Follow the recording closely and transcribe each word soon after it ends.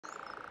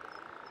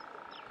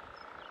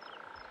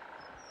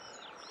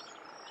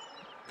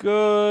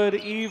Good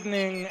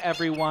evening,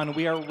 everyone.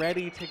 We are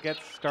ready to get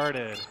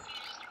started.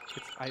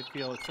 I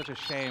feel it's such a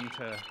shame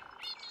to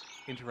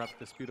interrupt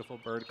this beautiful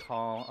bird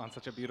call on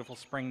such a beautiful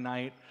spring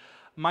night.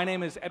 My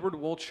name is Edward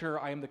Wolcher.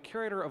 I am the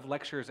curator of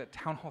lectures at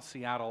Town Hall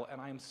Seattle,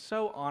 and I am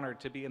so honored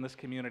to be in this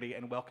community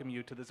and welcome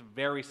you to this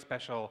very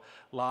special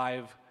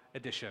live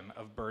edition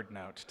of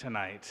BirdNote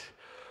tonight.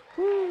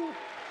 Woo.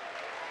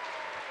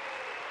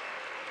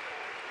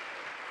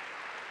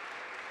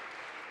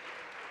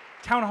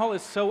 Town Hall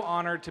is so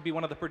honored to be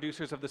one of the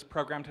producers of this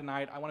program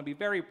tonight. I want to be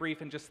very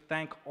brief and just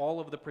thank all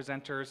of the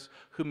presenters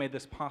who made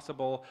this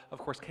possible. Of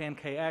course,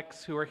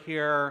 KNKX, who are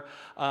here,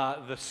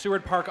 the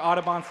Seward Park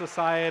Audubon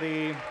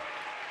Society,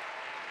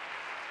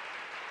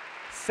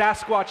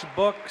 Sasquatch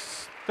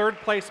Books, Third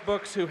Place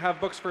Books, who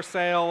have books for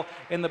sale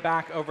in the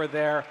back over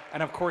there,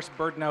 and of course,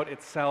 BirdNote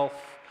itself.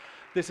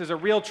 This is a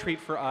real treat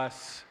for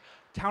us.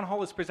 Town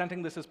Hall is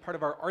presenting this as part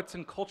of our Arts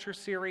and Culture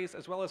series,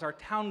 as well as our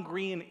Town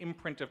Green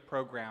imprint of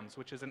programs,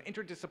 which is an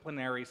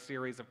interdisciplinary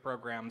series of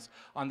programs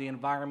on the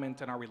environment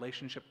and our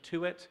relationship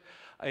to it.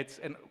 It's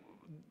a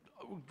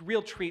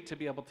real treat to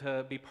be able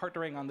to be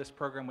partnering on this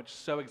program, which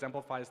so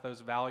exemplifies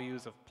those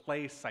values of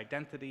place,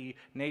 identity,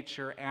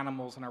 nature,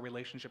 animals, and our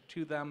relationship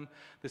to them.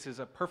 This is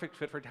a perfect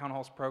fit for Town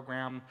Hall's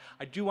program.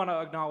 I do want to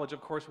acknowledge,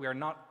 of course, we are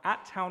not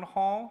at Town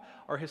Hall.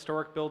 Our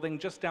historic building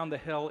just down the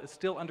hill is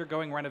still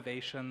undergoing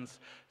renovations.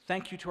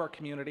 Thank you to our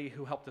community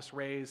who helped us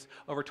raise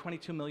over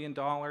 $22 million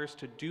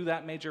to do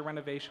that major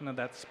renovation of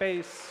that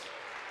space.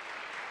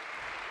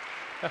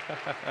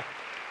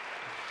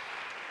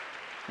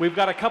 We've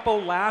got a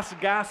couple last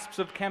gasps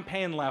of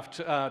campaign left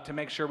to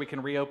make sure we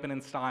can reopen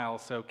in style,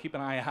 so keep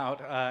an eye out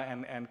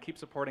and keep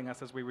supporting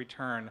us as we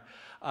return.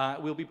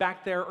 We'll be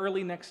back there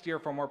early next year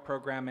for more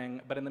programming,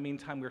 but in the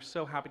meantime, we're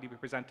so happy to be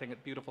presenting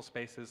at beautiful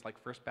spaces like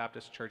First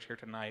Baptist Church here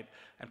tonight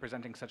and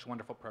presenting such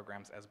wonderful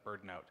programs as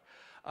BirdNote.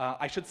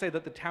 I should say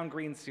that the Town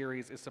Green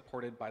series is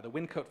supported by the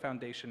Wyncote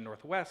Foundation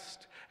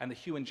Northwest and the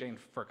Hugh and Jane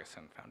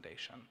Ferguson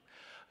Foundation.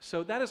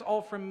 So that is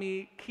all from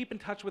me. Keep in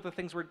touch with the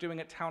things we're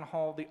doing at Town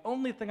Hall. The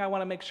only thing I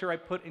want to make sure I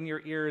put in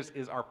your ears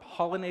is our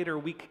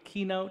Pollinator Week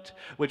keynote,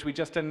 which we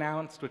just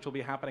announced, which will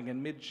be happening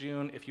in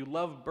mid-June. If you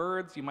love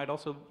birds, you might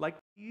also like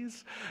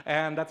bees.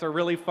 And that's a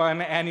really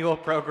fun annual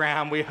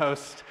program we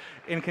host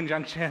in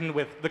conjunction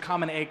with The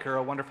Common Acre,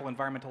 a wonderful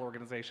environmental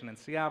organization in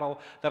Seattle.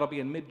 That'll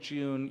be in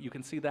mid-June. You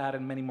can see that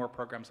and many more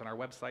programs on our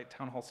website,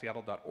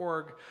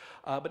 townhallseattle.org.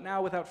 But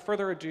now, without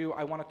further ado,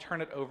 I want to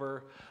turn it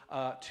over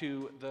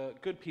to the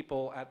good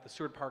people at the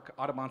Seward Park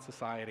Audubon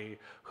Society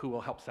who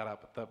will help set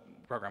up the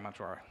program on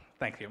tour.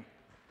 Thank you.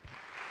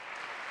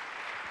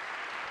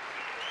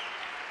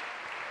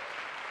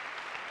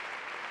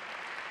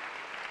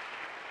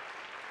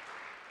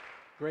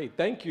 Great,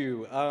 thank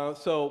you.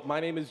 So my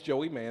name is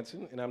Joey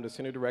Manson, and I'm the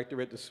Center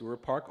Director at the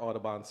Seward Park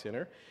Audubon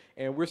Center,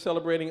 and we're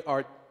celebrating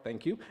our,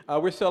 thank you,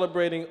 we're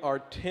celebrating our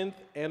 10th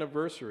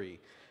anniversary.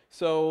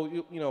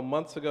 So, you know,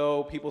 months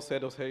ago, people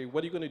said, hey,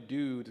 what are you going to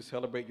do to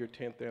celebrate your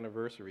 10th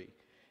anniversary?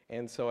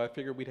 And so I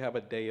figured we'd have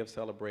a day of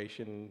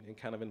celebration and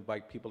kind of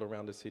invite people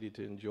around the city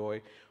to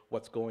enjoy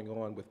what's going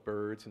on with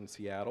birds in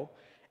Seattle.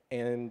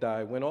 And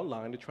I went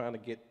online to try to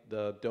get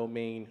the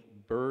domain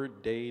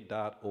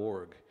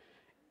birdday.org.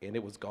 And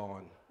it was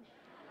gone.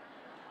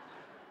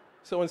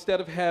 So instead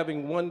of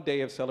having one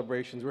day of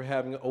celebrations, we're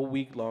having a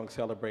week-long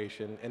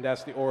celebration, and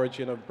that's the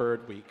origin of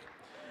Bird Week.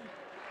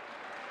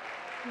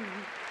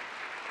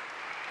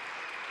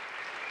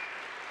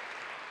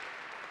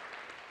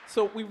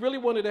 So we really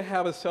wanted to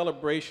have a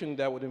celebration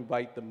that would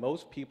invite the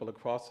most people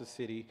across the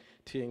city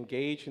to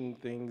engage in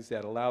things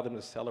that allow them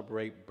to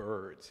celebrate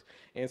birds.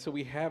 And so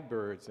we have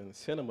birds in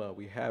cinema,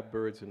 we have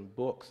birds in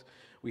books,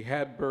 we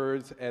had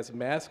birds as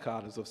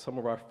mascots of some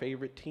of our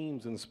favorite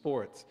teams in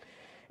sports.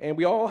 And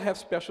we all have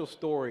special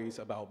stories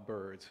about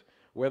birds,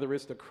 whether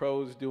it's the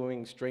crows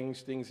doing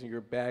strange things in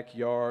your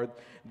backyard,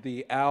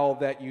 the owl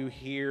that you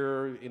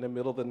hear in the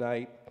middle of the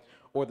night,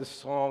 or the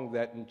song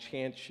that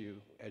enchants you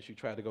as you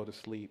try to go to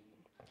sleep.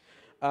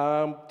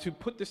 To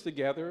put this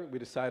together, we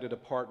decided to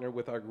partner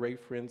with our great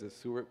friends at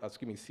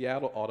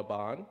Seattle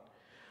Audubon,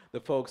 the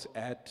folks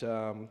at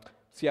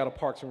Seattle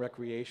Parks and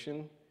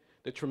Recreation,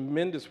 the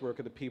tremendous work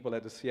of the people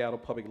at the Seattle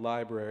Public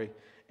Library,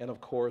 and of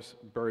course,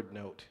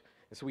 BirdNote.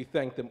 And so we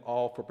thank them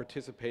all for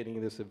participating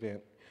in this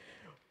event.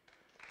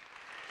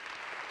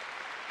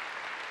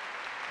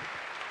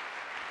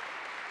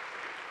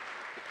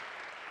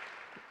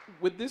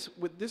 With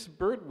this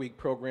Bird Week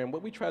program,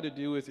 what we try to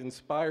do is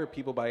inspire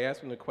people by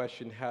asking the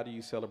question, how do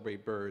you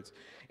celebrate birds?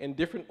 And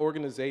different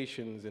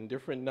organizations and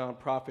different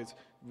nonprofits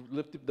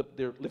lifted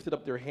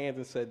up their hands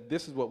and said,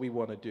 this is what we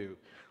want to do.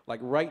 Like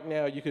right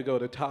now, you could go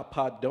to Top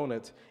Pot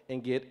Donuts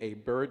and get a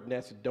bird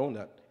nest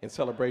donut in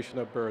celebration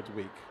of Birds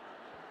Week.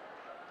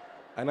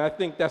 And I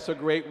think that's a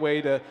great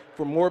way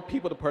for more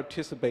people to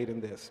participate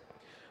in this.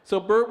 So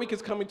Bird Week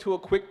is coming to a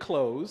quick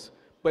close,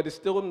 but it's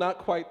still not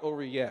quite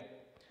over yet.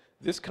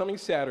 This coming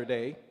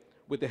Saturday,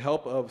 with the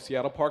help of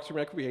Seattle Parks and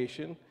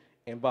Recreation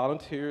and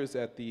volunteers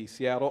at the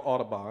Seattle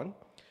Audubon,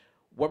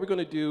 what we're going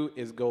to do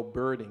is go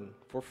birding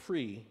for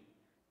free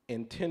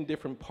in 10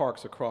 different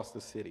parks across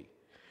the city.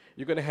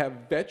 You're going to have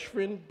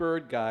veteran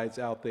bird guides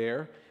out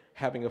there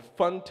having a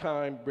fun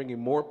time bringing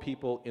more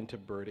people into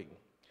birding.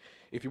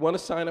 If you want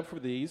to sign up for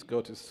these,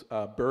 go to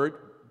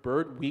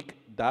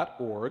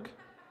birdweek.org,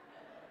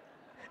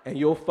 and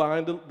you'll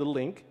find the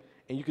link,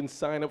 and you can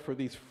sign up for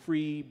these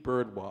free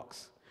bird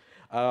walks.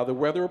 The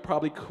weather will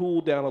probably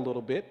cool down a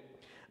little bit,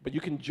 but you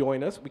can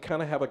join us. We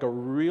kind of have like a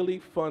really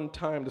fun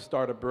time to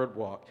start a bird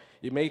walk.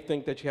 You may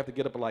think that you have to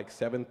get up at like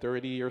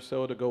 7:30 or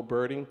so to go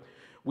birding.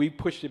 We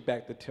pushed it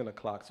back to 10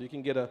 o'clock, so you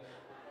can get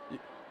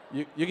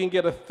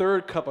a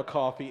third cup of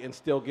coffee and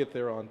still get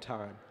there on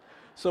time.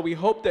 So we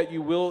hope that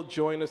you will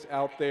join us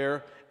out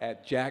there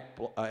at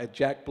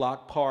Jack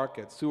Block Park,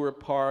 at Seward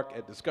Park,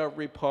 at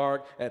Discovery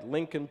Park, at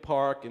Lincoln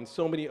Park, and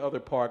so many other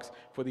parks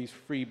for these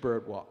free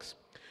bird walks.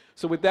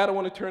 So with that, I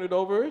want to turn it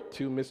over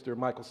to Mr.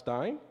 Michael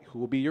Stein, who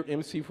will be your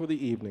MC for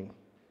the evening.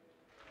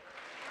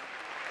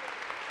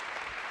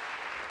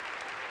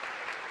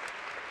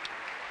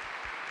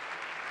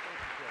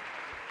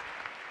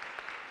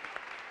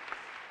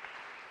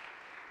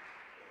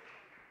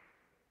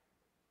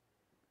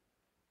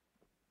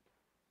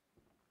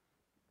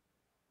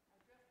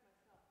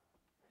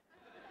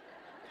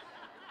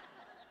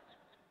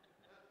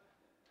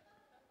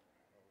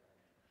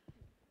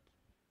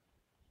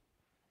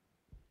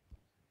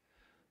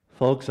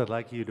 Folks, I'd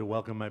like you to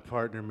welcome my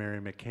partner, Mary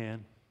McCann.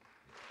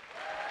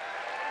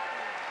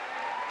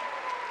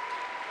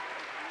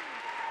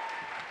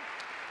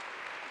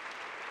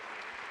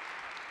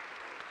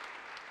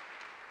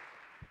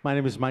 My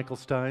name is Michael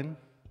Stein.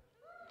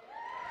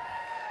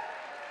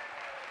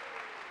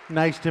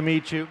 Nice to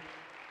meet you.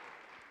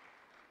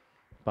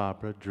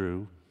 Barbara,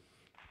 Drew.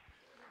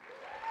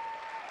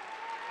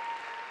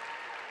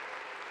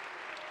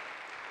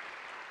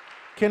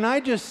 Can I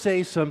just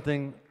say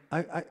something?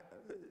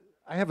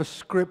 I have a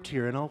script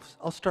here, and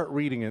I'll start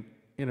reading it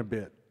in a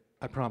bit.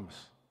 I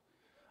promise.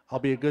 I'll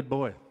be a good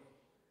boy.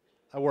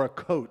 I wore a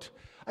coat.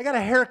 I got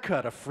a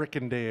haircut a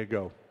frickin' day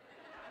ago.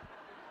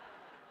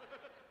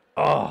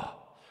 Oh,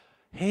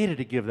 hated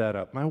to give that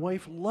up. My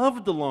wife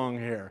loved the long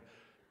hair.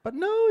 But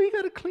no, you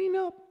got to clean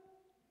up.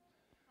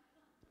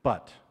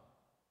 But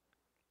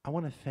I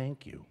want to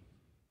thank you,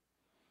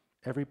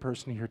 every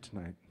person here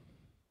tonight.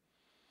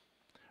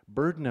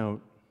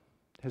 BirdNote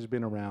has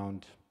been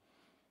around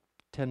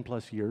 10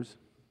 plus years,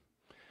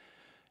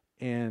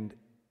 and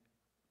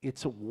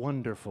it's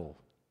wonderful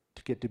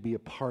to get to be a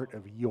part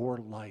of your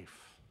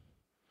life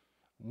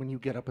when you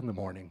get up in the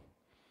morning,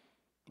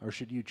 or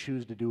should you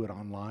choose to do it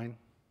online.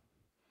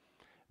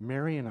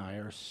 Mary and I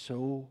are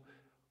so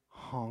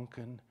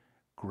honkin'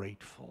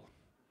 grateful.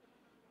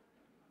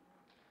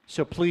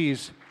 So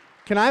please,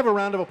 can I have a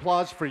round of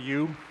applause for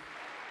you?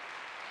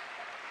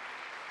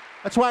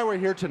 That's why we're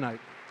here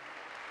tonight.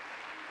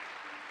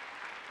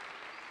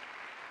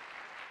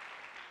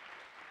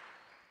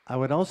 I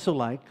would also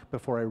like,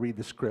 before I read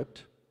the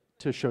script,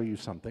 to show you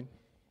something.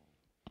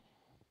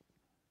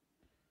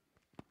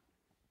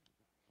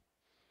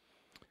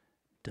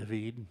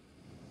 David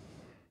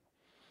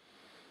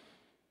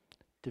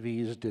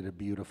did a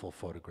beautiful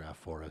photograph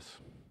for us.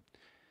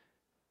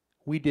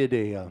 We did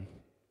a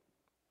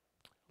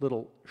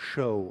little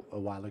show a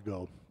while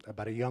ago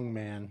about a young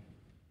man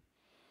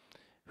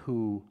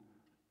who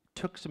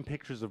took some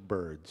pictures of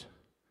birds,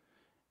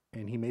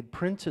 and he made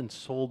prints and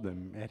sold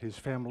them at his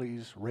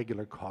family's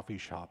regular coffee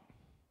shop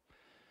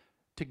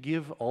to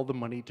give all the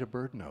money to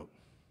BirdNote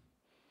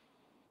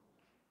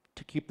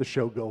to keep the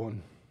show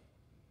going.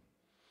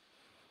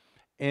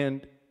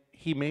 And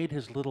he made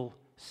his little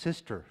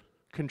sister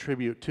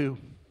contribute too.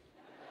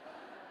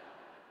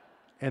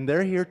 And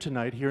they're here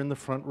tonight, here in the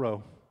front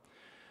row.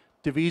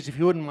 Deviz, if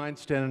you wouldn't mind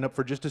standing up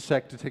for just a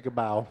sec to take a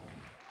bow.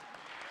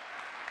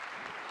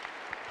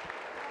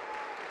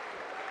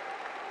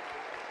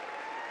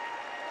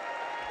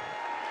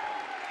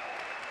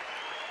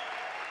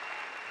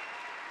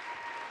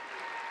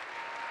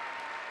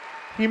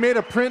 He made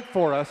a print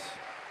for us.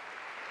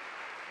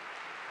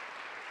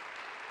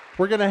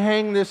 We're going to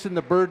hang this in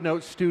the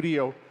BirdNote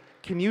studio.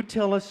 Can you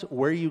tell us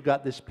where you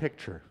got this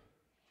picture?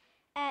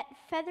 At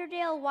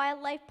Featherdale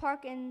Wildlife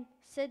Park in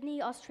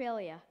Sydney,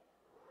 Australia.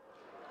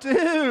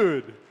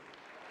 Dude!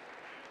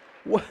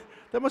 What?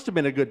 That must have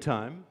been a good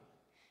time.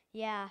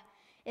 Yeah,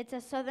 it's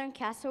a southern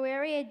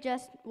cassowary. It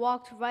just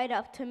walked right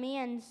up to me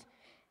and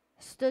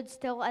stood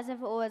still as if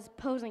it was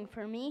posing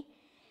for me.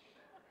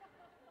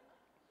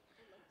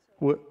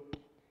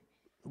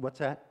 What's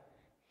that?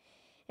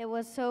 It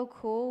was so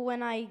cool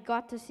when I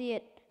got to see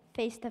it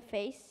face to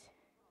face.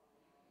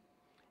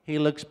 He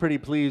looks pretty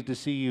pleased to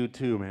see you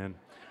too, man.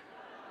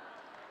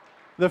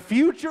 The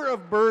future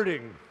of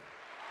birding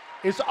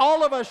is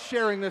all of us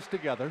sharing this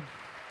together.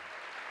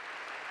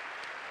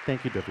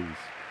 Thank you, Davies.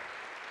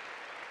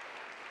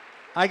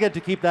 I get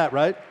to keep that,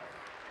 right?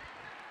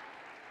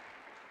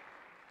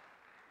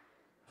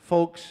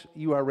 Folks,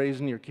 you are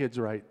raising your kids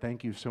right.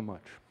 Thank you so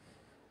much.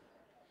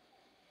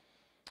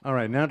 All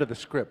right, now to the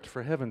script.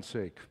 For heaven's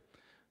sake,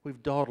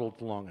 we've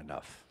dawdled long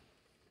enough.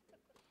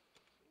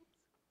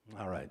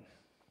 All right.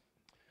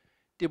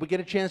 Did we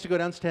get a chance to go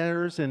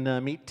downstairs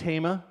and meet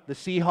Taima, the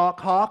Seahawk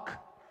hawk?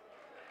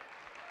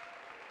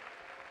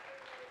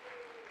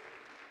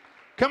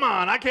 Come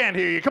on, I can't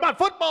hear you. Come on,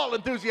 football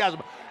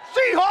enthusiasm.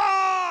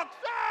 Seahawks!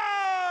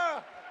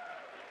 Ah!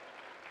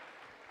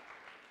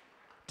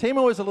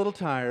 Taima was a little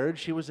tired.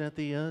 She was at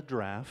the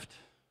draft.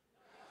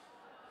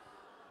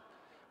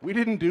 We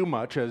didn't do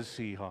much as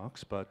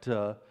Seahawks, but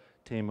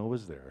Taima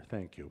was there.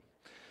 Thank you.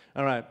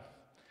 All right.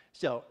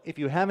 So if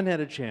you haven't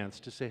had a chance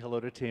to say hello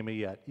to Taima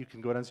yet, you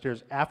can go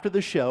downstairs after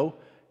the show.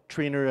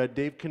 Trainer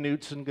Dave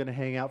Knutson going to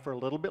hang out for a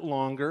little bit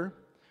longer.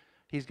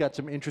 He's got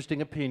some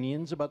interesting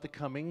opinions about the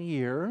coming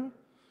year.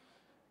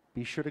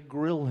 Be sure to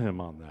grill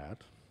him on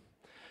that.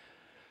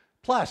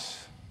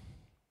 Plus,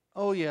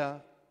 oh yeah,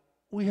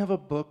 we have a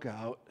book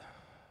out.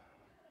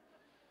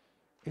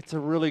 It's a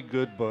really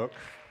good book.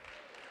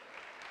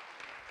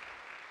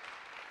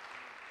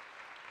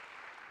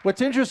 What's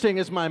interesting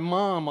is my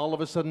mom all of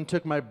a sudden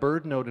took my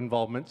BirdNote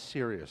involvement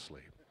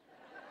seriously.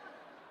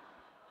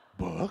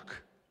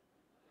 Book?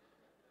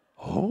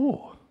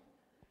 Oh.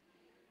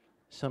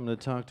 Something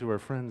to talk to our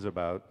friends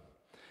about.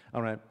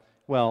 All right.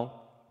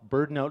 Well,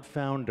 BirdNote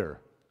founder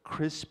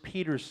Chris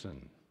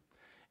Peterson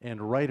and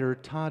writer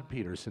Todd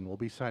Peterson will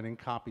be signing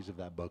copies of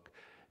that book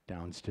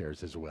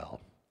downstairs as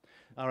well.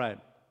 All right.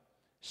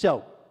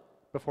 So,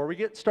 before we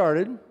get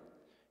started,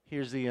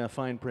 here's the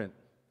fine print.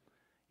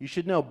 You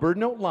should know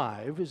BirdNote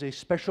Live is a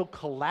special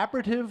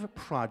collaborative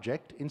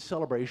project in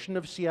celebration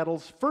of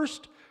Seattle's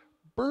first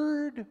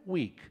Bird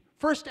Week.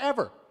 First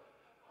ever.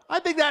 I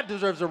think that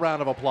deserves a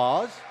round of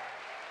applause.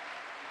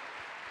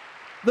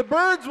 The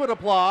birds would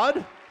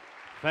applaud.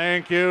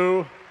 Thank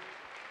you.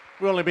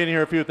 We've only been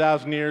here a few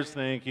thousand years.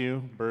 Thank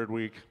you, Bird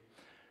Week.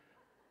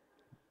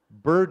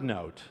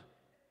 BirdNote,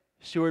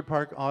 Seward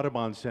Park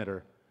Audubon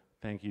Center.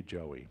 Thank you,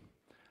 Joey.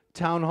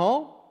 Town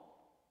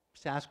Hall,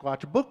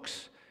 Sasquatch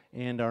Books,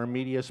 and our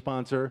media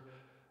sponsor,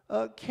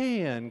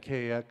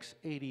 KNKX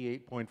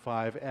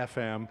 88.5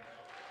 FM.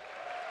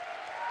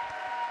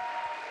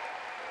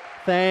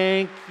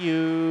 Thank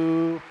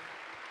you.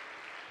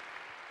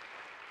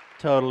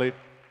 Totally.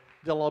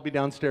 They'll all be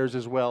downstairs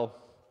as well,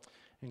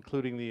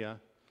 including the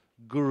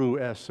guru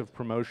S of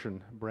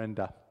promotion,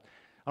 Brenda.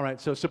 All right,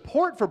 so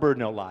support for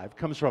BirdNote Live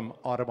comes from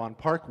Audubon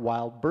Park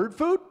Wild Bird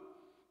Food,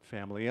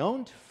 family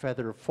owned,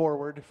 feather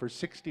forward for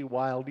 60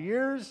 wild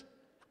years.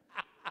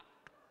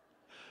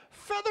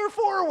 Feather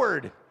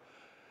forward!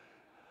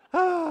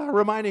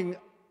 Reminding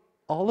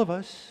all of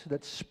us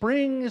that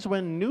spring is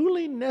when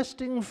newly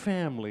nesting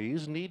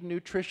families need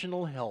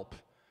nutritional help.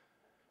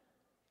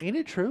 Ain't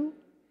it true?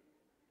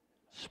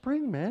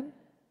 Spring, man.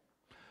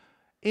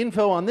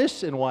 Info on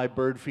this and why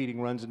bird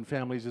feeding runs in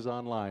families is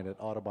online at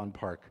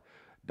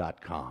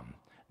audubonpark.com.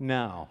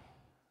 Now,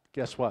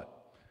 guess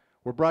what?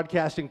 We're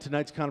broadcasting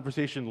tonight's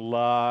conversation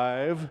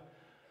live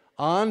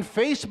on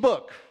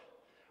Facebook.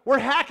 We're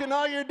hacking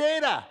all your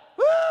data.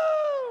 Woo!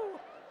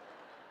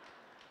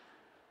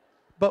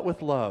 But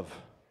with love.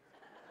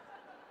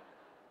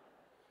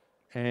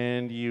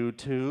 And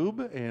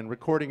YouTube, and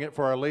recording it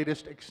for our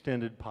latest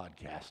extended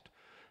podcast.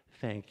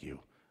 Thank you.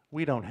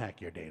 We don't hack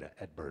your data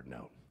at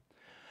BirdNote.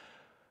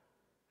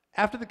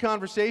 After the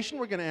conversation,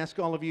 we're going to ask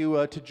all of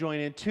you to join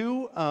in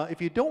too.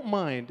 If you don't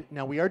mind,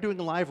 now we are doing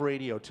live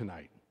radio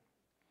tonight.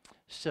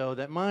 So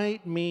that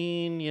might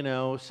mean, you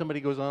know,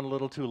 somebody goes on a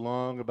little too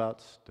long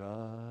about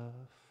stuff.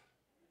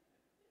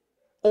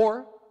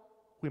 Or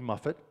we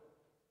muff it,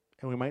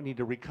 and we might need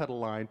to recut a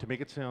line to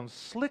make it sound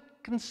slick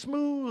and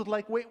smooth,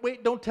 like,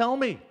 wait, don't tell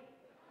me.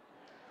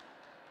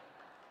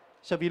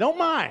 So if you don't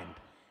mind,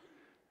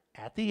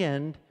 at the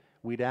end,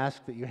 we'd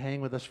ask that you hang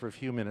with us for a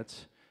few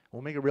minutes.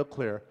 We'll make it real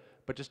clear,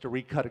 but just to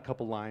recut a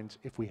couple lines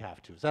if we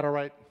have to. Is that all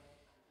right?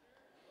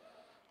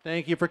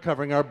 Thank you for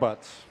covering our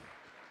butts.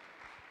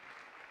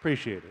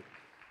 Appreciate it.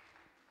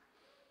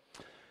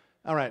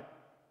 All right.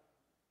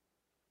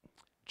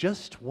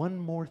 Just one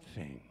more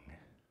thing.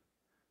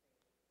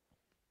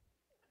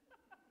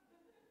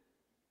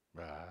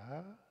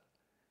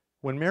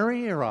 When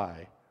Mary or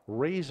I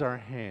raise our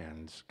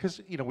hands, because,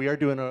 you know, we are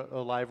doing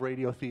a live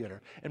radio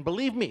theater, and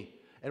believe me,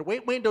 and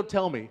wait, don't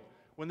tell me,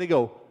 when they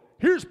go,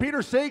 here's Peter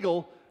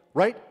Sagal,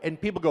 right?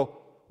 And people go,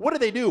 what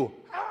do?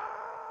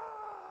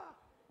 Ah!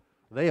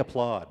 They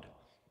applaud.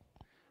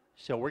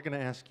 So we're going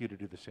to ask you to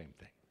do the same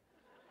thing.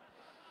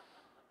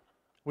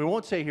 We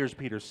won't say, here's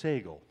Peter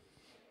Sagal,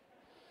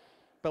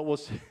 but we'll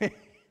say,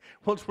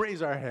 let's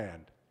raise our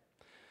hand.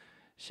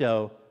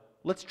 So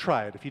let's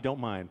try it, if you don't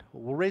mind.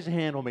 We'll raise a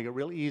hand, we'll make it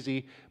real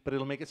easy, but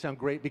it'll make it sound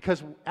great,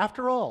 because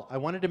after all, I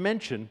wanted to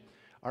mention,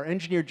 our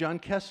engineer, John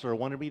Kessler,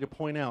 wanted me to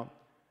point out,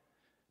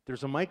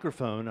 there's a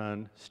microphone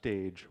on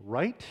stage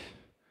right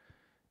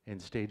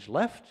and stage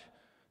left,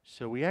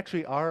 so we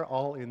actually are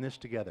all in this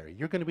together.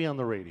 You're going to be on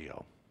the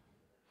radio,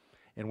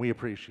 and we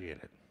appreciate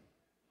it.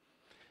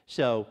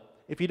 So,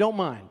 if you don't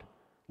mind,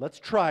 let's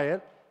try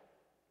it,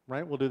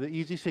 right? We'll do the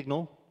easy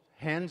signal,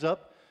 hands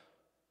up.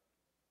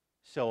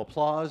 So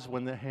applause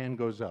when the hand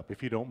goes up,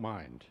 if you don't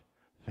mind.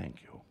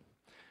 Thank you.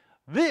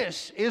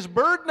 This is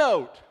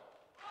BirdNote.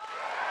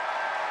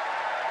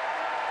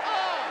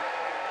 Oh.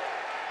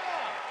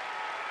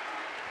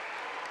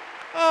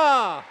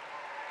 Ah,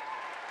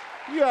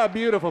 you are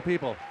beautiful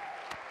people.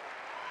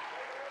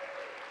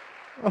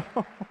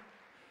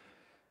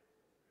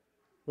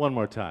 One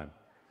more time.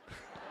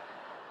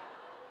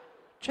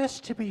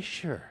 Just to be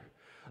sure.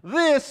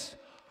 This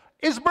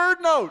is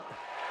BirdNote.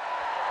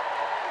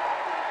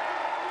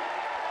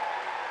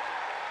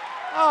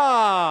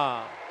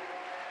 Ah.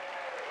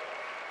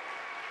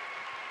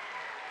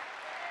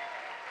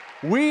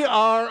 We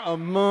are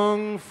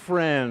among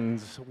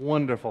friends.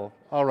 Wonderful.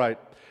 All right.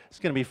 It's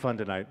going to be fun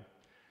tonight.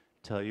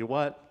 Tell you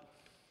what.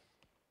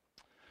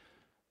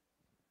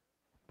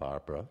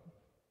 Barbara.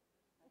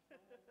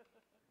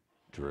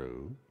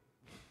 Drew.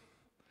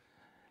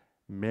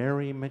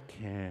 Mary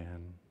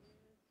McCann.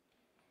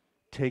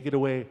 Take it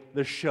away.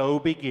 The show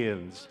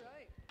begins.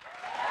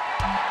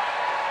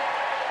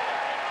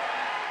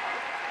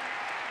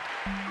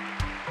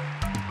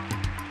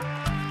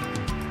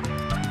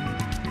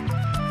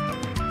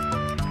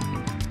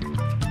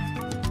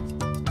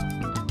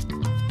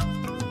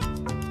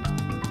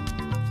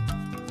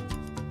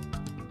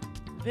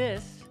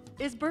 This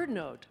is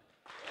BirdNote.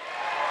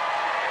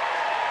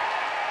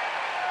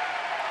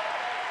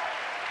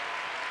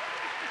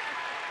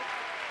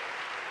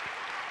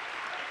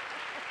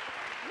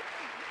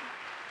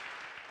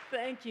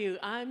 Thank you.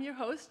 I'm your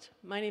host.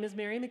 My name is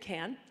Mary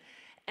McCann,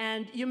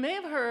 and you may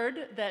have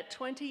heard that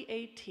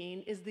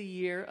 2018 is the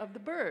year of the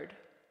bird,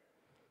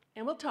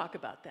 and we'll talk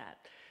about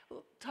that.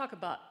 We'll talk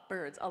about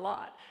birds a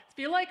lot. If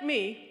you're like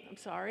me, I'm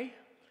sorry,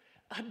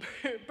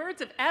 birds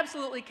have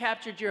absolutely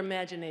captured your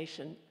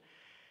imagination.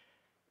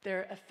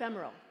 They're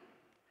ephemeral.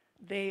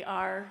 They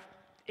are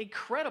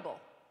incredible.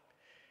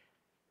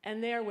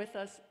 And they are with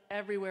us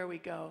everywhere we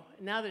go.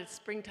 Now that it's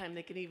springtime,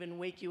 they can even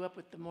wake you up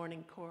with the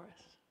morning chorus.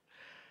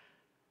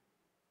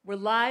 We're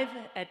live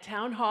at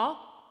Town Hall.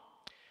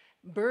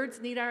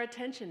 Birds need our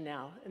attention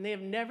now, and they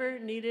have never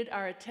needed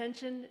our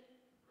attention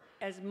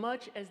as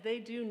much as they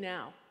do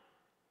now,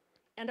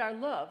 and our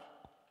love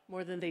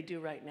more than they do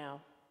right now.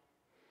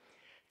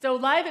 So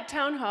live at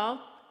Town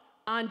Hall,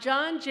 on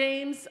John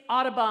James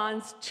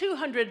Audubon's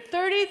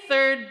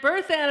 233rd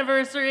birth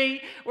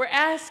anniversary, we're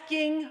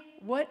asking,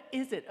 what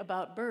is it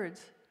about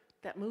birds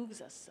that moves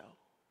us so?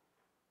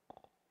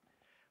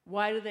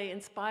 Why do they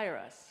inspire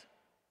us?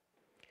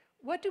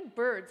 What do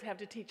birds have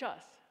to teach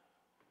us?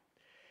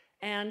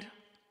 And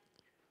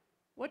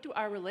what do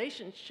our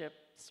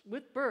relationships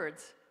with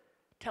birds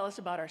tell us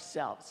about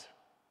ourselves?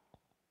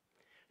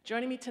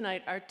 Joining me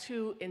tonight are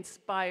two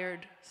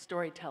inspired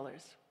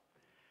storytellers.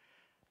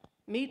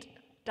 Meet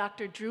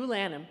Dr. Drew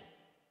Lanham,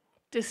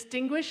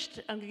 distinguished,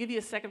 I'm going to give you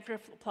a second for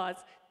applause,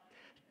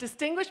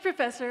 distinguished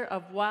professor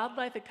of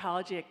wildlife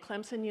ecology at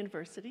Clemson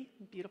University,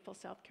 beautiful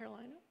South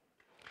Carolina.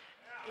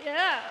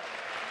 Yeah.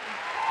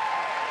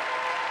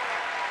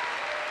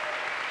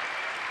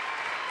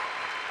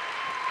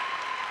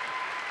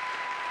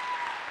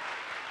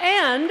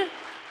 And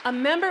a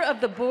member of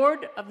the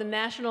board of the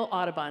National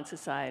Audubon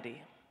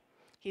Society.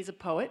 He's a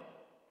poet,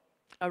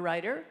 a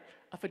writer,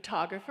 a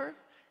photographer,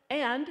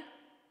 and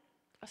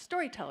a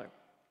storyteller,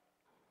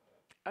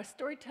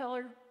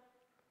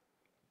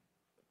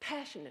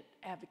 passionate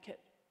advocate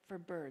for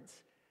birds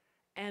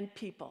and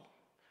people.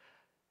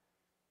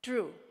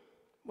 Drew,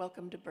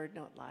 welcome to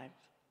BirdNote Live.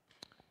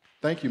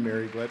 Thank you,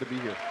 Mary. Glad to be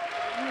here.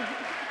 Thank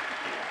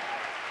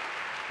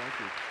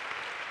you.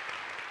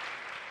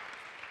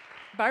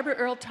 Barbara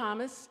Earl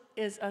Thomas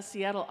is a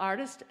Seattle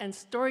artist and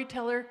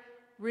storyteller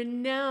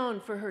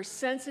renowned for her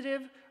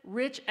sensitive,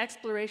 rich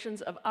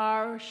explorations of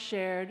our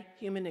shared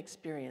human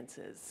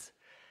experiences.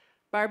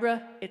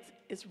 Barbara,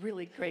 it's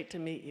really great to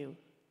meet you.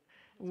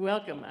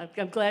 Welcome.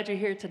 I'm glad you're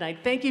here tonight.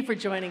 Thank you for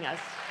joining us.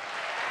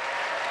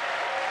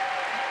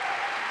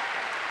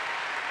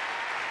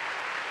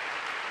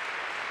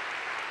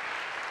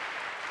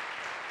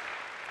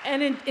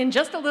 And in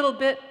just a little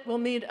bit, we'll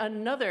meet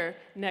another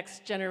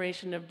next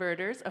generation of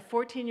birders, a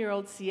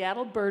 14-year-old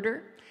Seattle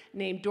birder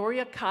named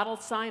Doria Cottle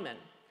Simon.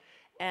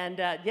 And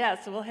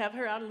so we'll have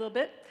her out a little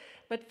bit.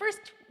 But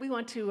first, we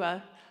want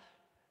to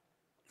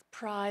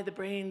pry the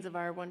brains of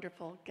our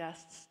wonderful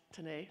guests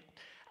today.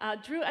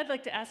 Drew, I'd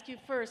like to ask you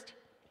first,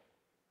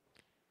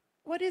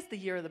 what is the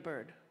Year of the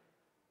Bird?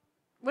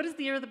 What is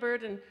the Year of the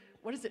Bird, and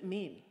what does it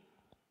mean?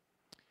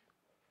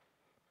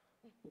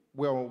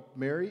 Well,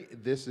 Mary,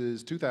 this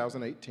is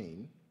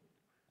 2018.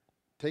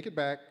 Take it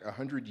back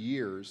 100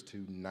 years to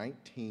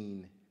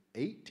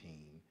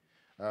 1918.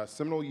 A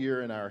seminal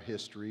year in our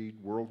history.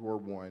 World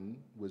War I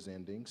was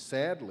ending.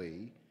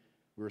 Sadly,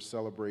 we're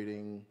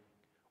celebrating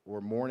or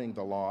mourning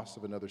the loss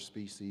of another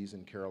species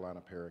in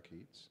Carolina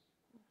parakeets.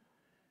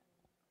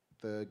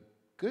 The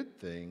good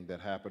thing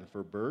that happened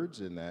for birds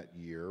in that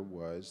year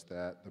was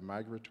that the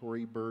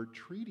Migratory Bird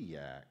Treaty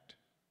Act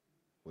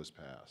was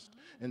passed.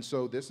 And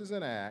so this is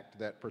an act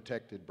that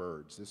protected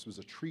birds. This was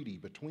a treaty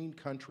between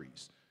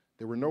countries.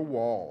 There were no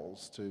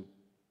walls to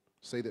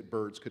say that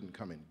birds couldn't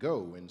come and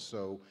go. And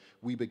so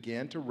we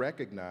began to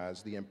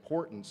recognize the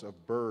importance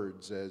of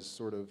birds as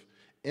sort of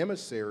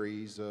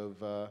emissaries of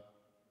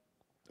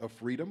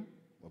freedom,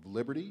 of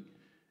liberty,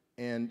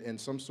 and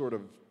some sort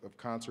of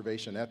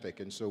conservation ethic.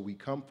 And so we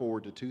come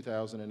forward to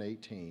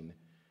 2018,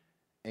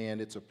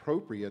 and it's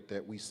appropriate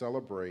that we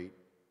celebrate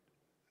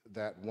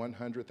that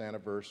 100th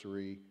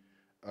anniversary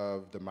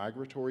of the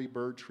Migratory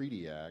Bird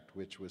Treaty Act,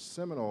 which was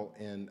seminal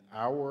in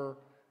our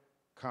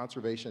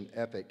conservation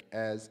ethic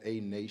as a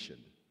nation.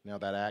 Now,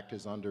 that act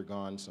has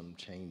undergone some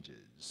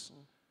changes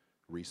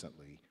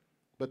recently.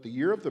 But the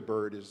Year of the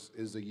Bird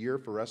is a year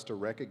for us to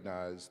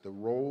recognize the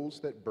roles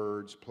that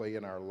birds play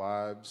in our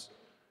lives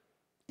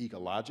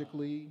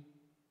ecologically,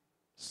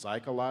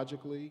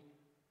 psychologically,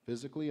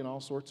 physically, in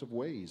all sorts of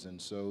ways. And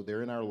so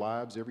they're in our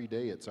lives every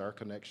day. It's our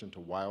connection to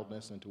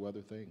wildness and to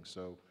other things.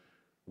 So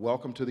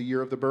welcome to the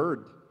Year of the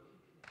Bird.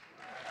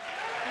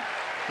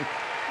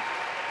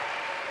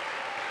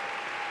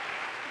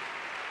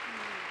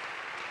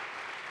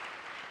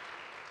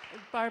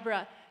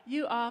 Barbara,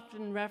 you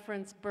often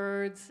reference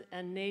birds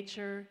and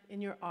nature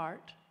in your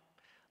art,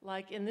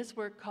 like in this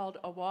work called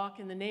A Walk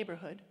in the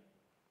Neighborhood.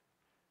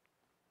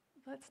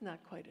 That's not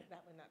quite it.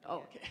 That one not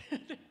Oh,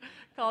 yet. okay.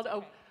 Called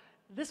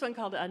this one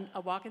called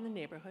A Walk in the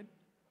Neighborhood.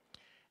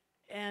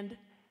 And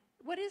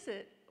what is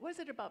it? What is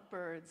it about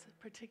birds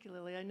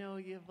particularly? I know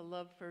you have a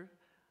love for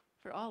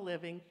all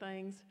living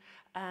things.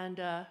 And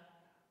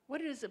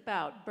what is it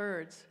about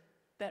birds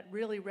that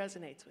really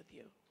resonates with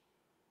you?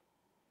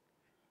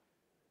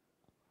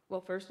 Well,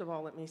 first of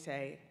all, let me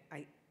say,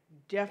 I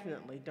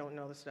definitely don't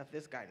know the stuff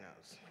this guy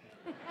knows.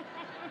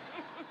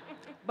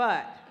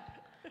 But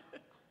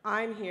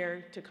I'm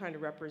here to kind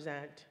of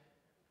represent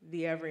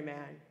the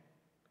everyman,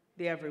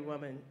 the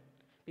everywoman,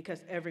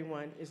 because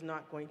everyone is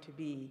not going to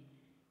be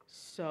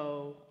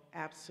so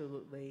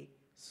absolutely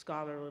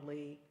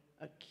scholarly,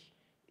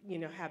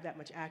 have that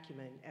much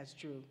acumen as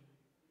Drew.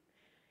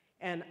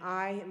 And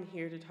I am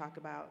here to talk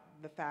about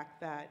the fact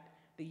that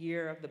the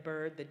year of the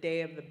bird, the day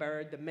of the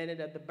bird, the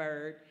minute of the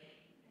bird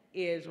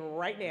is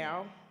right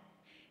now.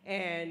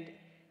 And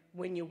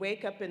when you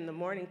wake up in the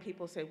morning,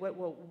 people say,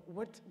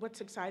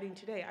 what's exciting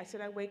today? I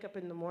said, I wake up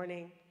in the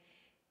morning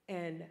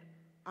and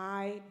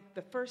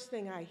the first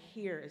thing I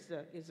hear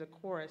is a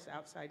chorus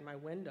outside my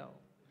window.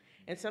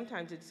 And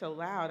sometimes it's so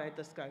loud, I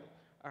just go,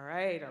 all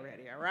right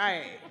already, all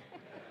right.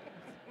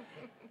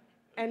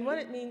 And what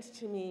it means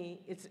to me,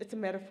 it's a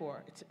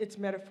metaphor. It's a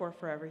metaphor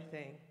for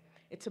everything.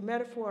 It's a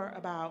metaphor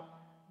about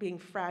being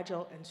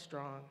fragile and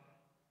strong.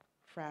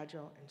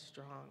 Fragile and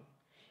strong.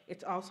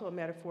 It's also a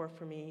metaphor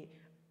for me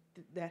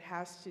that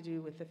has to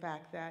do with the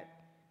fact that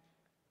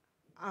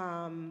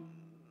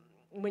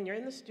when you're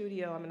in the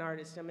studio, I'm an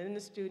artist, I'm in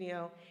the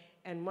studio,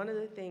 and one of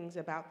the things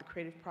about the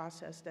creative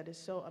process that is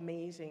so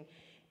amazing,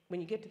 when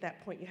you get to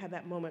that point, you have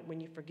that moment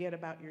when you forget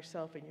about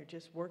yourself and you're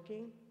just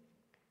working.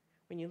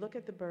 When you look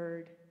at the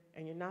bird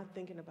and you're not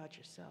thinking about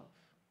yourself.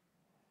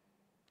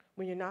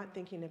 When you're not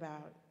thinking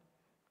about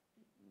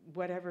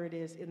whatever it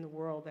is in the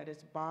world that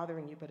is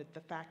bothering you, but it's the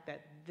fact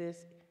that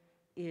this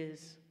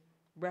is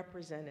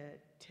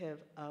representative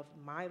of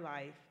my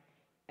life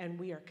and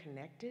we are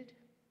connected.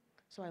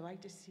 So I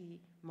like to see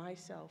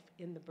myself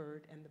in the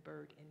bird and the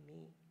bird in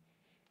me.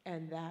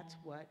 And that's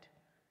what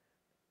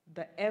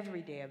the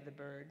everyday of the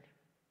bird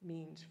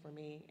means for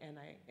me,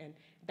 and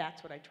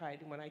that's what I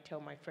tried when I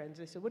tell my friends.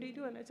 They said, what are you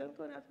doing? I said, I'm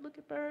going out to look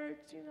at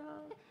birds,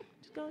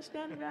 just going to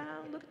stand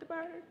around, look at the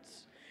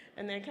birds.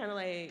 And they're kind of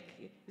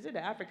like, is it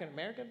an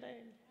African-American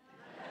thing?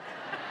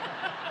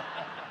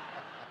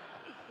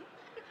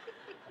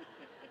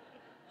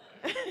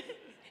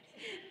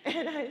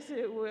 And I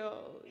said,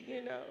 well,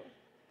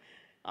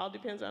 all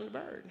depends on the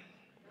bird.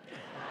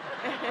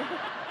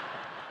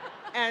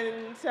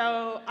 And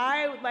so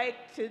I would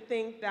like to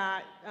think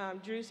that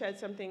Drew said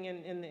something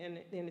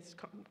in his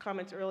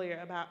comments earlier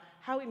about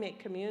how we make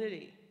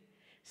community.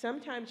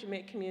 Sometimes you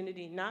make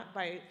community not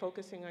by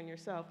focusing on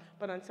yourself,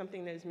 but on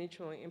something that is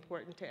mutually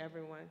important to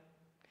everyone.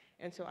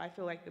 And so I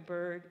feel like the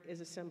bird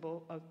is a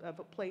symbol of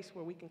a place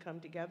where we can come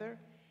together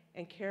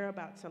and care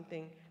about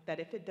something that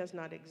if it does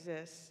not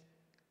exist,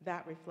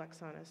 that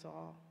reflects on us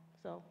all.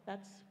 So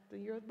that's the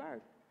Year of the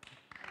Bird.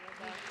 I love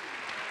that.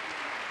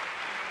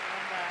 I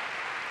love that.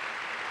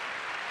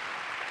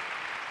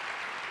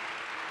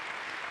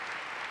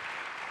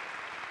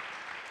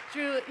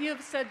 Drew, you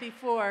have said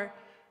before,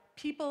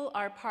 people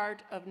are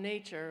part of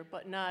nature,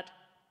 but not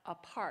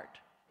apart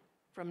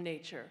from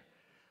nature.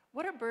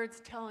 What are birds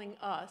telling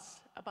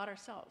us about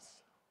ourselves?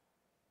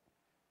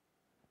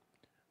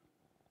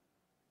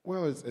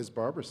 Well, as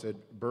Barbara said,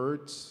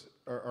 birds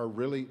are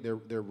really,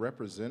 they're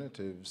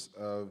representatives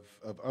of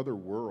other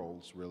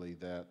worlds, really,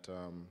 that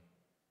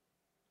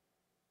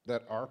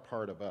are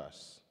part of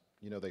us.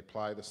 They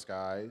ply the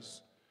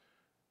skies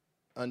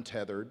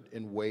untethered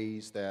in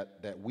ways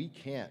that we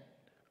can't,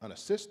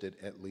 unassisted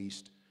at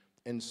least.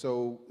 And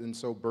so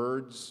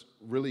birds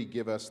really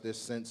give us this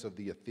sense of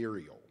the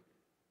ethereal.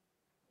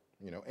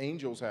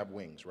 Angels have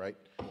wings, right?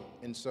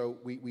 And so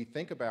we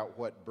think about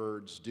what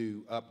birds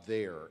do up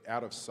there,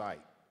 out of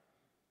sight.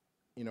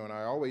 And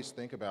I always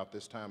think about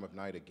this time of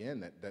night again,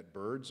 that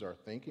birds are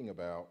thinking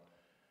about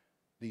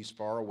these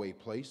faraway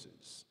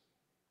places.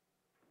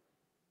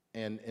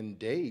 And in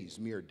days,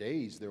 mere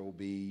days, there will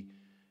be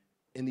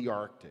in the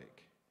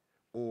Arctic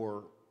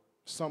or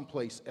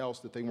someplace else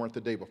that they weren't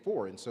the day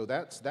before. And so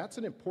that's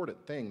an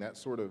important thing, that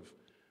sort of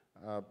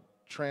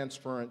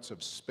transference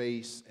of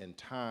space and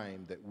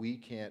time that we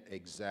can't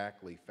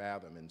exactly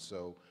fathom. And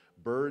so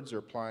birds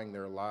are plying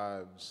their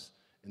lives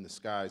in the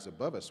skies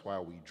above us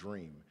while we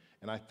dream.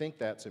 And I think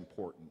that's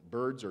important.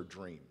 Birds are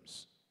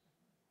dreams.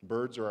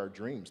 Birds are our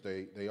dreams.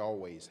 They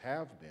always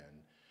have been.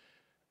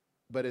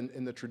 But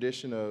in the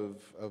tradition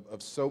of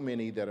so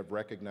many that have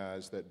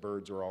recognized that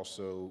birds are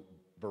also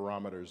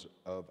barometers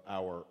of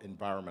our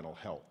environmental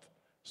health.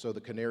 So the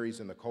canaries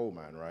in the coal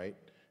mine, right?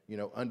 You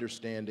know,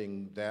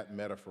 understanding that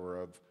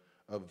metaphor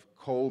of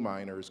coal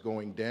miners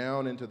going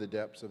down into the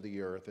depths of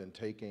the earth and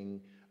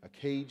taking a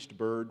caged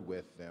bird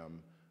with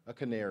them, a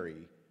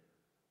canary,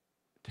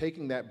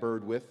 taking that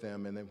bird with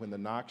them, and then when the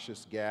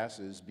noxious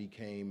gases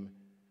became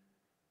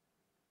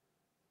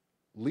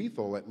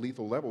lethal at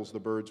lethal levels, the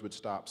birds would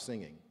stop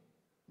singing.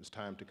 It was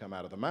time to come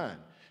out of the mine.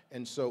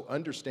 And so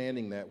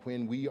understanding that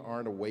when we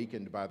aren't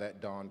awakened by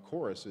that dawn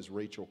chorus, as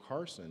Rachel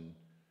Carson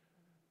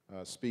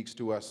speaks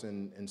to us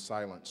in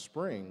Silent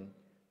Spring,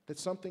 that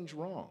something's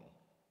wrong,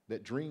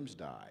 that dreams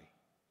die.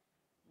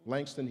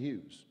 Langston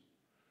Hughes.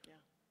 Yeah.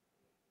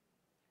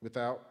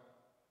 Without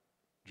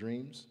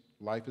dreams,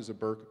 life is a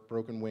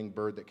broken-winged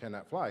bird that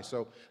cannot fly.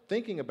 So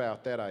thinking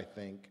about that, I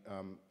think,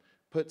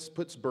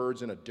 puts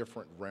birds in a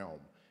different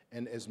realm.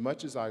 And as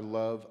much as I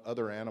love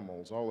other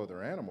animals, all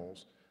other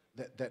animals,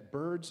 that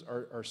birds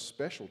are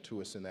special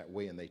to us in that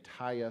way, and they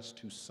tie us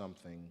to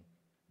something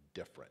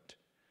different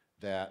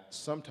that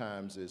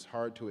sometimes is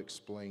hard to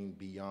explain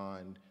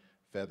beyond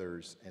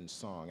feathers and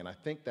song. And I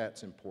think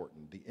that's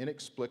important. The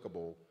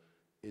inexplicable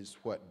is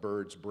what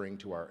birds bring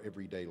to our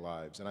everyday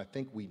lives, and I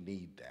think we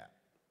need that.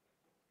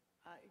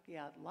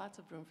 Yeah, lots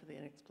of room for the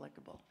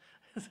inexplicable.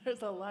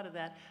 There's a lot of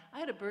that. I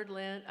had a bird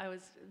land. I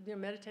was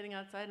meditating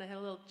outside, and I had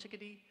a little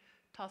chickadee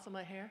tossle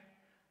my hair.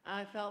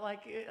 I felt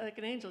like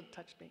an angel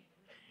touched me.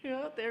 You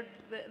know,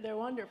 they're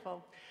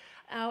wonderful.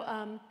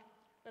 Now,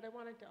 But I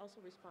wanted to also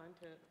respond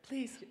to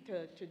please.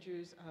 to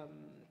Drew's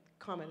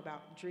comment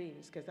about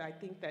dreams, because I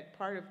think that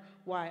part of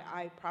why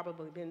I've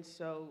probably been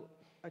so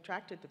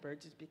attracted to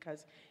birds is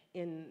because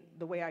in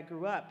the way I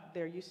grew up,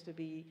 there used to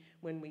be,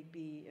 when we'd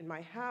be in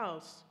my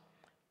house,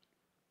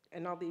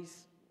 and all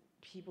these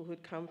people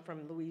who'd come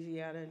from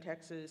Louisiana and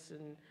Texas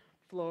and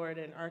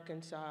Florida and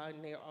Arkansas,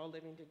 and they were all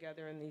living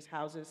together in these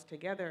houses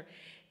together.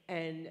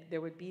 And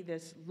there would be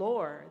this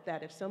lore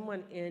that if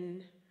someone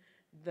in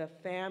the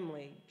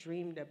family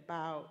dreamed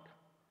about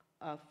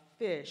a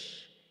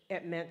fish,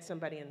 it meant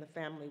somebody in the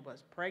family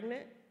was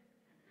pregnant.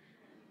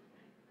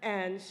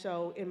 And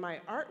so in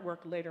my artwork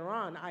later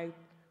on, I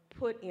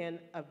put in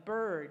a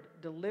bird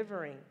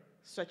delivering,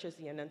 such as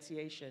the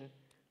Annunciation,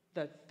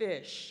 the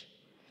fish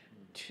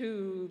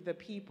to the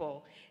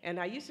people. And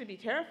I used to be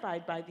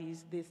terrified by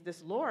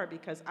this lore,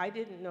 because I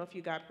didn't know if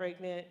you got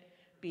pregnant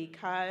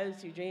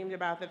because you dreamed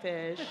about the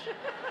fish,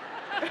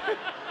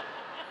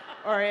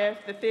 or if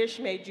the fish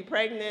made you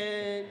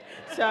pregnant.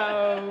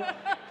 So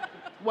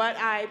what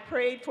I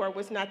prayed for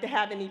was not to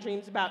have any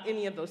dreams about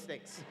any of those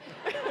things.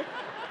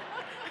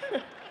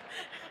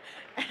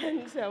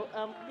 And so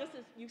this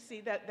is, you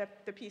see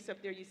that the piece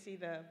up there, you see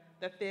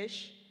the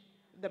fish,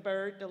 the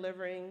bird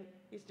delivering,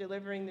 he's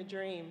delivering the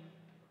dream.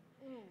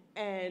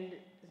 And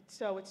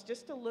so it's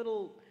just a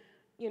little,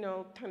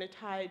 kind of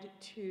tied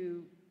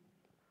to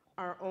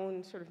our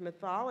own sort of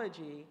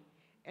mythology,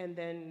 and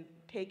then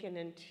taken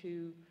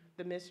into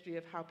the mystery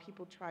of how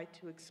people try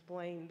to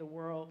explain the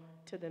world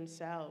to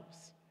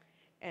themselves.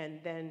 And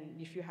then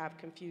if you have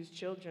confused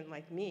children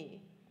like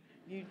me,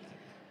 you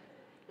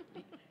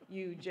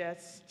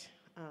just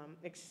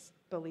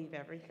believe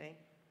everything.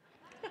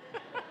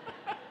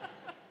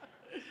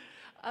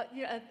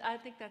 Yeah, I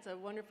think that's a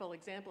wonderful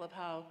example of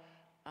how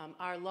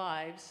our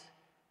lives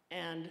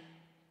and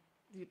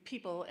the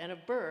people and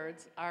of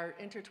birds are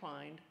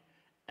intertwined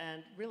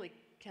and really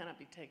cannot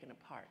be taken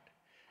apart.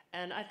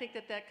 And I think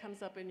that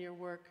comes up in your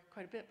work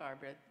quite a bit,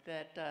 Barbara,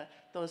 that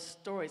those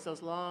stories,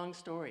 those long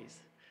stories,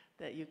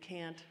 that you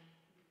can't,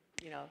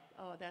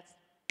 oh, that's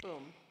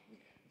boom.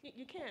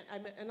 You can't.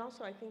 And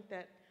also I think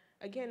that,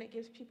 again, it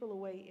gives people a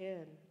way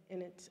in,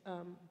 and it's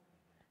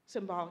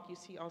symbolic. You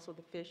see also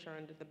the fish are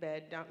under the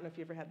bed. I don't know if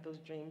you ever had those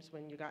dreams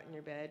when you got in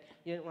your bed.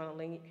 You didn't want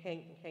to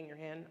hang your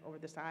hand over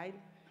the side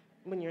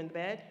when you're in the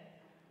bed,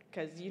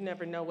 because you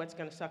never know what's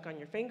going to suck on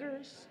your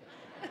fingers.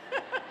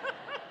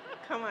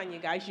 Come on, you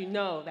guys, you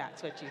know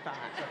that's what you thought.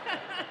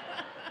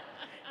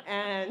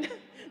 And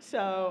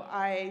so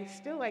I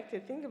still like to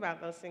think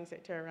about those things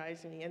that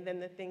terrorize me, and then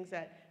the things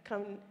that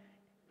come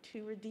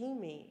to redeem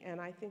me.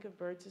 And I think of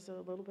birds as a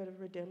little bit of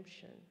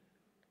redemption.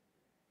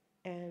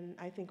 And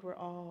I think we're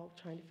all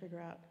trying to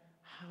figure out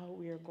how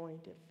we are going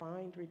to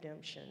find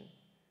redemption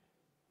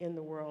in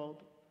the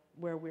world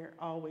where we're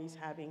always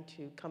having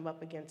to come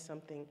up against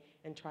something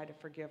and try to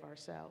forgive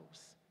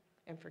ourselves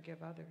and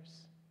forgive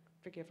others,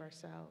 forgive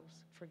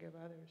ourselves, forgive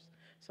others.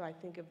 So I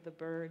think of the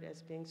bird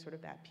as being sort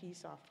of that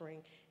peace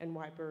offering, and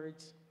why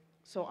birds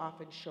so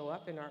often show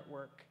up in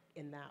artwork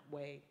in that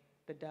way,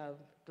 the dove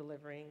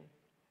delivering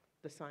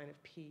the sign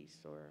of peace,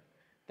 or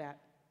that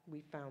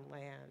we found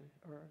land,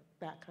 or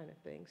that kind of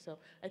thing. So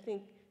I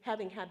think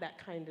having had that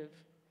kind of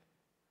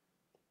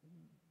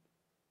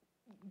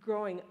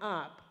growing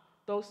up,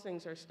 those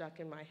things are stuck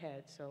in my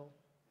head, so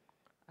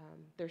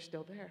they're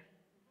still there.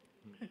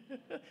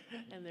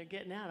 And they're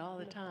getting out all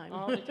the time.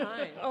 All the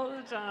time. All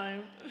the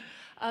time.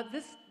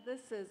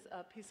 This is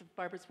a piece of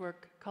Barbara's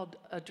work called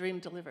A Dream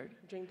Delivered.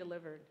 Dream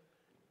delivered.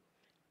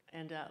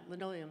 And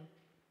linoleum.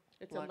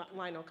 It's block. a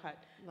lino cut.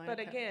 Lino But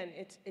cut. again,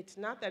 it's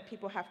not that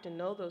people have to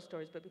know those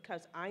stories, but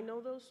because I know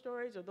those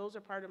stories, or those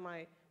are part of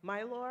my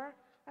lore,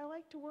 I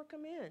like to work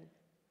them in.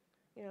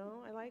 You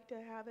know, I like to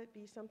have it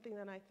be something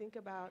that I think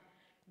about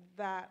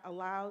that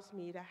allows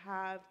me to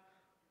have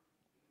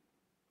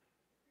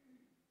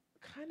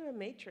kind of a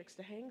matrix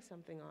to hang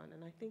something on.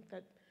 And I think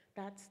that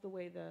that's the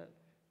way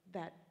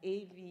that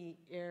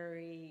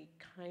aviary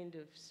kind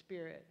of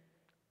spirit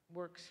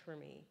works for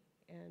me.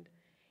 And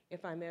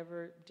if I'm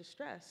ever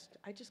distressed,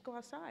 I just go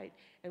outside.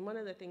 And one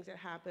of the things that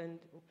happened,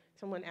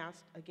 someone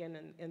asked again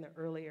in the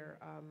earlier,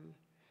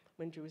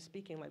 when Drew was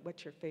speaking, like,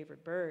 what's your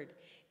favorite bird?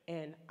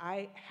 And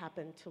I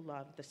happen to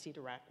love the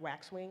cedar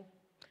waxwing.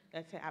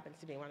 That happens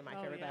to be one of my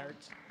favorite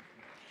birds.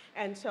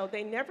 And so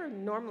they never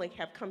normally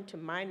have come to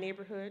my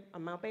neighborhood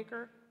on Mount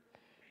Baker.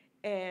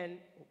 And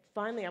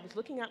finally, I was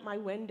looking out my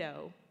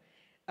window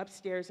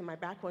upstairs in my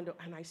back window,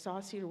 and I saw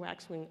a cedar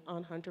waxwing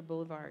on Hunter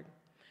Boulevard.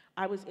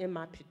 I was in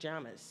my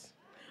pajamas.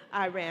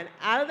 I ran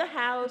out of the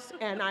house,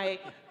 and I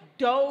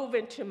dove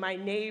into my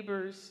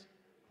neighbor's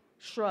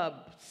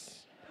shrubs.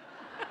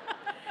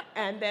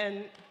 And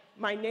then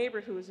my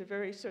neighbor, who is a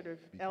very sort of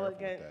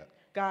elegant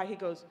guy,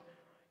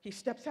 he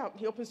steps out,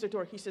 he opens the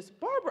door, he says,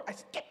 Barbara, I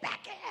said, get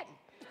back in,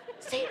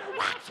 cedar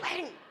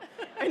waxwing.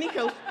 And he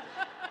goes,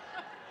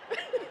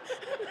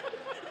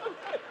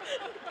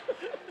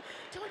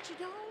 don't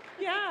you know?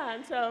 Yeah,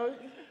 and so,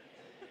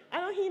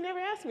 he never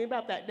asked me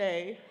about that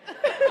day.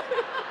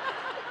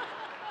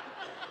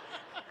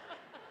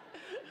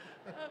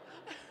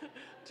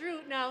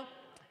 Drew, now,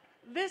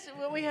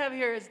 what we have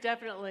here is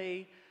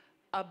definitely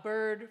a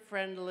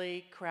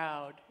bird-friendly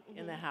crowd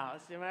in the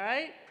house. Am I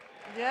right?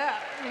 Yeah.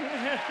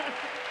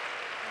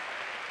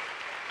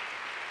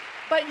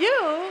 But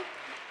you,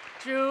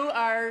 Drew,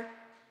 are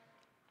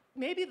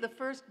maybe the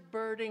first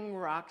birding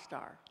rock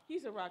star.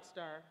 He's a rock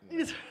star.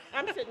 No.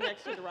 I'm sitting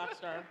next to the rock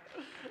star.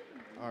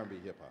 R&B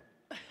hip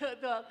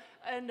hop.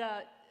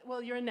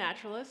 Well, you're a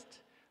naturalist,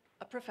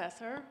 a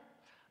professor,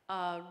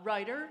 a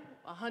writer,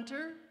 a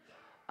hunter,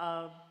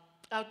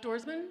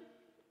 outdoorsman,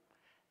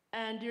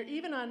 and you're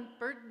even on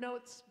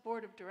BirdNote's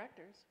board of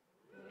directors.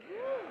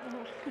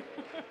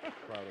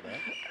 Proud of that.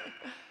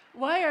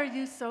 Why are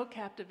you so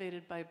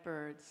captivated by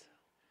birds?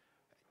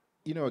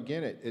 You know,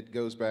 again, it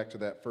goes back to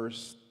that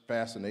first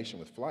fascination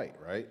with flight,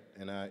 right?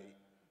 And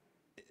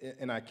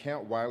I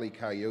count Wile E.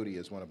 Coyote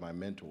as one of my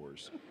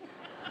mentors.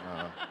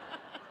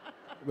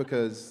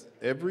 Because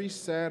every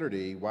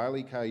Saturday, Wile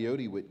E.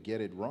 Coyote would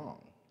get it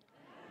wrong.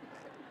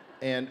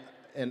 And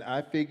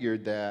I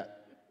figured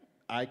that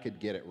I could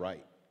get it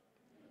right.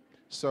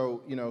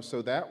 So,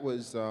 so that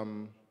was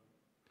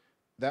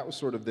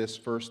sort of this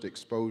first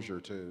exposure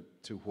to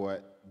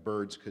what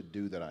birds could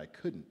do that I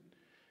couldn't.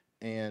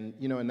 And,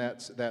 and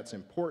that's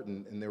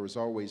important, and there was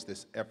always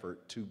this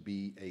effort to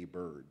be a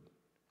bird.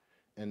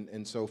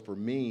 And so for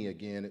me,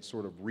 again, it's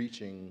sort of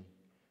reaching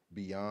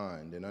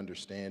beyond and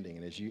understanding.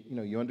 And as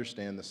you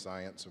understand the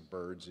science of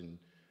birds, and,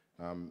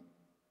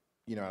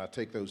 I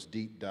take those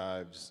deep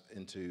dives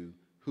into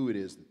who it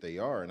is that they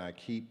are, and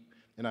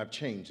I've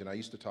changed, and I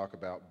used to talk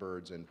about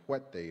birds and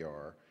what they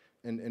are,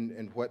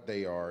 and what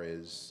they are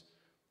is,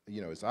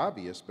 is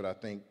obvious, but I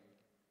think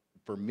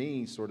for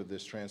me, sort of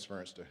this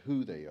transference to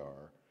who they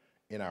are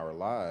in our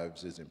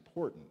lives is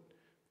important.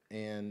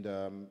 And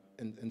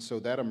so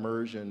that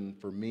immersion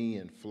for me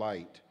in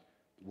flight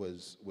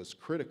was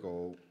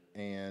critical,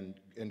 and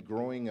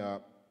growing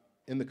up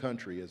in the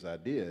country as I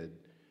did,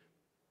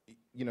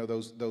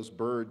 those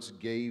birds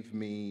gave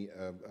me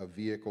a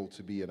vehicle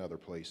to be in other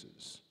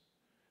places.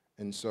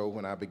 And so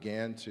when I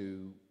began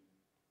to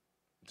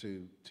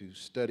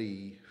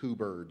study who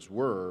birds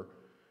were,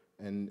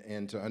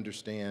 and to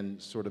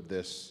understand sort of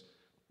this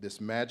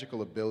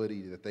magical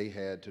ability that they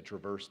had to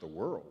traverse the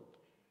world,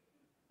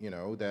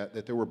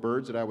 that there were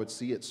birds that I would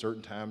see at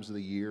certain times of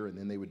the year, and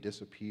then they would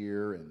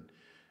disappear,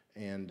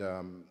 and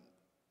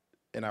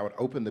I would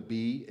open the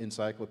bee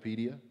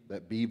encyclopedia,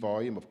 that bee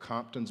volume of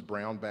Compton's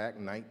Brownback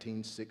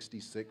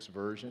 1966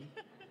 version,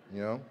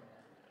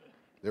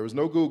 There was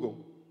no Google,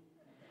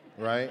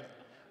 right?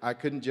 I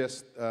couldn't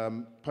just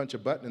punch a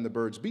button and the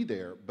birds be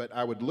there, but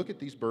I would look at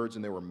these birds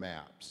and there were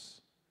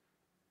maps.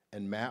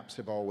 And maps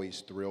have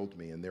always thrilled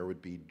me, and there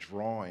would be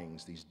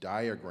drawings, these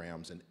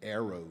diagrams and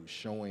arrows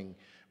showing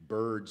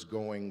birds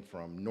going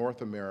from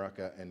North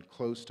America and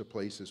close to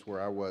places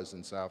where I was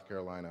in South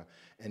Carolina,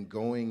 and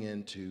going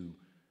into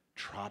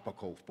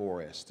tropical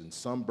forest, and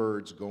some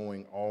birds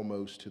going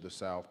almost to the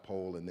South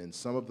Pole, and then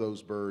some of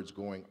those birds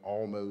going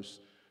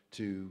almost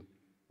to,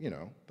 you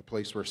know, the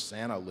place where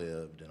Santa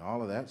lived and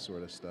all of that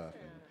sort of stuff.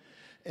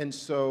 And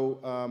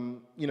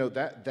so, you know,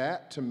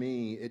 that to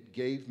me, it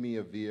gave me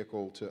a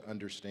vehicle to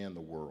understand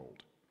the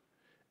world.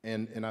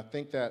 And I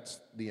think that's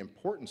the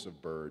importance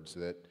of birds,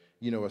 that,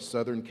 you know, a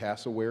southern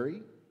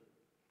cassowary,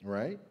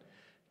 right,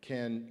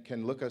 can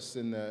look us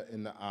in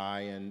the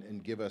eye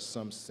and give us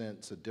some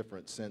sense, a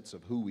different sense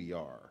of who we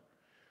are.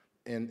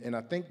 And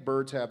I think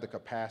birds have the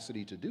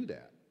capacity to do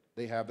that.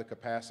 They have the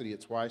capacity.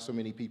 It's why so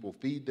many people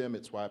feed them.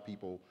 It's why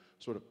people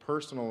sort of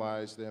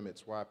personalize them.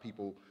 It's why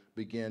people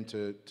begin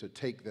to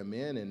take them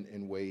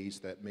in ways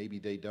that maybe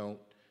they don't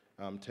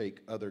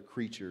take other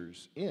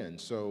creatures in.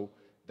 So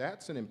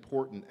that's an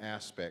important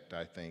aspect,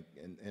 I think,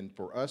 and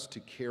for us to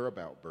care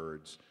about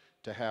birds,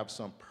 to have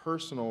some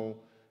personal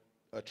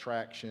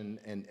attraction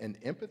and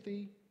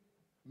empathy,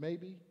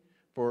 maybe,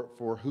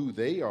 for who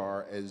they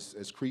are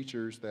as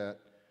creatures that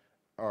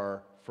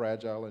are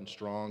fragile and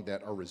strong,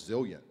 that are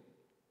resilient.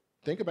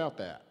 Think about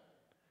that,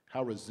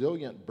 how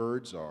resilient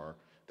birds are,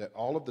 that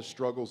all of the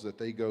struggles that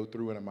they go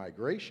through in a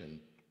migration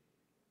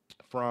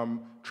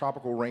from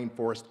tropical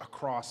rainforest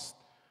across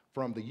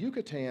from the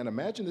Yucatan.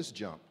 Imagine this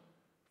jump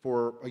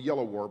for a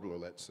yellow warbler,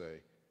 let's say,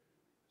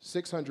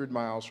 600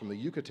 miles from the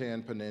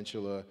Yucatan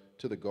Peninsula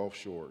to the Gulf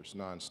shores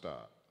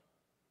nonstop.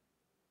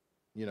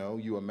 You know,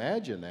 you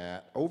imagine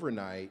that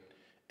overnight,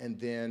 and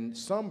then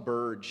some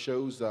bird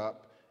shows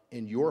up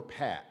in your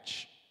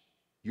patch,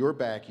 your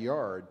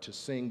backyard, to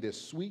sing this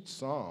sweet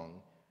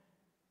song,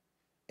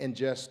 and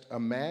just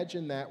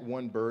imagine that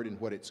one bird and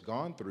what it's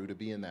gone through to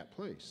be in that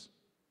place.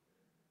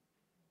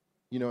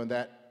 You know, and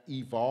that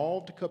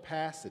evolved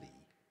capacity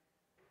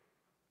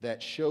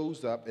that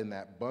shows up in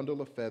that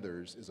bundle of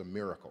feathers is a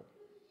miracle.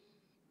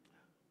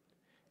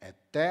 At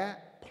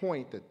that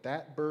point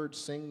that bird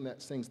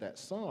sings that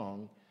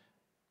song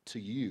to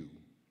you,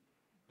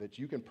 that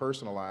you can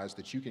personalize,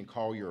 that you can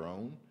call your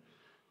own,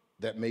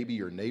 that maybe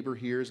your neighbor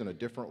hears in a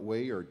different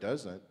way or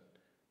doesn't,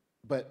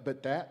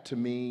 but that to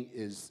me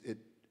is,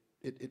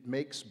 it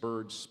makes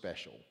birds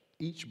special,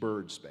 each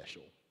bird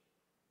special.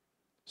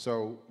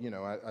 So, you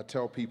know, I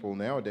tell people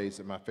nowadays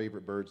that my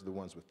favorite birds are the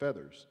ones with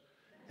feathers.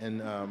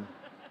 And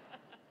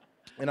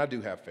I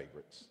do have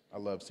favorites. I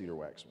love cedar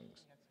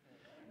waxwings.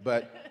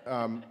 But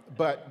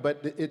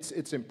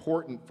it's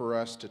important for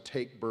us to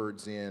take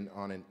birds in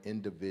on an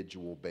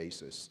individual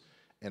basis.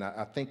 And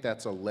I think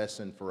that's a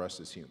lesson for us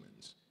as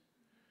humans.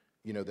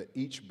 You know, that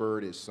each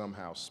bird is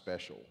somehow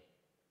special.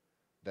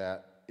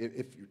 That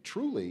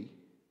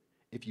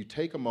if you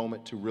take a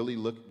moment to really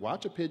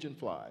watch a pigeon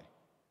fly,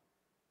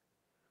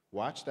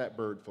 watch that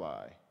bird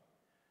fly,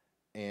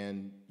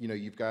 and, you know,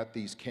 you've got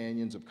these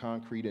canyons of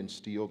concrete and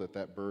steel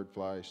that bird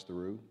flies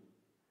through.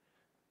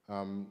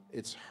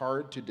 It's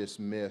hard to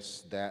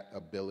dismiss that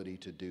ability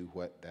to do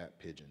what that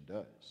pigeon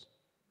does.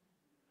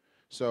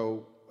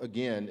 So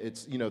again,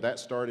 it's, you know, that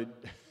started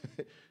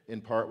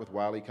in part with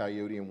Wile E.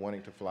 Coyote and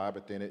wanting to fly,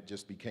 but then it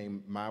just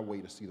became my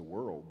way to see the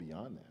world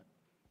beyond that.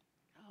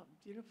 Oh,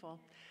 beautiful.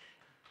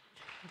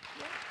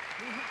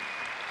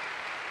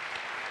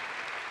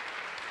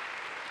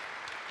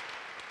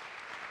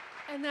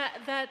 And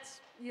that's,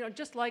 you know,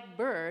 just like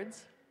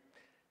birds,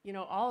 you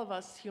know, all of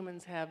us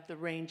humans have the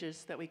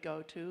ranges that we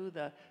go to,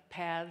 the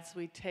paths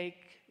we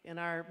take in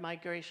our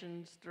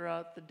migrations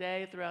throughout the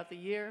day, throughout the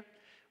year.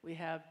 We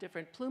have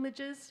different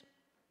plumages.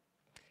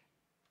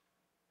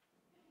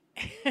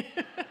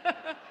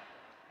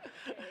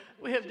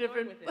 We have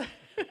different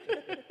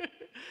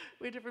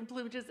we have different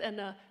plumages and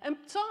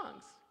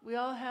songs. We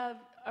all have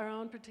our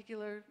own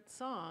particular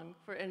song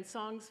and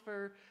songs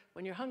for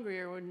when you're hungry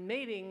or when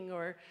mating,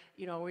 or,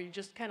 you know, where you're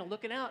just kind of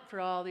looking out for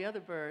all the other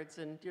birds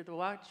and you're the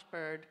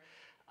watchbird.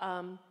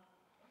 Are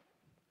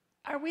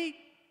we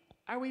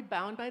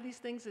bound by these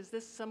things? Is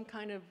this some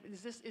kind of,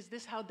 is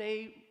this how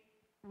they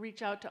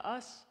reach out to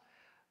us?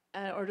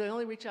 Or do they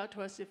only reach out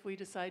to us if we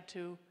decide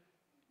to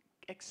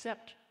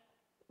accept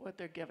what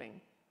they're giving?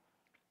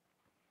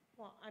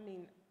 Well, I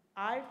mean,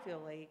 I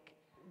feel like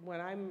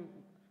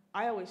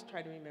I always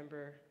try to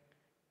remember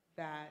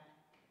that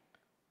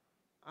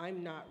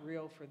I'm not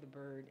real for the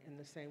bird in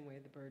the same way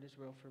the bird is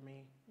real for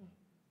me.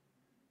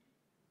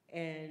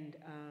 And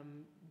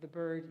the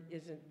bird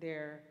isn't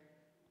there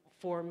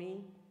for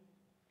me,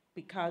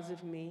 because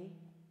of me,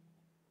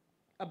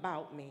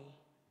 about me,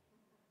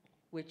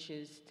 which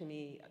is, to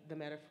me, the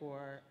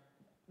metaphor,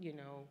 you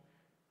know,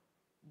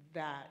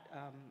 that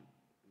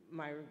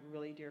my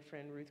really dear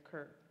friend Ruth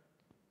Kirk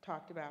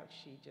talked about.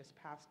 She just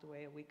passed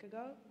away a week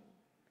ago.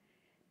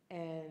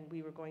 And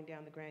we were going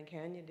down the Grand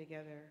Canyon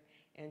together,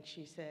 and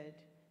she said,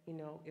 you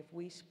know, if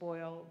we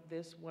spoil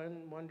this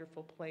one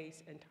wonderful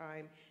place and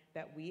time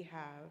that we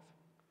have,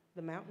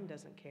 the mountain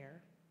doesn't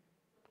care,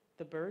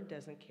 the bird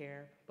doesn't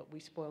care, but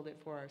we spoiled it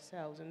for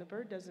ourselves, and the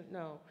bird doesn't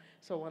know.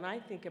 So when I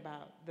think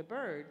about the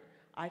bird,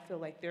 I feel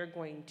like they're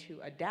going to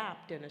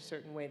adapt in a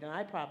certain way that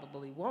I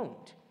probably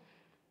won't.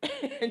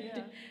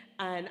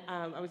 And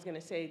I was going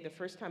to say, the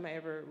first time I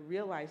ever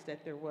realized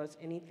that there was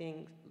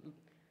anything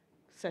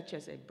such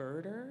as a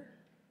birder,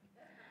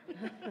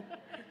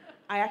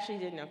 I actually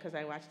didn't know, because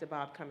I watched the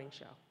Bob Cummings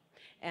show.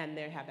 And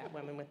they have that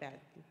woman with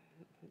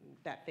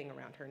that thing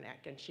around her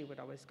neck, and she would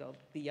always go,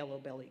 the yellow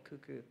belly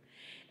cuckoo.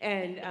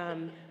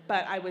 And,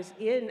 but I was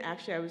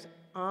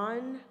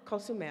on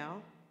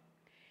Cozumel,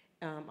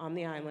 on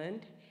the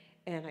island,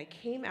 and I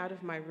came out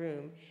of my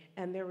room,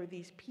 and there were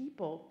these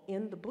people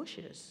in the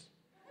bushes.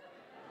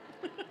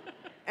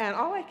 And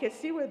all I could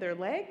see were their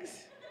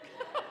legs.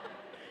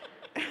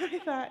 And I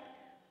thought,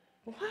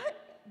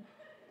 what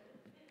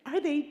are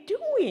they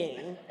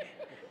doing?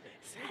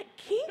 Is that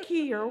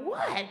kinky or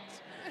what?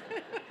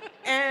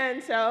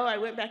 And so I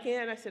went back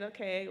in, I said,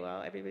 okay,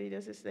 well, everybody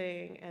does this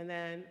thing. And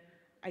then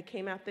I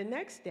came out the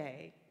next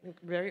day,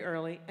 very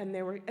early, and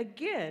they were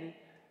again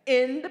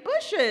in the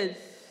bushes.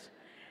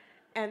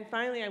 And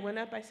finally I went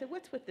up, I said,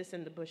 what's with this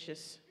in the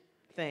bushes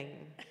thing?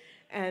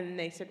 And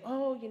they said,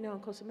 oh, you know, in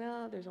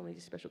Cozumel, there's only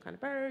these special kind of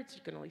birds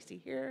you can only see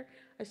here.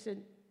 I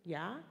said,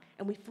 yeah?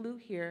 And we flew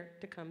here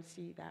to come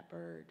see that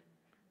bird,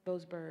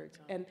 those birds.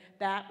 And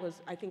that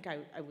was, I think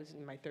I was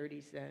in my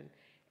 30s then,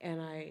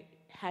 and I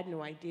had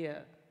no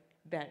idea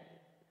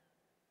that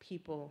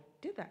people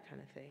did that kind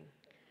of thing.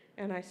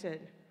 And I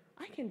said,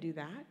 I can do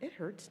that, it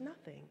hurts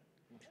nothing.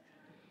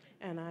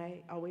 And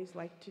I always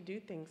like to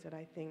do things that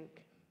I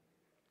think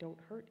don't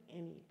hurt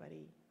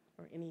anybody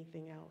or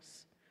anything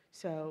else.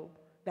 So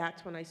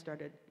that's when I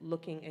started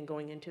looking and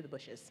going into the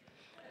bushes.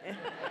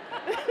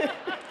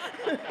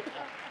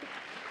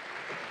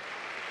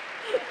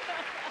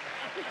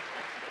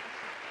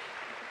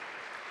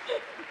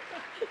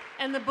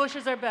 And the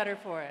bushes are better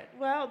for it.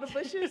 Well, the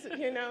bushes,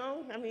 you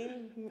know, I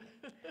mean,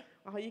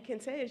 all you can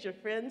say is your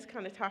friends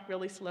kind of talk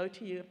really slow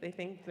to you if they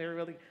think they're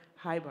really,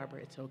 hi,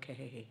 Barbara, it's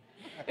okay.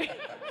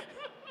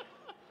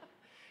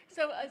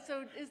 So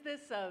is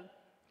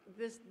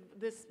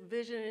this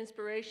vision and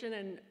inspiration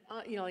and,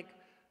 you know, like,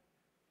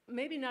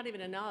 maybe not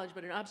even a knowledge,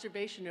 but an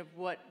observation of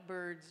what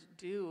birds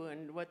do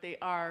and what they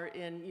are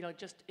in, you know,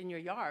 just in your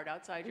yard,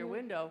 outside your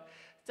window.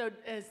 So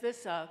is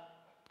this,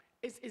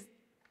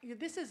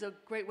 this is a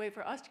great way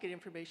for us to get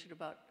information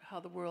about how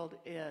the world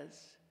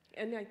is.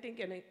 And I think,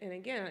 and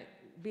again,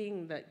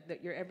 being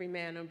that you're every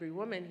man, every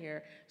woman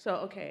here, so,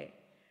 okay,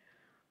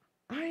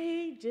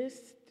 I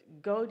just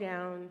go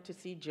down to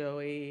see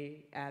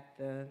Joey at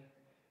the,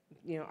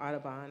 you know,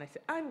 Audubon. I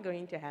said, I'm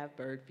going to have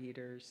bird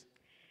feeders.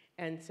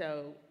 And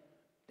so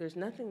there's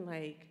nothing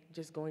like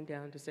just going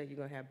down to say you're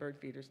going to have bird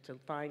feeders to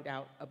find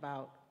out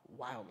about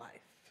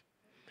wildlife.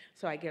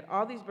 So I get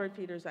all these bird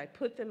feeders, I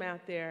put them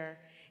out there,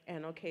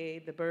 and okay,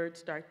 the birds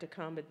start to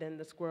come, but then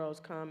the squirrels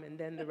come, and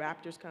then the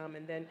raptors come,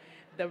 and then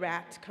the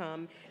rats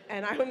come.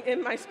 And I'm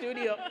in my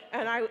studio,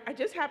 and I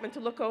just happened to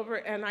look over,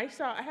 and I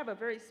have a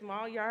very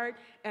small yard,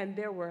 and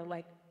there were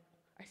like,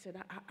 I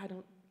said, I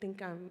don't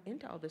think I'm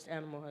into all this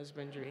animal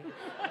husbandry.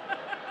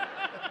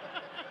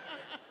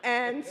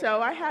 And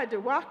so I had to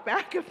walk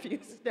back a few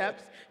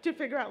steps to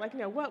figure out, like, you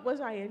know, what was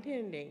I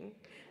intending?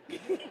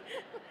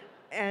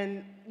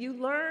 And you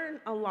learn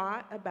a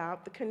lot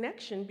about the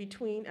connection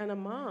between and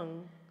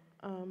among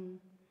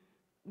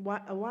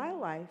a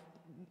wildlife.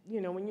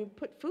 You know, when you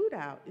put food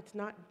out, it's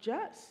not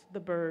just the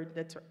bird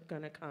that's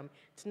gonna come.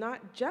 It's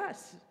not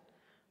just,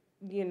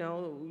 you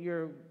know,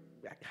 your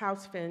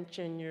house finch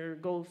and your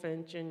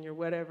goldfinch and your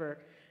whatever.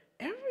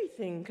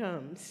 Everything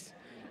comes.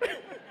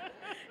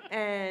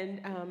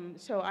 And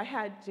so I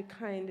had to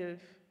kind of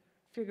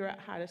figure out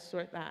how to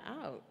sort that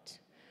out.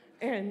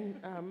 And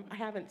I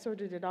haven't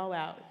sorted it all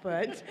out,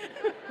 but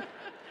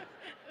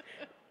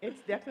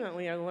it's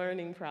definitely a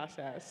learning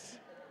process.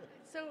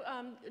 So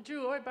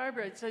Drew or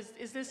Barbara, so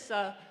is this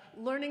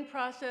learning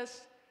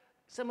process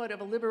somewhat of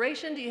a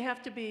liberation? Do you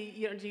have to be,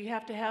 you know, do you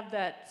have to have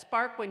that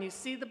spark when you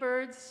see the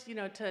birds, you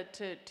know,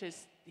 to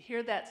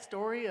hear that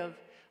story of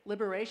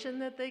liberation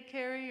that they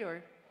carry,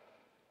 or?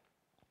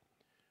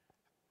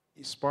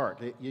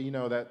 Spark, you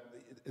know, that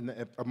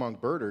among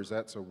birders,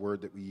 that's a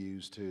word that we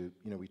use to,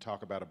 you know, we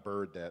talk about a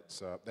bird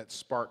that's, that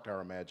sparked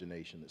our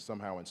imagination, that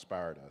somehow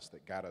inspired us,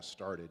 that got us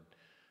started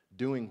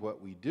doing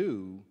what we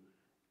do.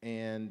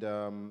 And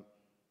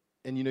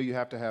you know, you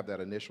have to have that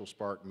initial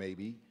spark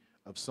maybe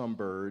of some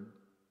bird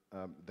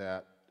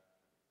that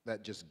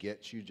just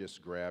gets you,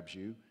 just grabs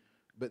you.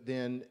 But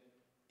then,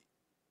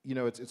 you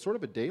know, it's sort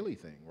of a daily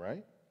thing,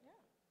 right? Yeah.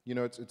 You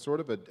know, it's sort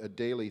of a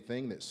daily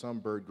thing that some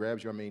bird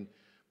grabs you. I mean,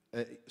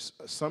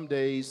 some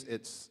days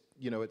it's,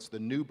 you know, it's the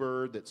new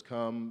bird that's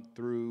come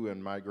through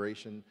in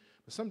migration.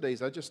 But some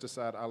days I just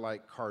decide I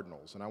like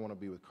cardinals and I want to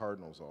be with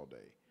cardinals all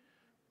day.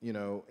 You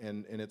know,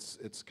 and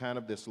it's kind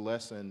of this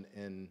lesson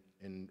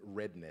in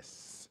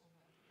redness,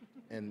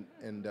 and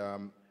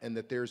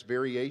that there's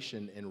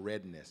variation in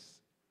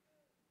redness,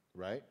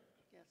 right?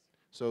 Yes.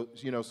 So,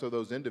 you know, so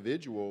those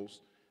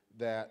individuals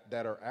that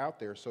are out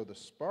there, so the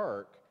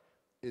spark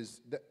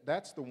is,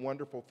 that's the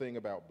wonderful thing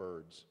about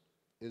birds,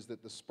 is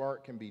that the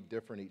spark can be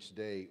different each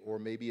day, or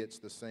maybe it's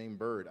the same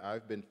bird.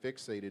 I've been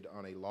fixated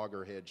on a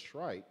loggerhead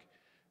shrike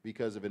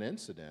because of an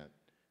incident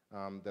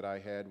that I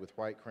had with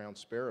white-crowned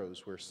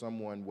sparrows, where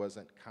someone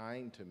wasn't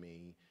kind to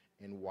me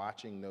in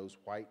watching those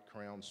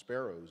white-crowned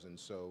sparrows. And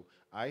so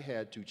I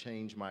had to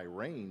change my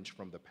range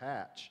from the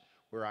patch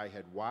where I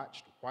had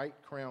watched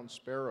white-crowned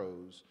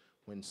sparrows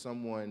when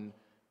someone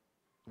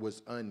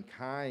was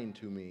unkind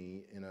to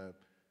me in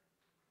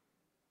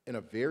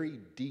a very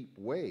deep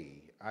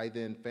way. I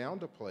then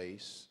found a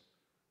place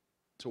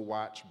to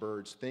watch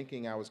birds,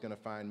 thinking I was going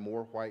to find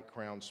more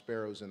white-crowned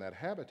sparrows in that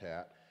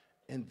habitat,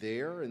 and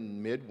there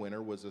in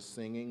midwinter was a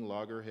singing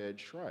loggerhead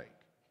shrike.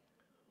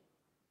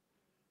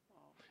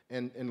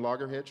 And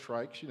loggerhead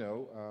shrikes, you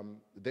know,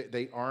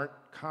 they aren't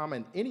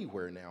common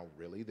anywhere now,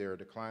 really. They're a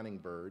declining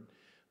bird.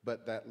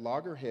 But that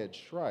loggerhead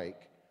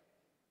shrike,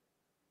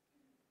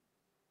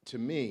 to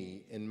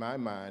me, in my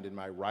mind, in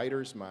my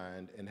writer's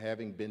mind, and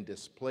having been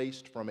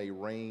displaced from a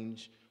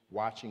range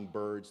watching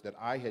birds that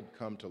I had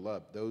come to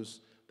love,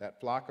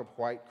 that flock of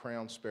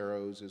white-crowned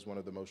sparrows is one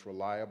of the most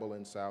reliable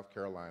in South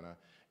Carolina,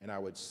 and I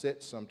would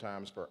sit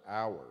sometimes for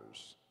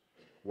hours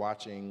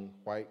watching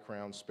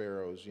white-crowned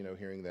sparrows, you know,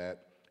 hearing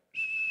that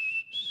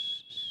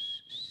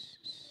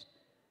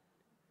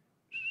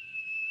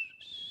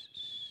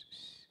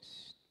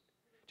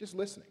just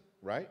listening,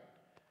 right?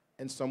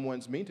 And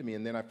someone's mean to me,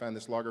 and then I find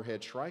this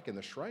loggerhead shrike, and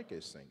the shrike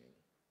is singing,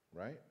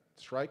 right?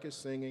 The shrike is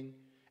singing,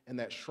 and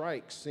that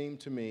shrike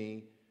seemed to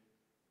me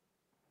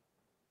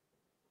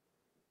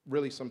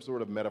really some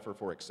sort of metaphor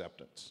for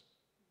acceptance.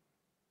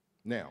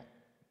 Now,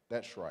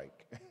 that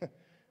shrike,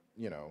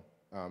 you know,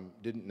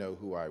 didn't know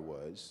who I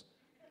was,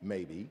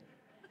 maybe.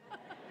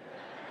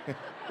 But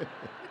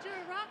you're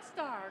a rock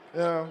star.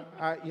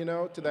 You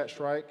know, to that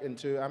shrike, and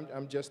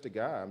I'm just a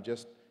guy. I'm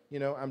just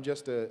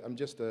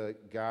a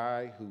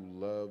guy who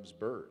loves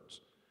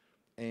birds.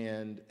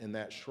 And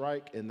that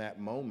shrike, in that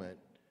moment,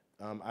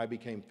 I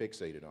became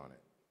fixated on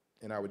it.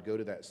 And I would go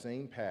to that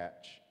same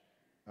patch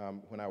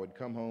when I would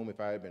come home. If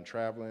I had been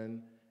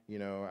traveling, you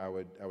know, I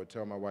would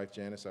tell my wife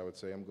Janice, I would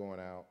say, I'm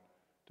going out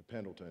to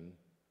Pendleton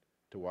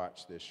to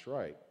watch this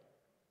shrike.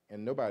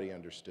 And nobody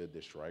understood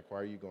this shrike. Why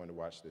are you going to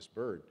watch this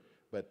bird?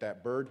 But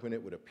that bird, when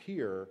it would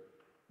appear,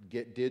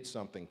 did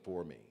something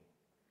for me.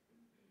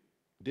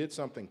 Did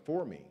something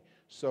for me.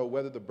 So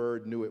whether the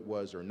bird knew it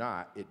was or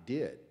not, it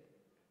did.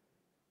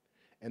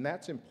 And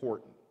that's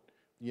important,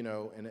 you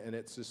know, and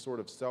it's this sort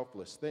of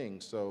selfless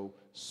thing. So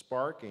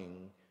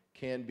sparking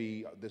can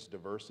be this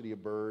diversity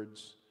of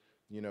birds,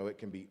 you know, it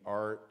can be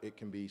art, it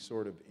can be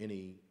sort of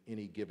any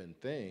given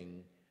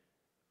thing.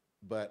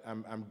 But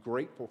I'm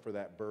grateful for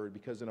that bird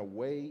because in a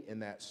way, in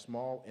that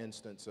small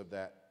instance of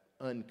that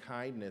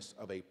unkindness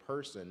of a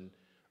person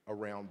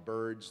around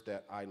birds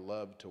that I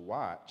love to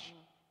watch,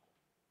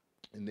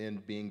 and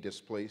then being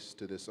displaced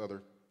to this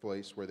other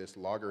place where this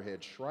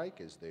loggerhead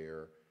shrike is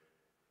there,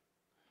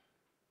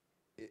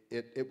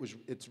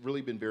 it's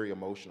really been very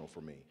emotional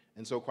for me.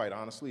 And so quite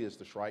honestly, as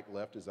the shrike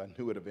left, as I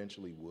knew it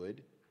eventually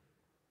would,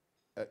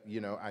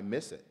 you know, I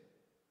miss it.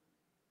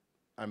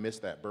 I miss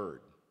that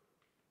bird.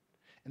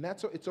 And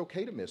it's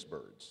okay to miss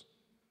birds.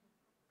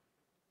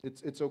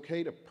 It's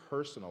okay to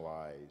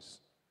personalize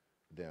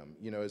them.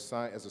 You know, as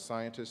a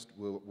scientist,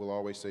 we'll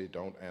always say,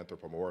 don't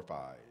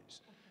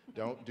anthropomorphize.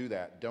 Don't do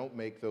that. Don't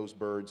make those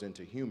birds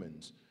into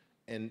humans.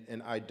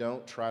 And I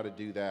don't try to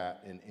do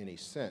that in any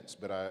sense,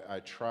 but I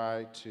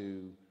try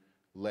to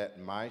let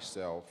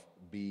myself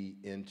be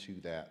into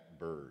that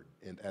bird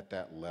and at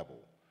that level.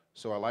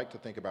 So I like to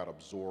think about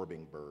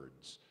absorbing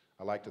birds.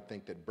 I like to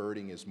think that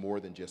birding is more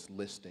than just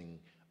listing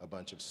a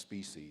bunch of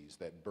species,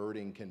 that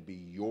birding can be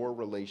your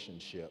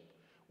relationship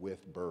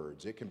with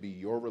birds. It can be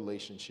your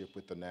relationship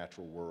with the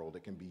natural world.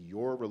 It can be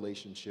your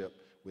relationship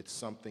with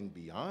something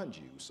beyond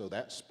you. So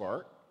that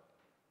spark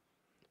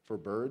for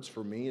birds,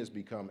 for me, has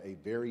become a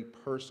very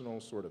personal,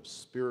 sort of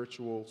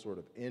spiritual, sort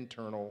of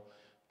internal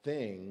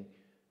thing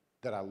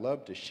that I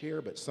love to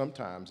share, but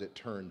sometimes it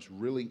turns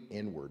really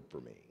inward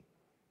for me,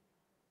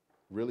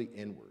 really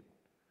inward.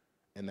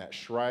 And that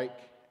shrike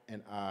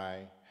and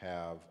I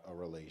have a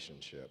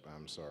relationship.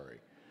 I'm sorry.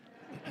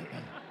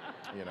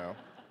 You know?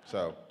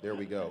 So there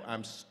we go.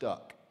 I'm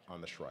stuck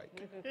on the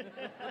shrike.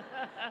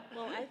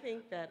 Well, I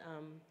think that,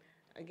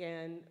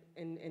 again,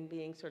 in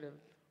being sort of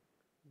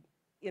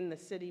in the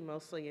city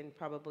mostly and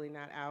probably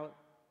not out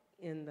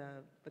in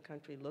the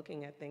country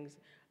looking at things,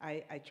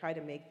 I try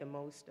to make the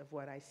most of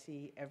what I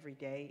see every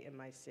day in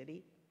my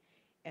city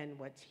and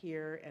what's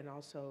here, and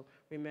also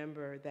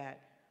remember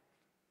that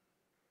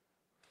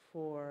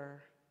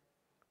for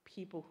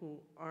people who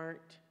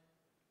aren't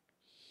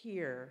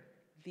here,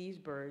 these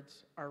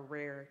birds are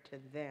rare to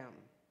them.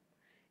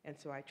 And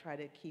so I try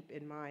to keep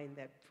in mind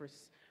that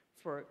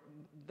for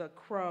the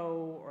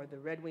crow or the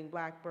red-winged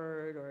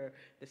blackbird or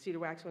the cedar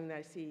waxwing that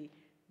I see,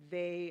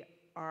 they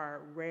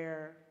are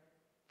rare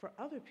for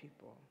other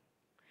people.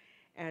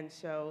 And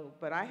so,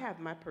 but I have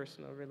my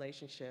personal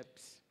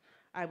relationships.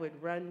 I would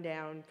run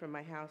down from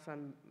my house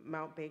on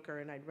Mount Baker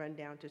and I'd run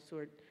down to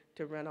Seward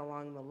to run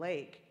along the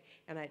lake.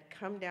 And I'd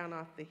come down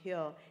off the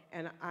hill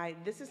and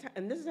this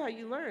is how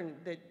you learn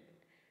that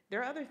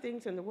there are other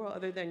things in the world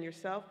other than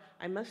yourself.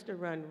 I must have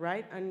run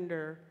right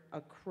under a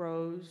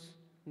crow's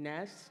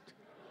nest.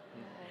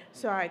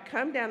 So I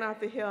come down off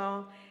the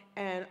hill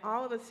and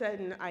all of a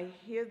sudden I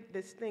hear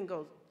this thing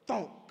goes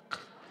thunk.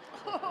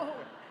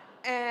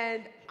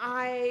 And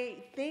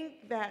I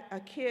think that a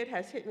kid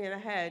has hit me in the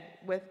head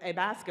with a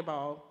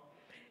basketball.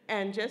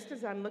 And just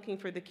as I'm looking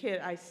for the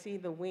kid, I see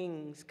the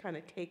wings kind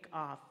of take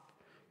off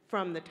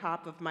from the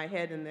top of my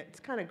head, and it's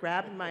kind of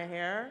grabbing my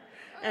hair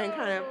and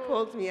kind of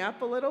pulls me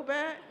up a little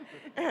bit.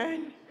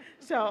 And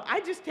so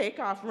I just take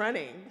off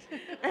running.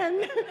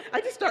 And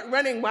I just start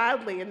running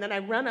wildly, and then I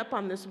run up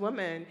on this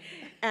woman,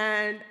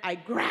 and I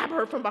grab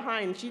her from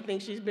behind. She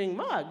thinks she's being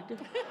mugged.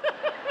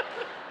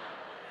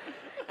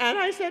 And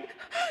I said,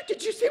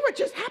 "Did you see what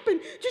just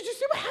happened? Did you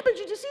see what happened?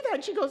 Did you see that?"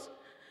 And she goes,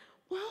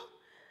 "Well,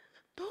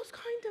 those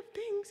kind of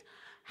things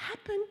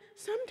happen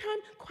sometime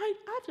quite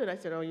often." I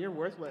said, "Oh, you're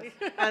worthless."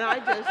 And I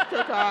just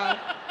took off.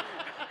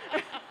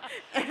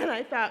 And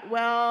I thought,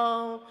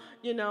 well,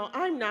 you know,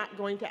 I'm not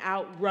going to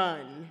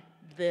outrun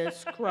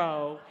this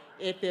crow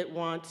if it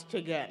wants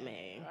to get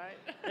me.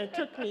 Right. It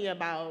took me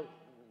about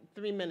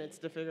 3 minutes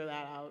to figure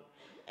that out.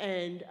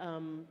 And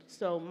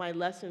so my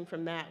lesson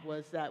from that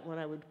was that when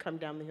I would come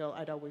down the hill,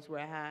 I'd always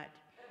wear a hat.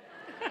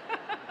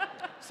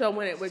 So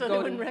when it would so go they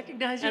to, wouldn't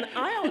recognize you? and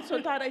I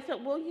also thought, I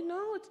said, well, you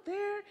know, it's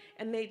there.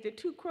 And the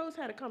two crows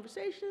had a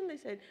conversation. They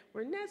said,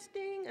 we're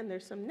nesting, and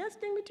there's some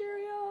nesting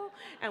material,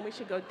 and we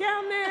should go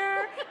down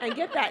there and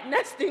get that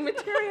nesting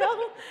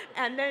material,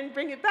 and then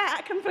bring it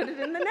back and put it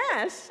in the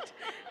nest.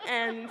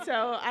 And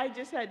so I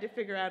just had to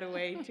figure out a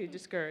way to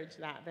discourage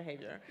that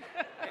behavior.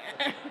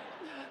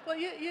 Well,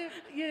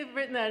 you've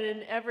written that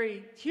in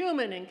every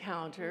human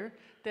encounter,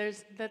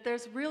 there's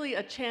really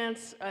a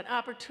chance, an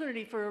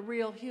opportunity for a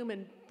real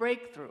human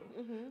breakthrough.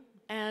 Mm-hmm.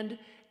 And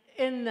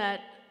in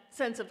that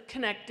sense of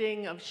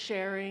connecting, of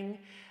sharing,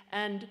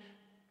 and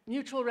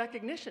mutual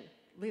recognition,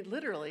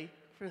 literally,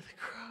 for the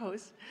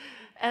crows.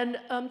 And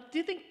do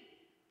you think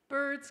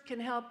birds can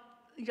help,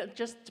 you know,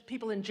 just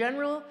people in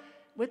general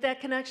with that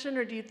connection,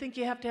 or do you think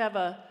you have to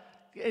have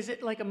is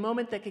it like a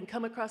moment that can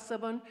come across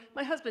someone?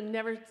 My husband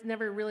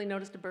never really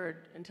noticed a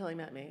bird until he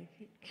met me,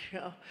 you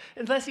know,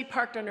 unless he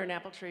parked under an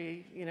apple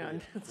tree, you know,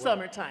 in the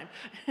summertime.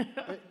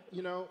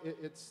 You know,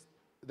 it's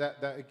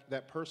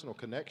that personal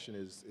connection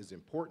is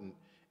important,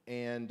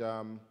 and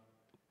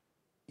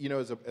you know,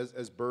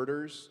 as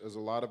birders, as a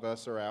lot of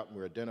us are out and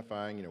we're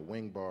identifying, you know,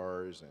 wing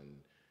bars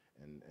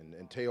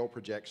and tail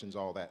projections,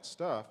 all that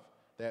stuff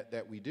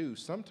that we do.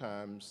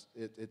 Sometimes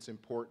it's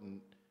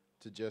important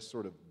to just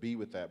sort of be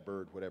with that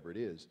bird, whatever it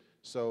is.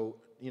 So,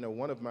 you know,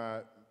 one of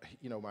my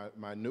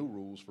new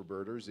rules for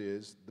birders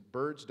is the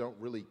birds don't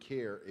really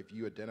care if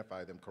you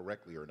identify them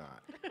correctly or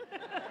not.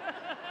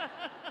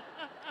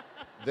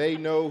 They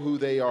know who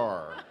they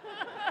are.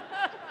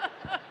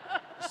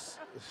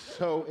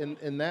 So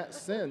in that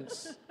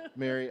sense,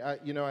 Mary,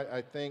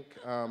 I think,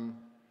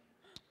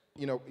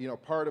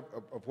 part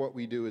of what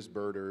we do as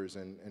birders,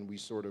 and we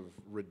sort of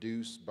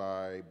reduce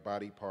by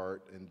body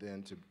part and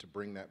then to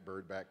bring that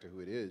bird back to who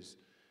it is.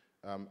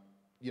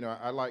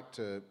 I like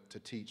to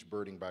teach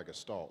birding by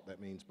gestalt. That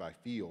means by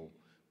feel.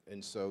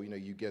 And so, you know,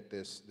 you get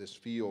this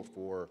feel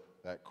for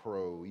that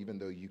crow, even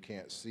though you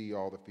can't see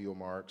all the feel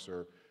marks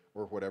or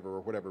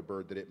whatever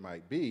bird that it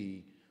might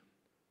be.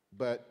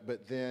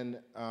 But then,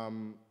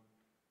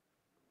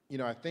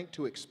 I think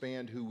to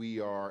expand who we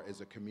are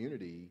as a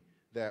community,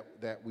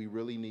 that we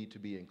really need to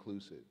be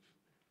inclusive,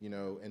 you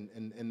know,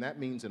 and that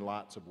means in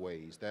lots of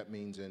ways. That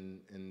means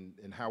in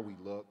how we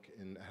look,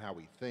 and how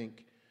we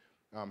think,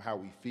 how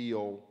we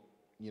feel,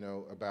 you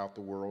know, about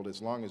the world.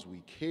 As long as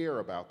we care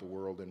about the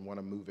world and want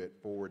to move it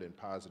forward in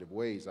positive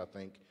ways, I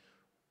think,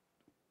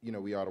 you know,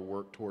 we ought to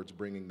work towards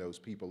bringing those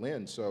people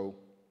in. So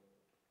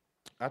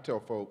I tell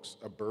folks,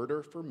 a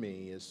birder for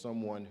me is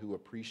someone who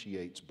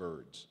appreciates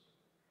birds.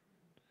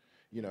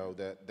 You know,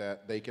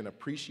 that they can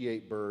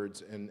appreciate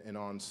birds, and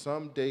on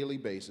some daily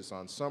basis,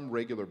 on some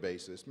regular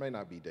basis, may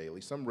not be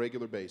daily, some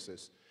regular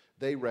basis,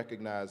 they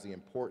recognize the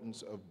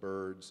importance of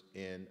birds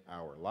in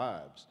our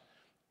lives.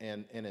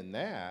 And in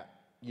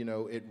that, you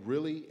know, it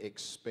really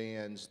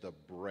expands the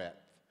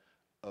breadth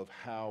of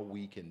how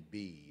we can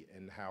be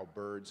and how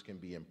birds can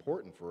be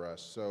important for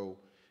us. So,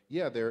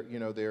 yeah, there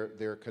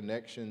are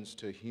connections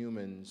to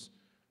humans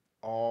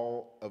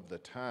all of the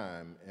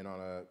time, and on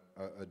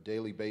a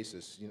daily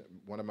basis. You know,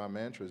 one of my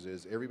mantras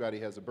is everybody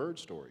has a bird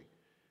story,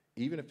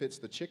 even if it's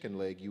the chicken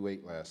leg you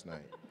ate last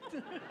night.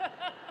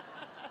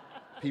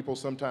 People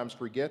sometimes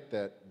forget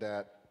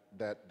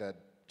that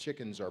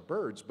chickens are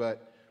birds,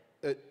 but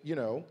you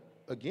know,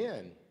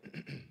 again,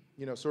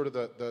 you know, sort of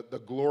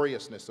the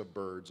gloriousness of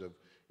birds, of,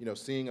 you know,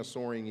 seeing a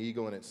soaring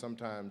eagle, and it's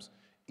sometimes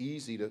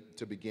easy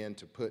to begin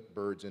to put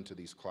birds into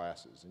these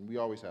classes, and we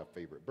always have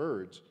favorite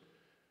birds.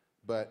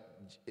 But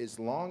as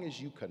long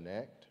as you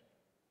connect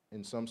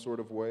in some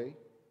sort of way,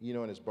 you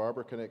know, and as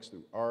Barbara connects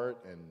through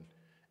art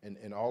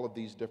and all of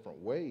these different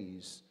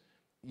ways,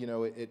 you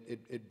know,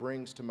 it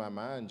brings to my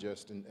mind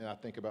just, and I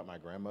think about my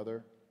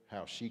grandmother,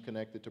 how she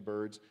connected to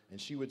birds, and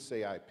she would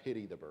say, I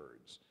pity the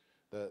birds,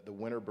 the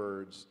winter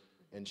birds,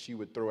 and she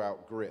would throw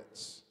out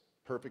grits,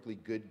 perfectly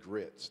good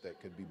grits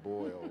that could be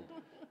boiled.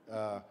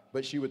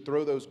 But she would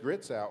throw those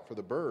grits out for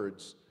the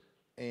birds,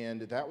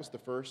 and that was the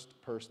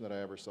first person that I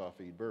ever saw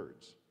feed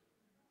birds.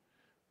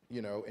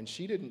 you know, and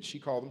she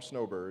called them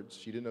snowbirds.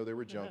 She didn't know they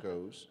were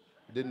juncos.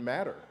 It didn't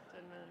matter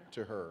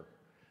to her.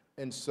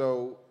 And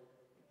so,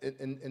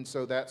 and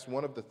so that's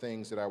one of the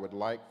things that I would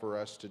like for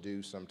us to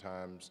do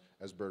sometimes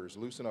as birders,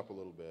 loosen up a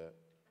little bit.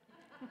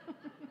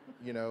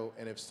 You know,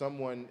 and if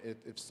someone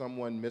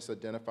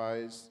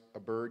misidentifies a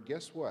bird,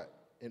 guess what?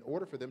 In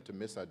order for them to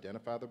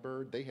misidentify the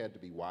bird, they had to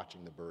be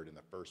watching the bird in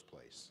the first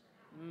place.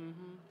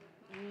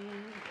 Mm-hmm.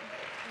 Mm-hmm.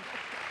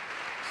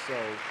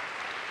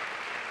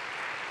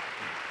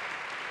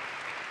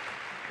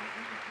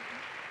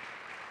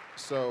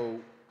 So,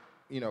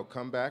 you know,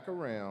 come back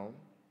around,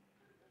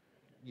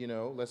 you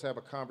know, let's have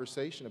a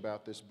conversation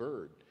about this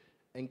bird.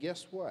 And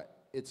guess what?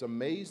 It's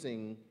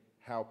amazing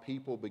how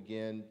people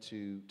begin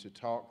to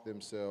talk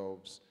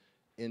themselves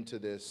into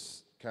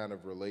this kind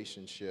of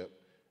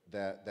relationship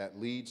that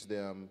leads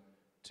them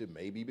to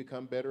maybe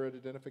become better at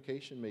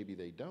identification, maybe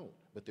they don't,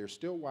 but they're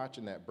still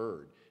watching that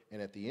bird.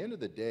 And at the end of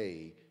the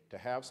day, to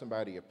have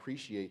somebody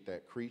appreciate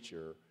that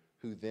creature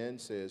who then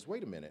says,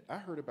 wait a minute, I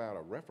heard about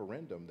a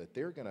referendum that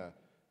they're gonna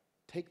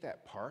take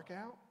that park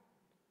out?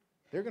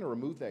 They're gonna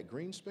remove that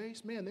green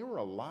space? Man, there were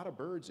a lot of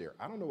birds there.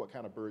 I don't know what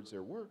kind of birds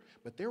there were,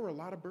 but there were a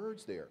lot of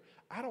birds there.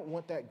 I don't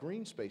want that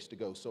green space to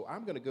go, so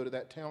I'm gonna go to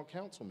that town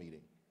council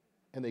meeting.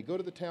 And they go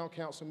to the town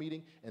council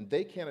meeting and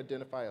they can't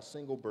identify a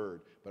single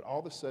bird, but all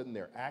of a sudden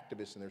they're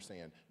activists and they're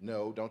saying,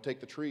 no, don't take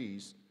the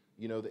trees.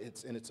 You know,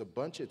 it's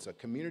a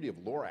community of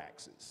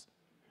Loraxes.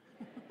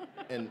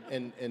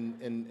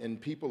 and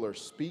people are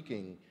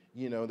speaking,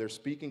 you know, they're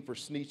speaking for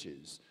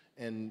Sneetches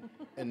and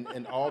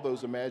all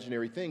those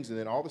imaginary things. And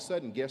then all of a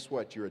sudden, guess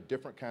what? You're a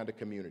different kind of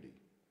community.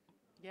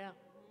 Yeah,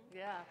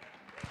 yeah,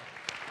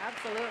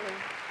 absolutely.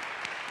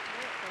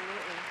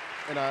 Absolutely.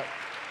 And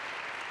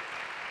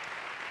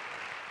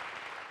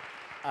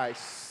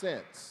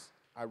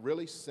I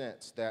really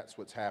sense that's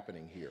what's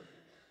happening here.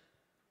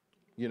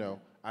 You know,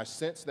 I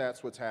sense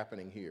that's what's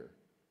happening here.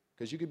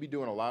 Because you could be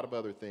doing a lot of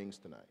other things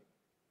tonight.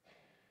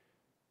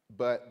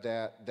 But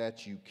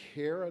that you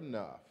care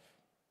enough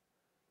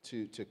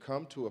to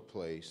come to a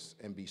place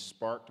and be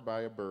sparked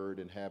by a bird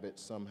and have it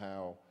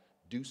somehow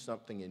do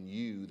something in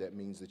you that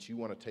means that you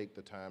want to take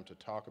the time to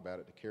talk about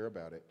it, to care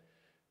about it,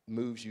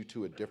 moves you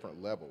to a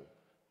different level.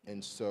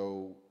 And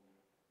so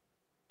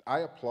I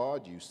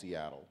applaud you,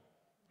 Seattle.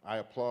 I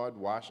applaud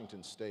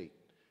Washington State.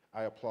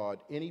 I applaud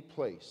any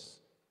place,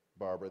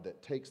 Barbara,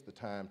 that takes the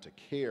time to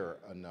care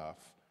enough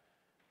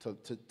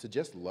to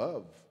just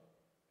love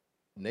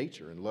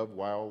nature and love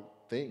wild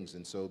things.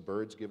 And so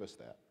birds give us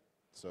that.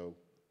 So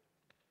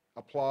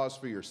applause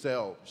for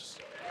yourselves.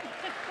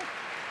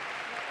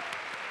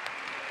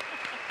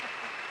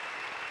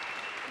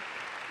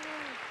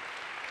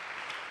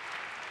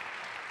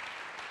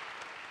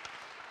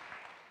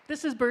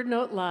 This is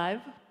BirdNote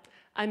Live.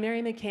 I'm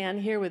Mary McCann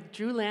here with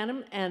Drew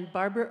Lanham and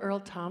Barbara Earl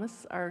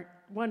Thomas, our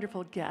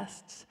wonderful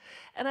guests.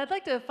 And I'd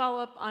like to follow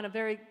up on a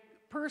very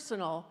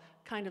personal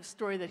kind of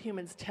story that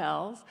humans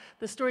tell,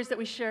 the stories that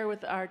we share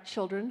with our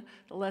children,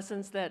 the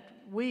lessons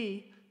that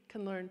we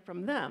can learn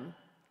from them.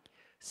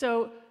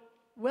 So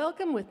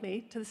welcome with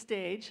me to the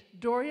stage,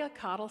 Doria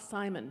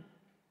Cottle-Simon.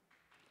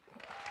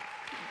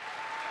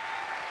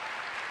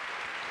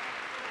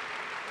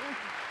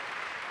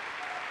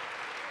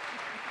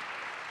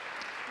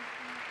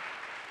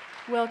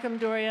 Welcome,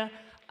 Doria.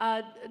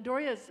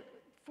 Doria's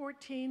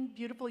 14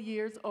 beautiful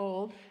years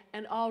old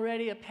and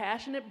already a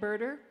passionate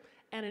birder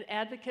and an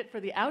advocate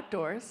for the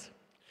outdoors.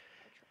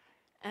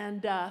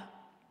 And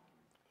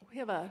we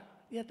have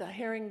the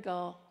herring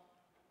gull,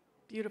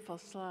 beautiful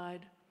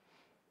slide.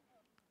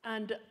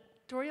 And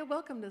Doria,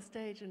 welcome to the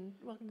stage and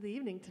welcome to the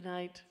evening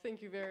tonight.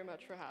 Thank you very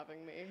much for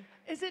having me.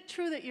 Is it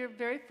true that your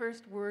very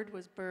first word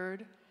was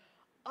bird?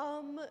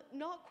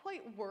 Not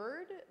quite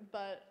word,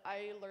 but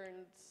I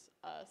learned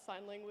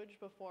sign language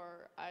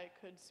before I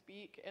could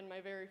speak, and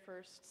my very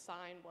first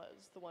sign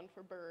was the one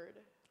for bird.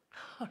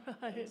 All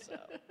right. And so,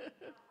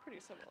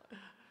 pretty similar.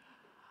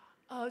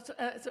 Oh, so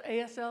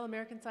ASL,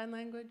 American Sign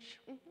Language?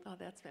 Mm-hmm. Oh,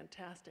 that's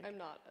fantastic. I'm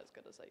not as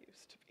good as I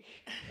used to be.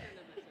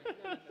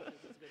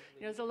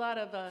 There's a lot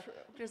of,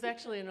 there's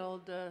actually an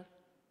old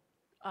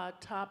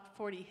top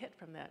 40 hit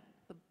from that.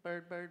 The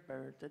bird, bird,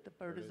 bird, that the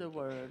bird is a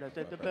word,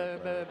 that the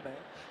bird, bird, bird,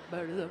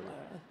 bird is a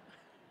word.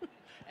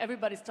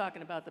 Everybody's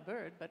talking about the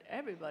bird, but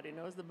everybody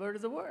knows the bird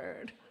is a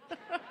word.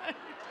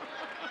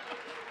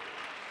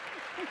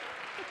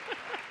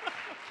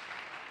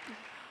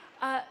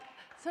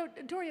 So,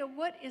 Doria,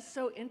 what is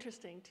so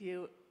interesting to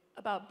you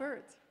about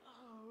birds?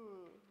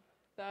 Oh,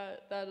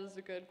 that is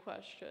a good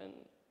question.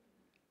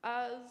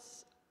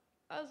 As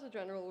a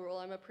general rule,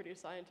 I'm a pretty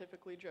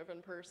scientifically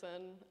driven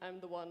person.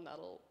 I'm the one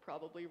that'll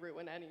probably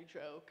ruin any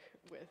joke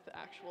with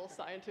actual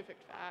scientific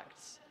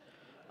facts.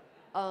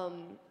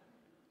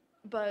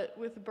 But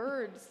with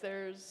birds,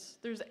 there's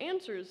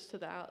answers to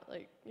that,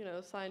 like, you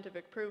know,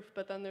 scientific proof,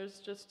 but then there's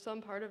just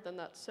some part of them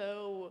that's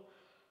so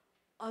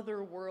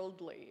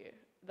otherworldly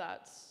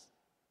that's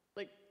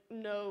like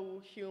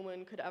no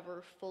human could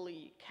ever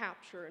fully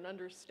capture and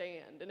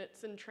understand. And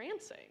it's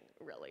entrancing,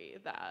 really,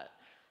 that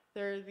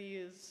there are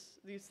these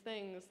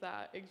things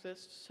that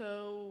exist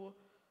so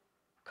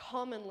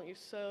commonly,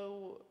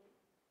 so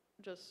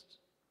just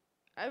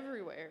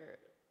everywhere,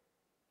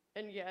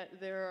 and yet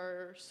there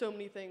are so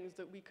many things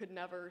that we could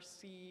never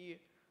see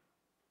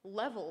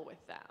level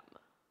with them.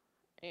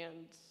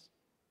 And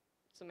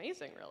it's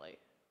amazing, really.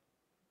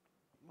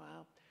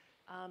 Wow.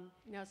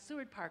 Now,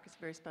 Seward Park is a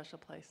very special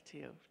place to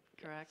you,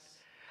 correct?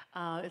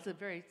 It's a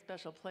very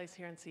special place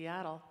here in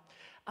Seattle.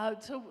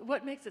 So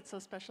what makes it so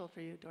special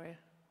for you, Doria?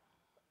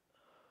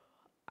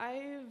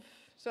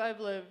 I've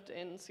lived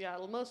in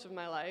Seattle most of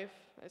my life.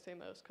 I say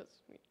most because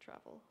we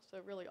travel, so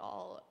really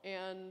all.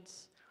 And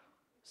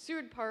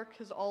Seward Park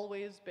has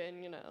always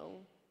been,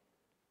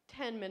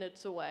 10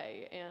 minutes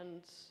away.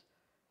 And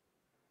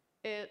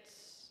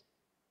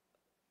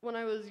when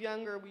I was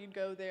younger, we'd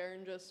go there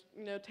and just,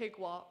 take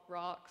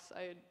rocks.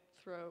 I'd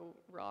throw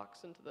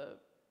rocks into the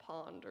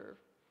pond or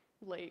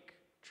lake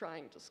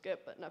trying to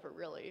skip, but never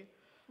really.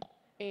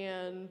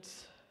 And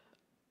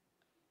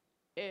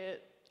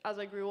as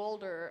I grew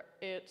older,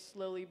 it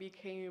slowly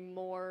became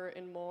more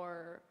and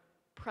more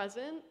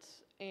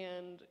present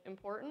and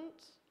important.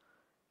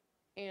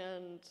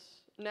 And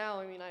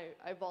now,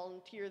 I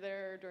volunteer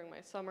there during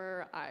my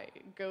summer. I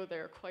go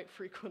there quite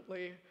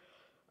frequently.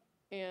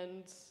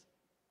 And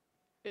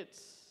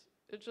it's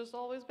just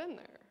always been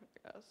there,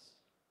 I guess.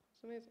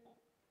 It's amazing.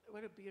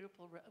 What a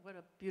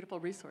beautiful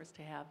resource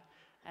to have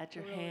at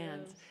your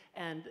hands, is.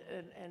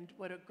 and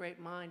what a great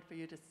mind for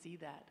you to see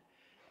that,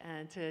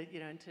 and to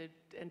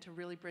to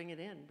really bring it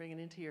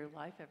into your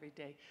life every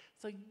day.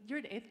 So you're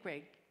in 8th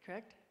grade,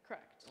 correct?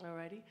 Correct.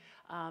 Alrighty.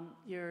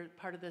 You're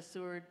part of the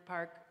Seward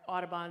Park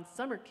Audubon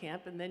summer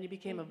camp, and then you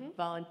became a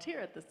volunteer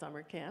at the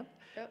summer camp,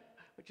 Yep.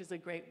 which is a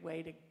great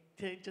way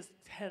to just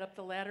head up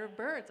the ladder of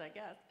birds, I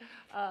guess.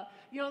 A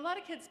lot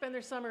of kids spend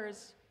their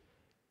summers,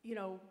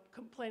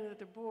 complaining that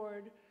they're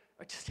bored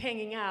or just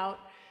hanging out,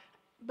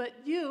 but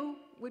you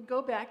would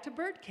go back to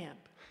bird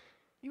camp.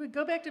 You would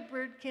go back to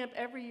bird camp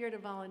every year to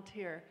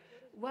volunteer.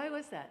 Why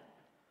was that?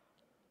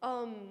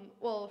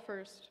 Well,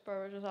 first,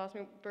 Barbara just asked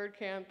me, bird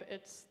camp,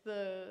 it's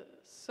the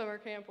summer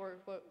camp, or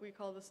what we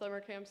call the summer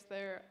camps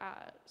there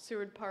at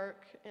Seward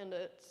Park, and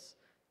it's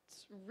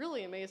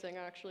really amazing,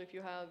 actually. If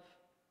you have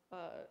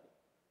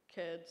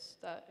kids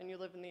and you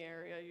live in the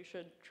area, you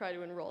should try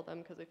to enroll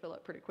them because they fill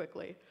up pretty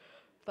quickly.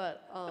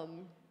 But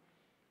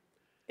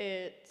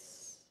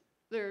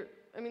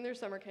there's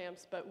summer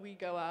camps, but we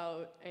go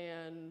out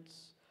and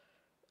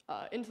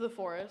into the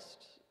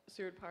forest,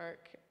 Seward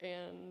Park,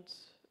 and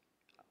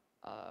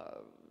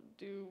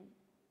do,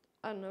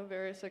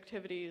 various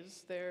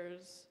activities.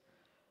 There's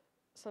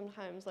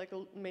sometimes like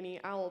a mini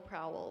owl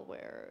prowl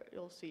where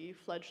you'll see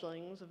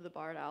fledglings of the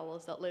barred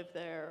owls that live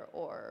there,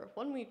 or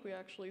one week we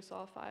actually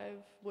saw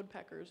 5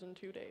 woodpeckers in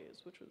 2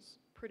 days, which was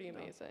pretty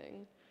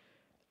amazing.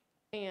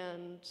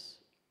 And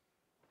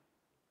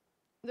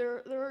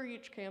there are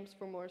each camps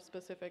for more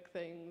specific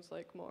things,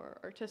 like more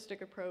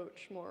artistic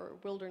approach, more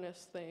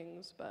wilderness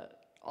things, but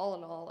all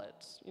in all,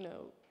 it's,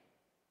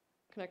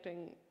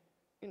 connecting,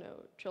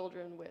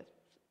 children with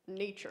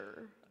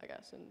nature, I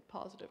guess, in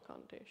positive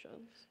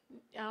connotations.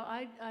 Now,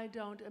 I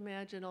don't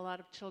imagine a lot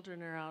of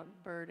children are out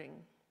birding.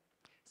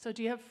 So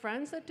do you have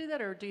friends that do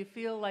that, or do you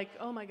feel like,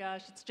 oh my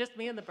gosh, it's just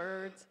me and the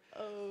birds?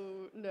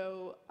 Oh,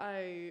 no,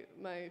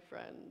 my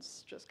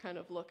friends just kind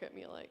of look at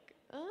me like,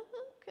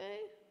 okay,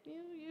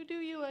 you do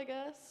you, I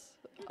guess.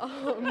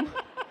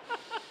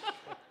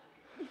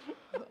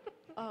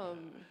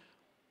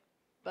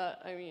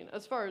 But,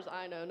 as far as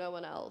I know, no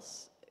one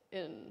else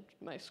in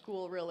my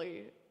school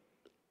really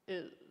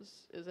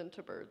is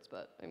into birds,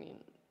 but,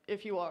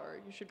 if you are,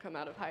 you should come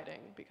out of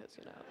hiding because,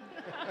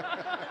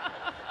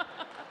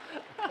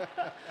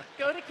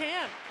 Go to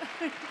camp.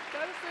 Go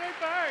to Seward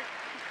Park.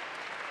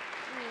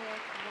 Yeah,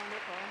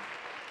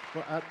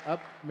 wonderful. Well,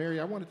 Mary,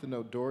 I wanted to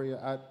know,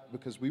 Doria,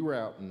 because we were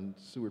out in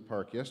Seward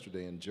Park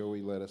yesterday, and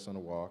Joey led us on a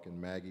walk, and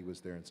Maggie was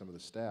there and some of the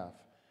staff,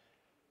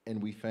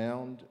 and we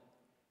found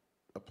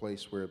a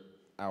place where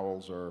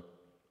owls are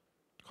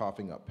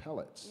coughing up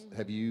pellets. Mm-hmm.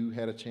 Have you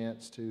had a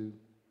chance to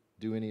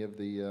do any of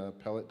the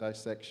pellet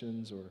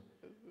dissections, or?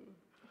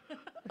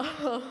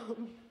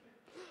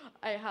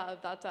 I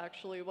have. That's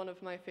actually one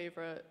of my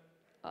favorite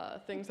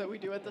things that we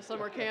do at the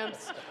summer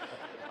camps.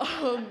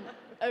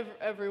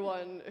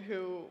 Everyone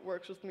who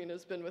works with me and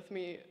has been with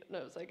me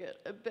knows I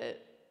get a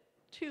bit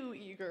too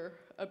eager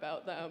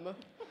about them.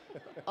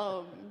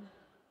 But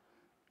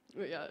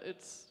yeah,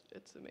 it's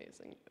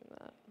amazing doing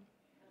that.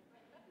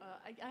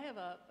 I have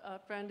a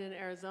friend in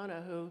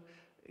Arizona who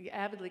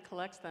avidly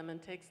collects them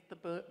and takes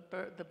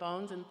the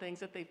bones and things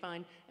that they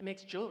find and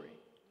makes jewelry.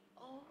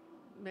 Oh.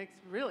 Makes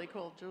really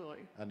cool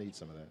jewelry. I need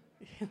some of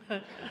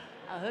that.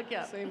 I'll hook you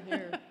up. Same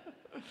here.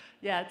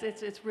 Yeah,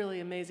 it's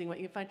really amazing what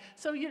you find.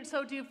 So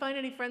do you find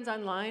any friends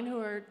online who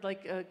are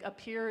like a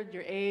peer in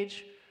your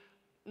age?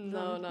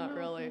 No, not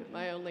really.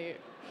 My only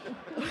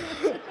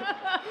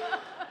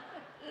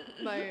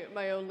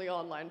my only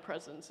online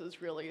presence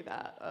is really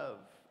that of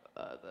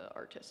the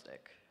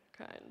artistic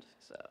kind.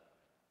 So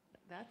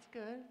that's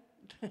good.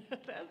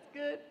 That's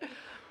good.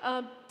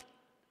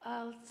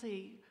 Let's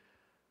see.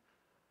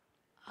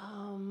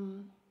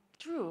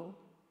 Drew,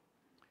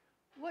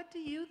 what do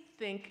you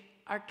think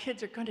our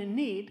kids are going to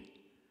need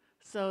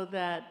so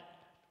that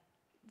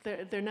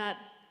they're not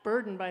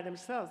burdened by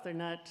themselves? They're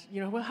not,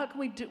 well,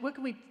 what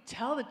can we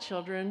tell the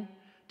children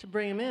to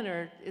bring them in?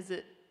 Or is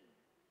it,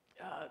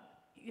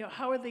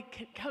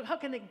 how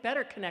can they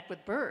better connect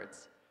with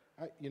birds?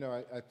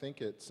 I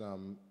think it's,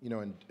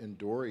 and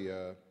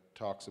Doria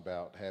talks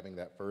about having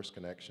that first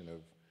connection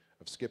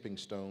of skipping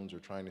stones or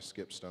trying to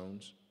skip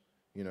stones,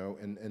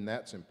 and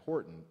that's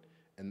important.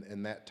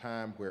 And that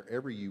time,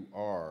 wherever you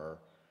are,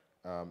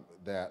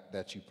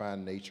 that you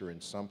find nature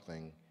in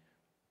something,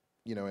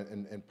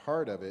 and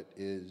part of it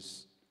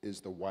is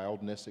the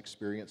wildness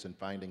experience and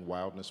finding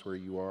wildness where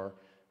you are.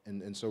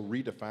 And so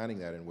redefining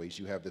that in ways.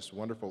 You have this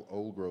wonderful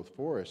old growth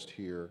forest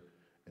here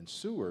in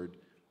Seward,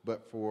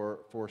 but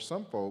for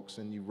some folks,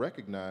 and you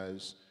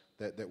recognize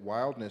that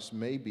wildness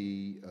may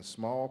be a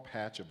small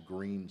patch of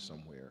green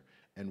somewhere,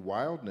 and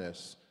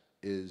wildness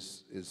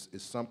is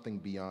something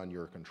beyond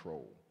your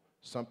control,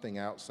 something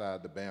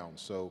outside the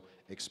bounds. So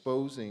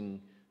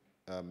exposing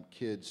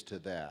kids to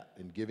that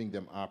and giving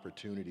them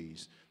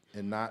opportunities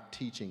and not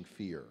teaching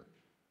fear,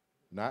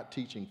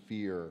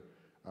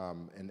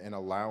 and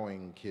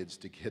allowing kids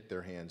to get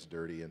their hands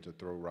dirty and to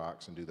throw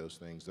rocks and do those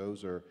things.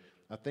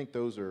 I think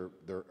those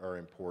are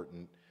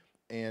important.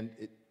 And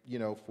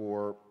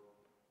for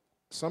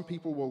some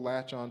people will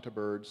latch on to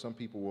birds, some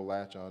people will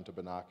latch on to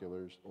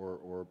binoculars,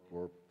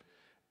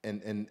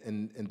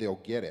 and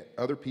they'll get it.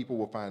 Other people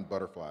will find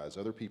butterflies,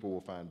 other people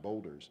will find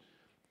boulders.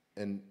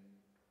 And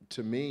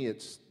to me,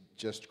 it's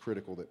just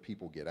critical that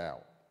people get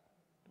out.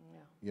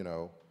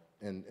 Yeah.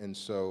 And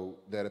so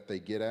that if they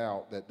get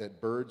out, that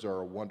birds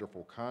are a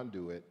wonderful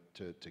conduit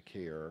to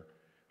care,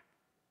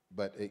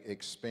 but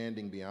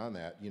expanding beyond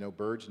that,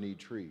 birds need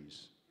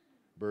trees,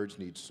 birds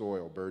need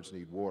soil, birds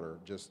need water,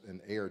 and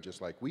air, just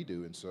like we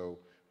do. And so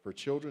for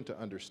children to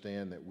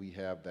understand that we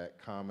have that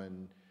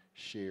common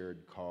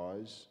shared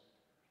cause,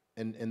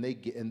 and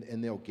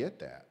they'll get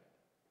that,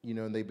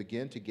 and they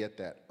begin to get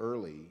that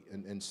early.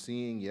 And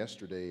seeing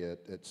yesterday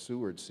at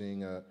Seward,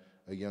 seeing a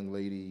young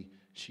lady.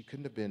 She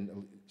couldn't have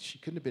been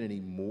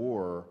any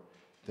more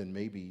than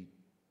maybe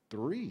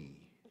 3,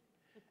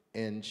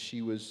 and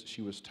she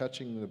was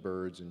touching the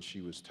birds and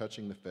she was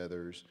touching the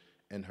feathers,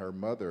 and her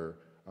mother,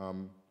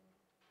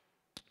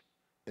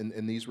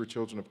 and these were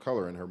children of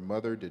color, and her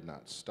mother did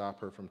not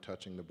stop her from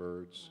touching the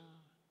birds.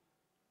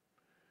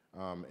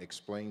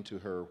 Explained to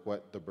her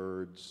what the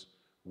birds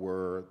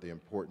were, the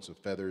importance of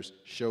feathers,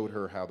 showed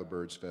her how the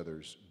birds'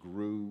 feathers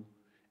grew,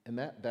 and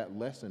that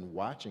lesson,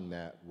 watching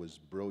that, was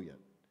brilliant.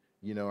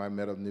 I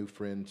met a new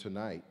friend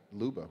tonight,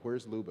 Luba.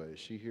 Where's Luba? Is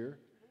she here?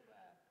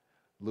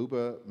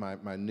 Luba,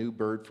 my new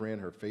bird friend,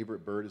 her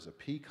favorite bird is a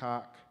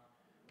peacock.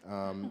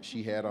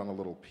 She had on a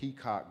little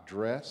peacock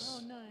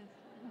dress. Oh, nice.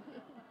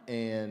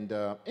 And,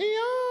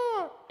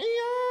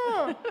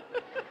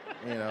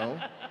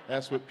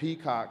 that's what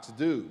peacocks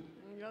do.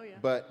 Oh, yeah.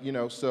 But,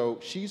 so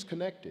she's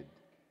connected.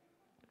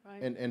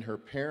 Right. And her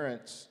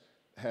parents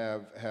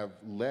have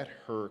let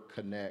her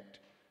connect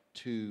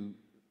to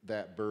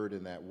that bird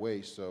in that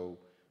way. So,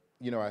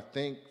 I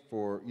think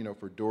for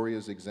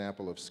Doria's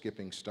example of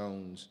skipping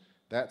stones,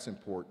 that's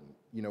important.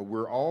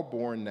 We're all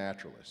born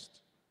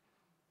naturalists.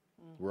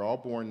 We're all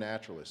born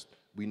naturalists.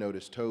 We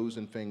notice toes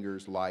and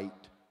fingers,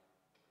 light,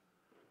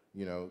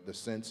 the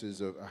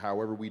senses of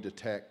however we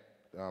detect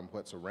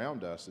what's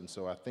around us. And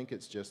so I think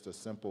it's just a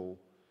simple,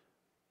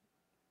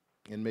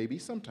 and maybe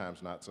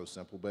sometimes not so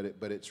simple,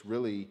 but it's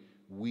really,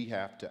 we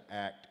have to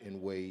act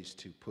in ways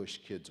to push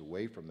kids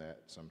away from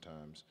that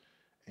sometimes.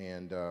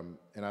 And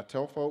I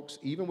tell folks,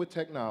 even with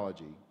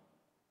technology,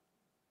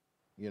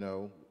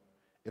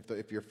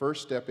 if your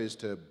first step is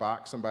to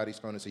box somebody's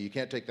phone and say, you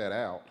can't take that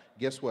out,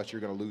 guess what? You're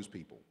going to lose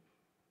people.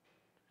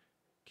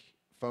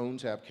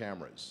 Phones have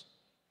cameras.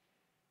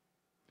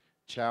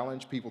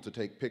 Challenge people to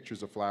take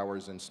pictures of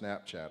flowers and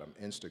Snapchat them,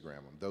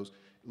 Instagram them.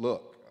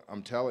 Look,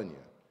 I'm telling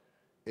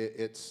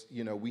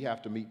you, we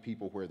have to meet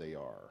people where they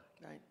are.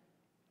 Right.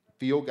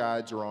 Field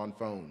guides are on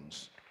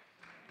phones.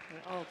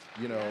 Oh,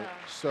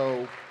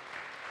 so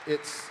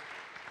it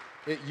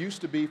used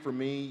to be for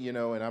me,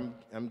 and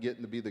I'm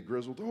getting to be the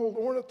grizzled old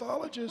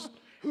ornithologist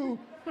who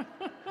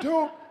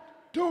don't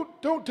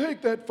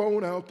take that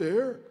phone out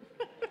there.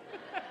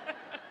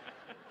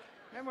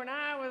 Remember when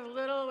I was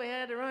little, we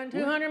had to run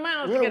 200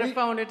 miles to get a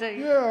phone to take.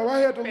 Yeah, I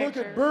had to look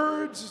pictures. at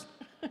birds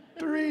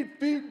 3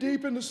 feet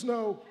deep in the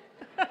snow.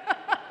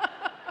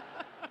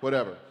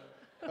 Whatever.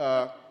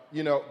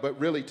 But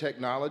really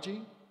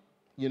technology,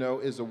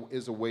 is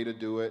a way to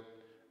do it,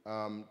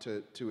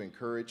 to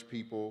encourage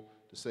people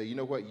to say, you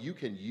know what, you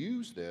can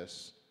use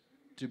this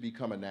to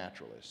become a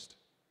naturalist.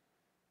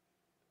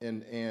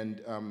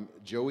 And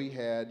Joey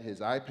had his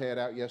iPad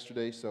out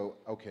yesterday, so,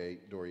 okay,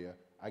 Doria,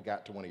 I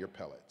got to one of your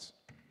pellets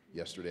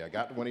yesterday. I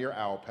got to one of your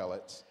owl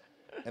pellets,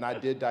 and I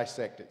did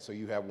dissect it, so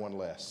you have one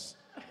less.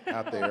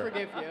 out there.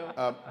 Forgive you.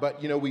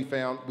 But you know, we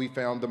found we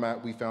found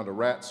a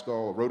rat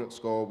skull, a rodent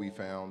skull. We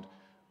found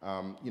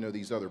you know,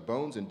 these other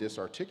bones and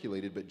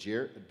disarticulated.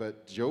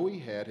 But Joey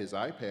had his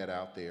iPad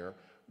out there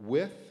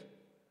with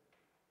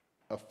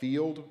a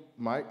field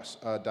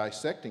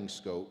dissecting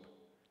scope.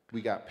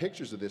 We got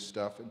pictures of this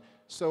stuff. And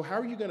so how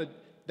are you going to?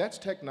 That's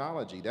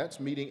technology. That's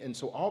meeting. And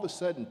so all of a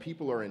sudden,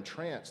 people are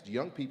entranced.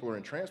 Young people are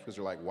entranced because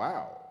they're like,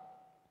 "Wow,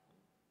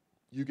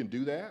 you can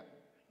do that."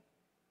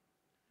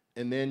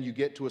 And then you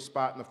get to a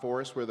spot in the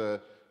forest where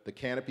the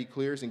canopy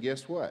clears, and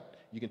guess what?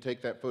 You can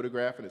take that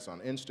photograph, and it's on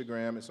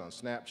Instagram, it's on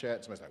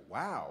Snapchat. Somebody's like,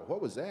 "Wow, what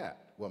was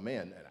that?" Well,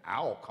 man, an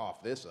owl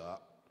coughed this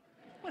up.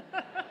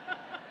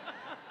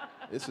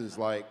 This is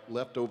like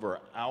leftover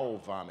owl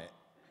vomit.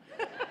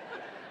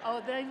 Oh,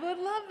 they would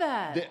love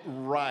that.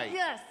 Right.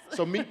 Yes.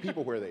 So meet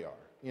people where they are,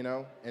 you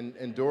know?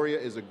 And Doria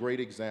is a great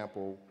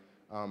example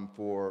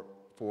for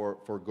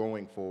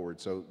going forward.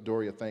 So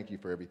Doria, thank you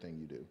for everything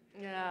you do.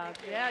 Yeah,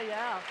 yeah,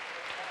 yeah.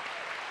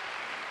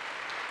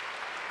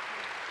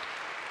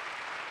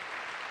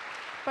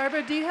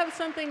 Barbara, do you have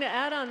something to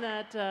add on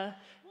that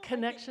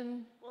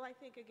connection? I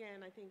think,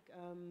 again,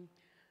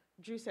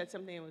 Drew said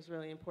something that was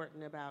really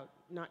important about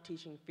not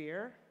teaching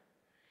fear,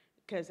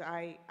 because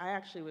I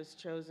actually was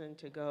chosen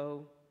to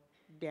go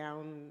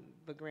down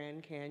the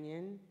Grand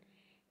Canyon,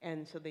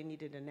 and so they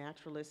needed a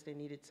naturalist, they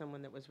needed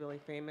someone that was really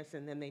famous,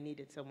 and then they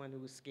needed someone who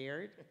was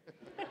scared.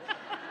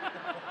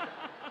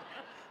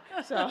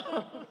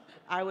 So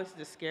I was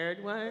the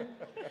scared one.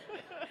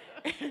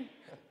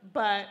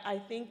 But I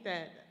think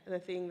that the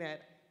thing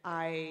that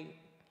I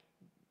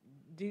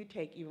do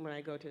take, even when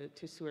I go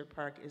to Seward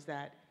Park, is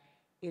that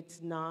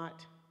it's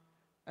not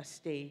a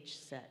stage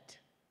set.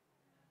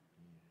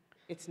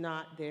 It's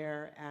not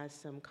there as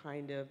some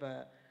kind of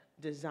a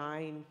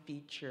design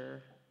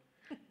feature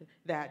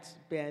that's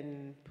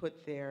been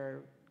put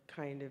there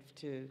kind of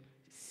to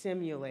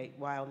simulate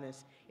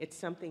wildness. It's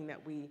something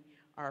that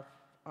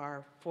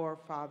our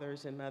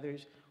forefathers and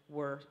mothers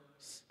were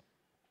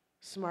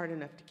smart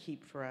enough to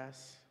keep for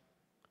us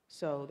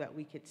so that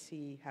we could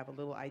have a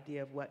little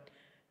idea of what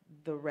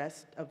the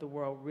rest of the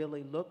world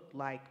really looked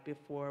like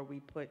before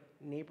we put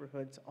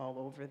neighborhoods all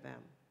over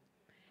them.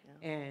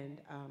 Yeah.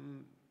 And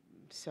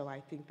so I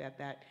think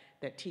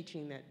that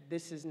teaching that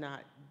this is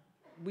not,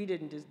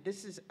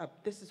 this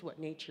is what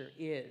nature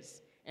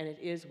is, and it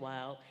is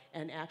wild,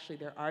 and actually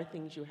there are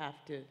things you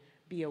have to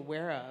be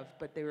aware of,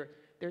 but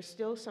there's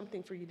still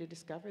something for you to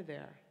discover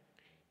there.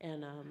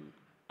 And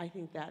I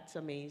think that's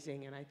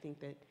amazing, and I think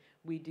that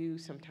we do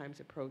sometimes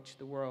approach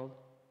the world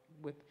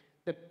with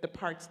the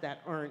parts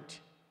that aren't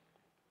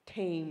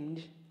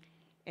tamed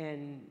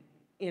and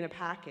in a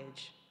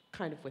package,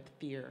 kind of with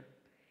fear.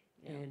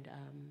 Yeah. And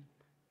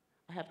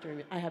I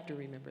have to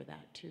remember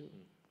that too.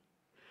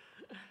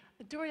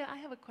 Doria, I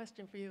have a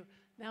question for you.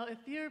 Now, if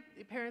your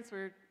parents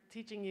were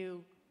teaching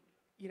you,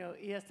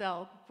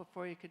 ESL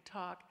before you could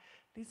talk,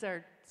 these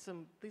are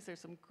some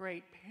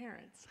great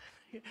parents,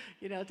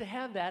 to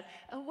have that.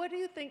 And what do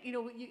you think?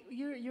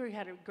 You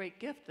had a great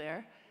gift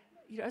there,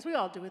 as we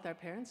all do with our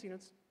parents.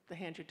 It's the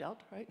hand you're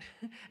dealt, right?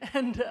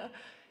 And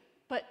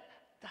but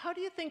how do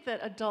you think that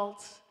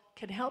adults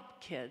can help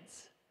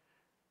kids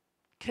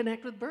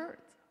connect with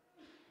birds?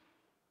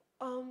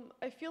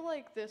 I feel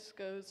like this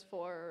goes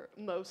for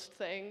most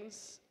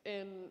things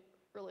in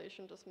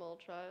relation to small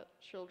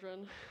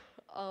children.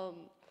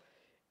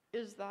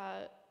 Is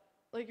that,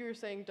 like you were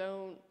saying,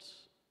 don't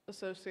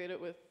associate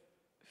it with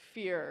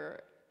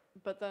fear,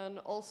 but then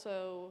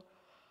also,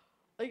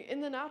 like in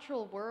the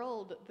natural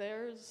world,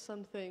 there's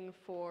something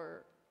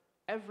for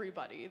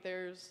everybody.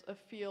 There's a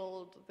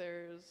field,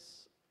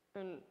 there's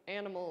an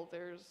animal,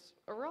 there's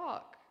a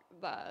rock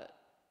that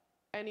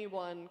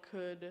anyone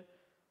could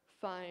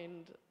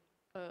find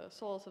a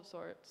solace of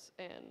sorts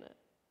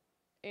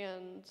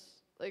and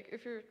like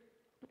if you're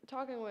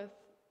talking with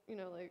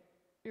like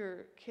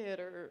your kid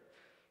or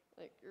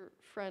like your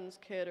friend's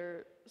kid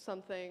or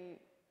something,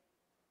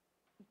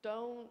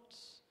 don't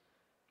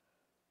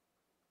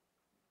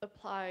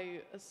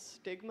apply a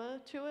stigma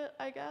to it,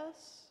 I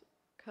guess,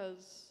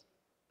 because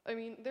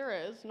there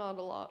is not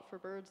a lot for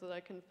birds that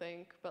I can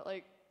think, but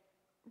like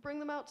bring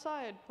them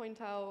outside, point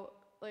out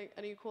like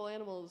any cool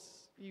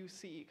animals you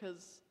see,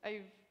 because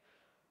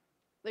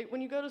like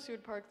when you go to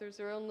Seward Park, there's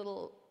their own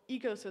little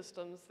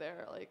ecosystems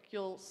there. Like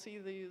you'll see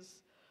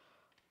these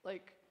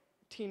like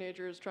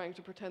teenagers trying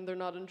to pretend they're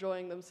not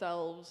enjoying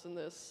themselves, and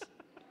this,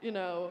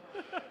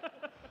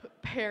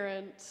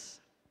 parents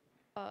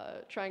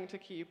trying to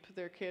keep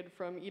their kid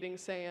from eating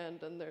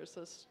sand, and there's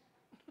this,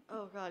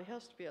 oh God, he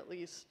has to be at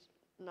least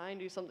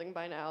 90-something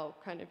by now,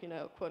 kind of,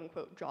 quote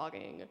unquote,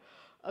 jogging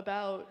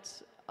about,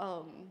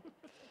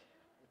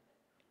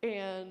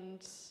 and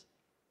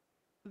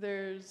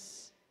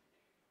there's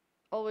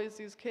always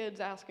these kids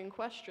asking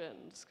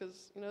questions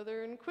because,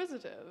 they're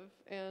inquisitive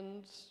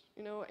and,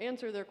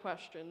 answer their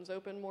questions,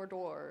 open more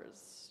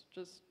doors,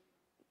 just,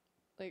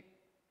 like,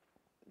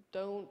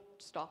 don't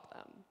stop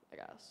them, I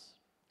guess.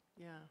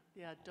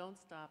 Yeah, don't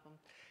stop them.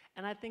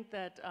 And I think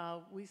that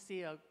we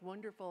see a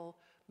wonderful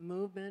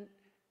movement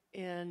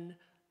in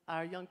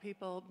our young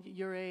people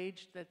your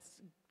age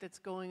that's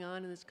going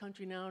on in this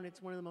country now, and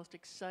it's one of the most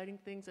exciting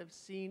things I've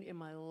seen in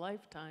my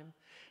lifetime,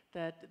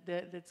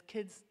 that's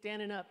kids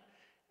standing up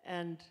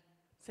and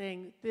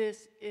saying,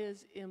 this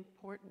is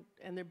important,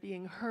 and they're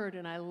being heard,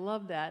 and I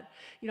love that.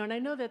 You know, and I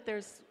know that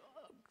there's,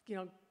 you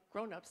know,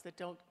 grown-ups that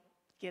don't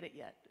get it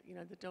yet, you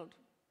know, that don't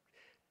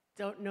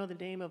know the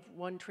name of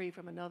one tree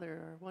from another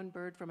or one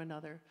bird from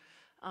another.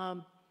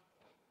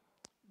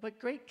 But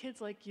great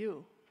kids like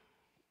you,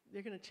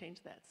 you're going to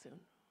change that soon.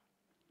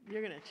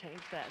 You're going to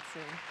change that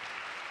soon.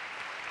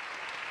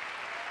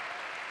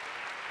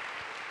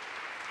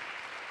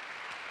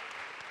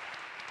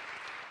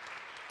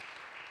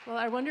 Well,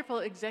 our wonderful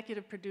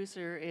executive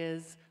producer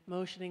is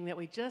motioning that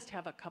we just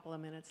have a couple of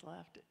minutes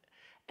left.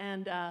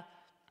 And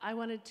I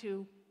wanted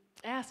to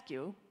ask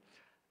you,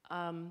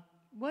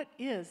 what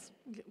is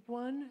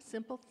one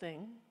simple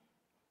thing,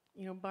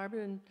 you know,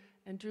 Barbara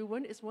and Drew,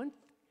 what is one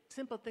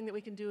simple thing that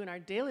we can do in our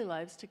daily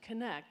lives to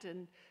connect,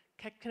 and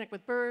connect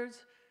with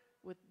birds,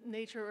 with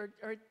nature,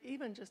 or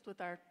even just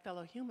with our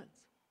fellow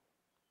humans?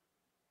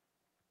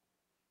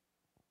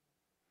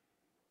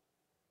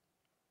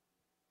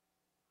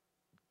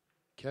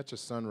 Catch a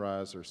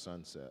sunrise or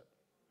sunset.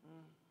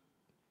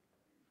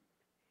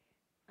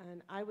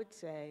 And I would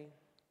say,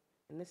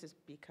 and this is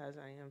because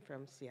I am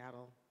from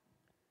Seattle,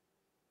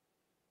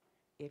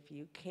 if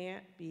you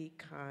can't be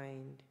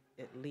kind,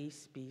 at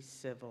least be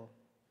civil.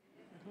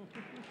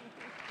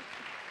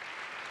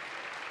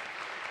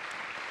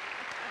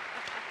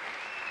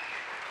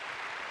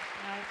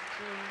 That's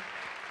true.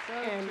 So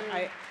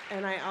true.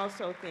 And I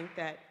also think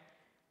that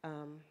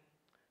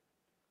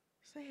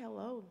say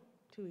hello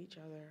to each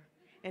other.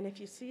 And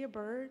if you see a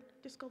bird,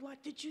 just go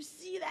like, did you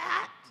see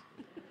that?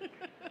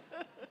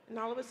 And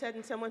all of a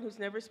sudden, someone who's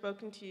never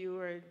spoken to you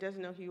or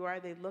doesn't know who you are,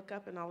 they look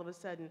up, and all of a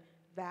sudden,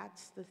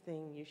 that's the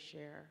thing you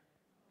share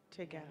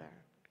together,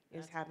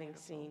 is having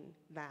seen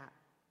that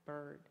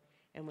bird.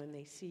 And when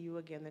they see you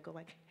again, they go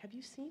like, have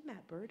you seen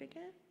that bird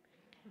again?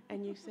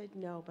 And you said,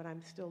 no, but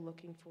I'm still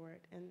looking for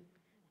it. And,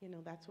 you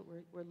know, that's what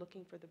we're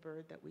looking for, the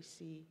bird that we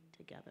see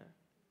together.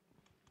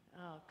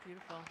 Oh,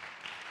 beautiful.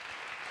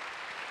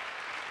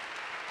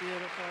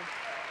 Beautiful.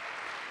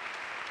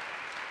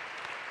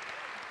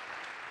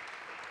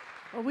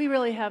 Well, we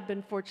really have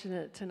been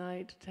fortunate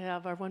tonight to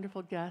have our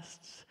wonderful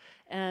guests.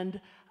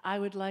 And I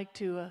would like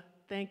to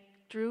thank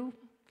Drew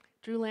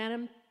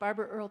Lanham,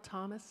 Barbara Earl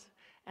Thomas,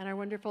 and our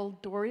wonderful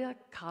Doria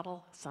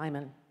Cottle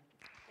Simon.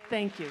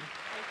 Thank you. Thank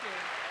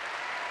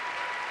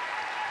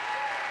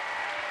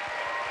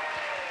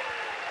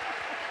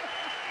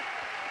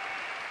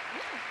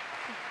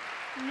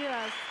you.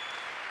 Yes.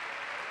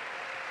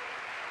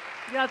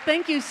 Yeah,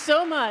 thank you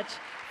so much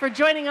for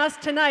joining us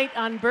tonight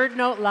on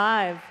BirdNote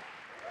Live.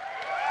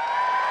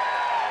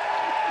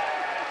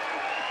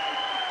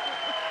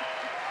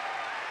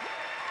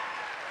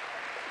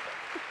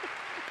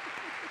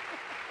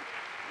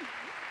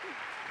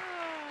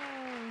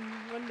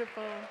 Oh,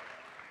 wonderful.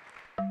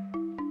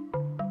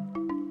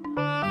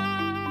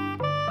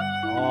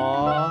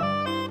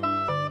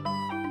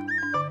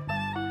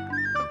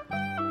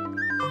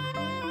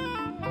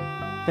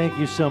 Thank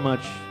you so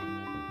much,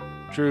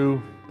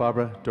 Drew,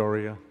 Barbara,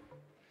 Doria,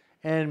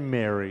 and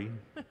Mary.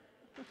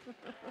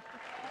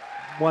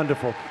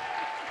 Wonderful.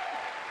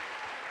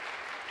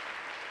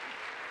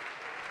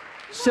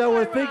 So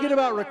we're thinking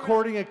about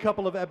recording a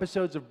couple of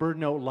episodes of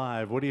BirdNote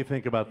Live. What do you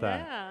think about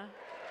that? Yeah.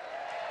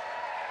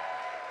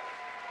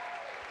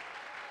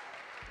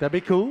 That'd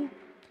be cool.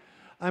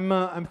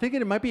 I'm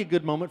thinking it might be a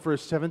good moment for a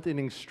seventh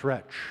inning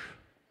stretch.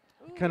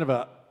 Ooh. Kind of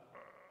a.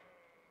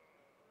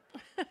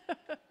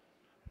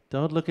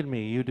 Don't look at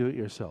me. You do it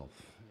yourself.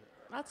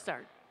 I'll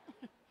start.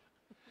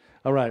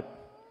 All right.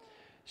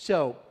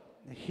 So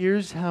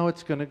here's how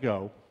it's going to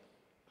go.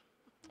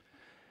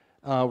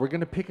 We're going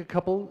to pick a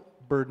couple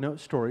BirdNote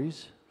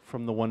stories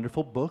from the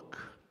wonderful book,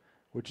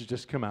 which has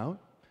just come out,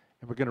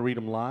 and we're going to read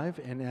them live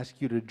and ask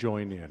you to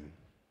join in.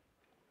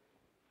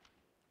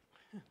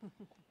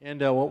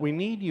 And what we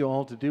need you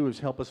all to do is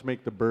help us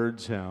make the bird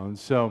sounds.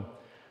 So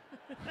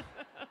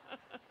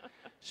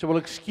we'll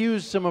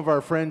excuse some of our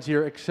friends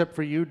here, except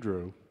for you,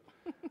 Drew.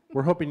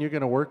 We're hoping you're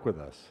going to work with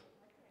us.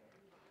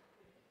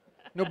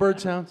 No bird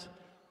sounds?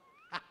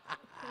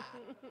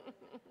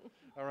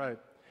 All right.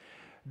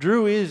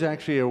 Drew is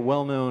actually a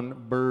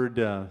well-known bird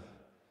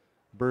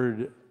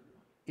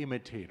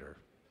imitator,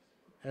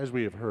 as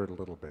we have heard a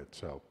little bit,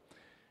 so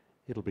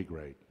it'll be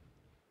great.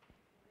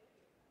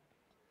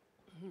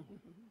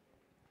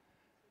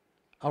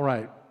 All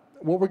right.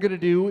 What we're going to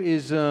do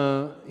is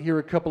hear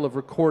a couple of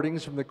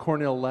recordings from the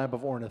Cornell Lab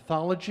of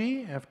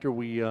Ornithology after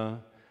we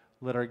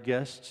let our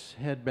guests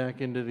head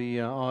back into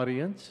the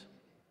audience.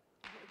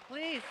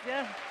 Please,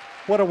 yeah.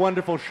 What a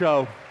wonderful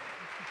show.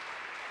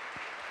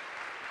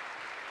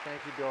 Thank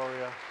you,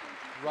 Doria.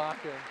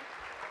 Rockin',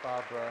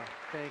 Barbara.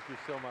 Thank you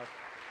so much.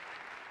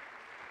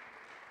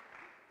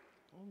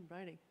 All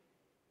righty.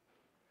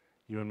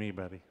 You and me,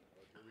 buddy.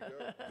 Here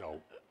we go.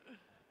 Go.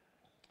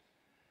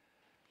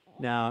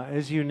 Now,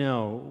 as you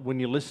know, when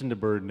you listen to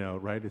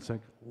BirdNote, right, it's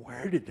like,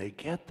 where did they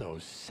get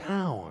those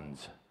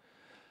sounds?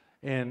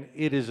 And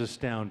it is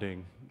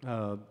astounding.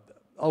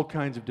 All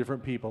kinds of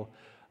different people.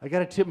 I got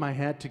to tip my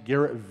hat to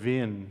Garrett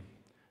Vinn.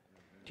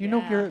 Do you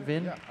know Garrett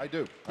Vinn? Yeah, I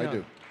do. I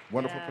do.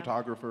 Wonderful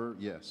photographer.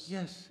 Yes.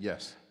 Yes.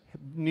 Yes.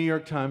 New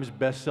York Times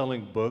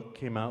best-selling book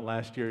came out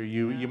last year.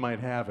 You might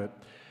have it.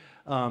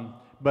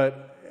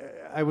 But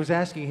I was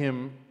asking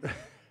him,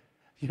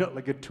 you know,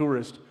 like a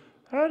tourist,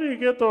 how do you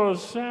get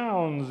those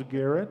sounds,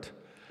 Garrett?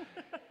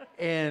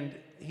 And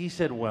he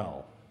said,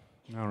 well,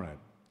 all right,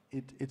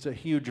 it's a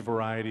huge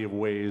variety of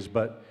ways,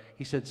 but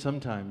he said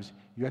sometimes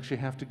you actually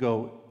have to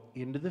go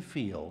into the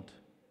field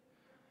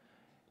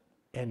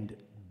and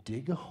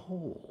dig a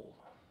hole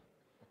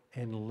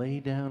and lay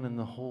down in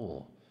the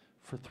hole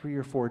for 3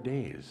 or 4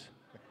 days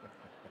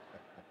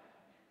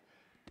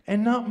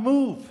and not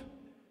move,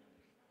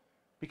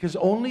 because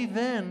only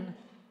then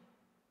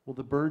will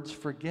the birds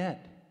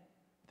forget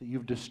that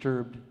you've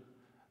disturbed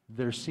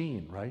their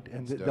scene, right?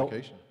 And It's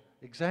dedication.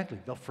 Exactly.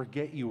 They'll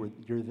forget you're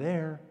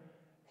there,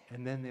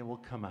 and then they will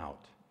come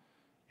out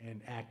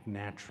and act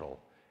natural.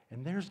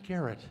 And there's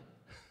Garrett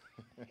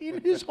in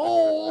his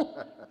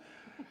hole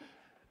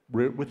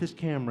with his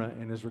camera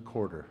and his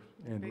recorder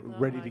and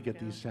ready to get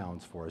these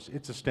sounds for us.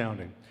 It's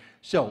astounding.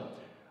 So,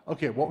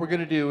 okay, what we're going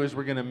to do is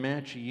we're going to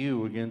match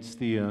you against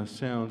the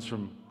sounds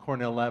from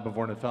Cornell Lab of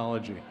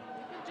Ornithology. You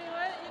can do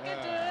it. You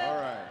can do it. All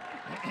right.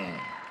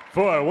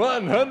 For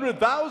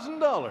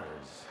 $100,000.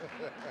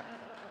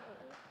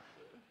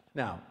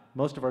 Now,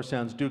 most of our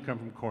sounds do come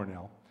from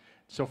Cornell.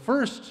 So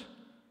first,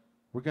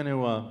 we're going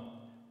to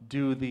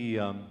do the,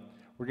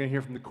 we're going to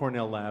hear from the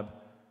Cornell Lab,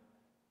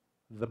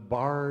 the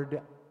barred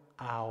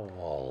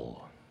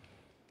owl.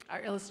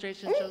 Our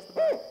illustration shows the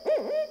bird.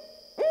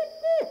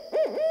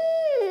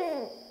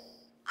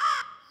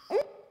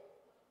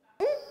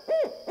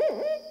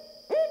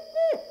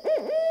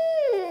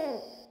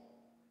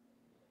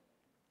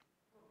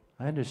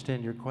 I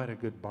understand you're quite a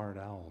good barred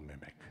owl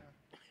mimic.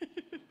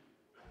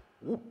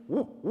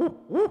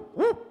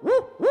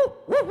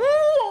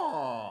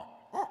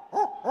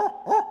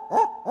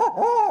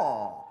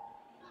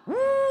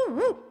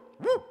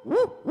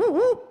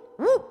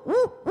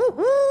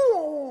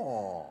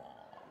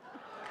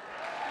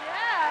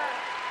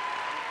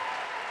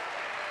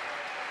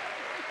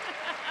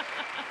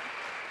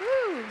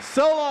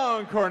 So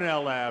long,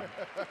 Cornell Lab.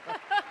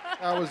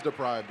 I was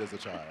deprived as a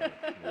child.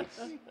 Yes.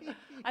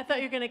 I thought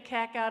you were going to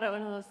cack out of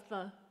one of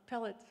those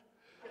pellets.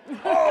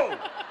 Oh!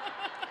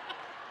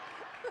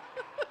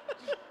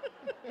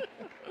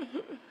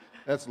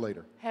 That's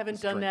later. Haven't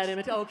It's done that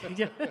drinks.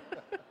 imitation. Okay.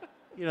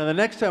 You know, the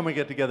next time we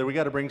get together, we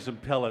got to bring some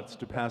pellets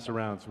to pass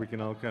around so we can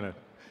all kind of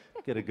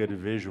get a good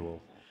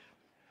visual.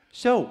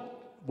 So,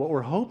 what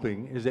we're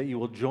hoping is that you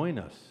will join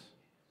us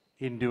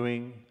in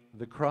doing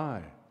the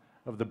cry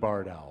of the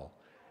barred owl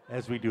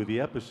as we do the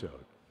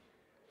episode.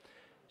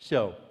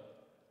 So,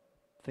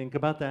 think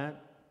about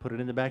that, put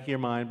it in the back of your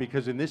mind,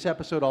 because in this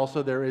episode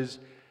also there is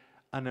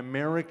an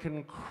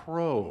American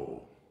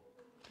crow.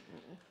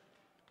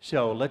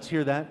 So, let's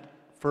hear that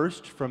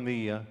first from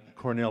the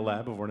Cornell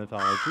Lab of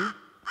Ornithology.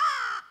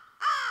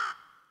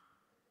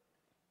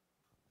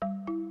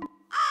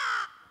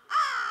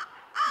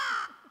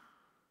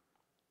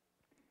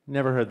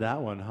 Never heard that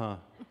one, huh?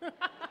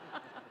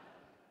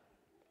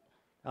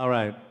 All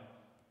right.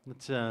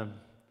 Let's, you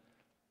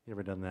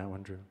ever done that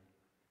one, Drew?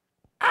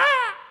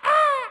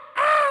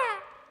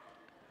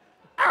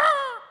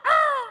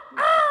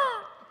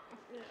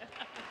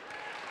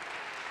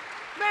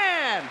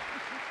 Man!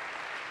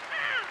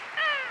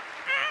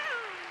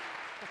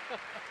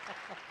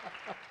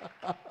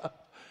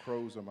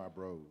 Crows are my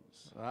bros.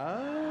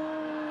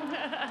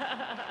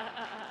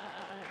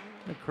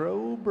 The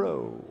crow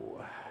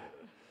bro.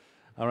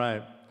 All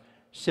right.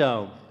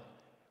 So,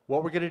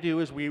 what we're going to do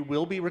is we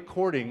will be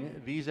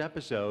recording these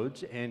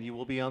episodes, and you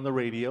will be on the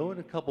radio in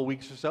a couple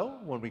weeks or so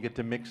when we get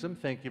to mix them.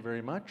 Thank you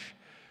very much,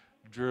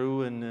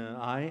 Drew and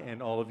I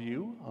and all of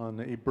you on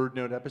a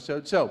BirdNote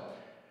episode. So,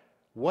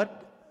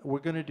 what we're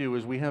going to do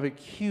is we have a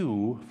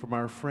cue from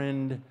our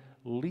friend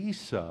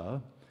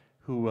Lisa,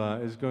 who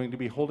is going to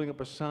be holding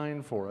up a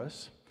sign for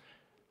us.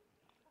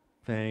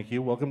 Thank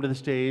you. Welcome to the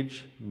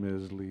stage,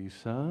 Ms.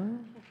 Lisa.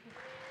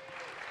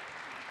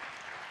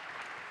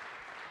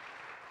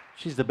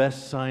 She's the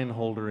best sign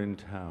holder in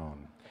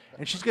town.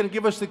 And she's going to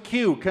give us the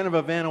cue, kind of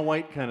a Vanna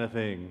White kind of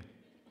thing.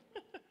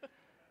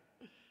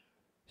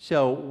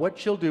 So what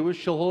she'll do is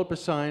she'll hold up a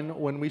sign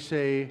when we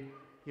say,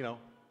 you know,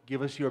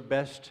 give us your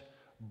best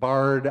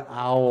barred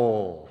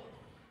owl.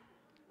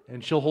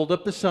 And she'll hold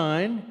up the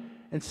sign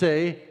and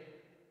say,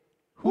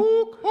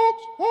 Hook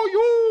hooks for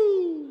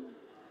you!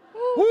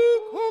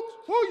 Hook hooks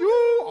for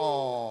you!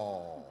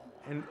 Oh.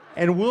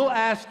 and we'll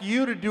ask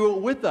you to do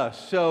it with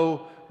us.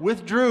 So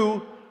with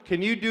Drew,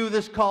 can you do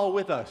this call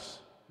with us?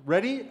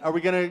 Ready? Are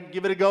we going to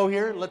give it a go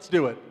here? Let's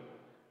do it.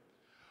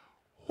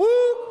 Hook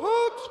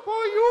hooks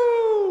for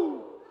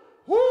you!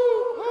 Hook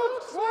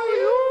hooks for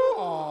you!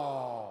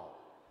 Oh.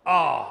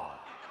 Ah.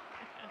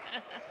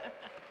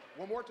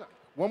 One more time.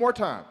 One more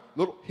time.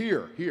 Little,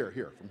 here,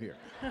 from here.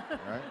 All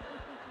right?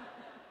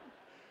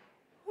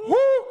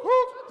 Who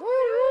cooks for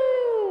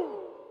you?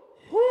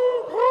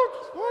 Who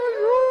cooks for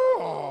you?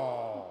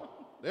 Oh,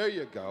 there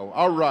you go.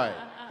 All right.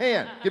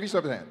 Hand. Give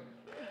yourself a hand.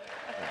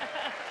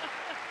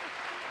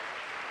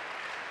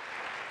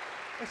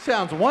 That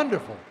sounds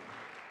wonderful.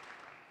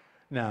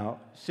 Now,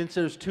 since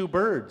there's two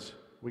birds,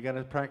 we got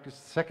to practice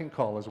the second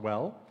call as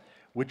well,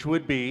 which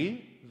would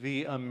be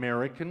the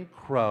American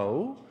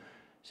crow.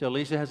 So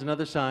Lisa has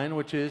another sign,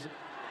 which is,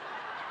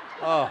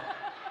 oh,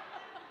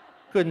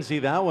 couldn't see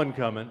that one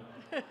coming.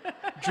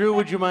 Drew,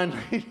 would you mind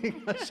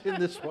leading us in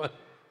this one?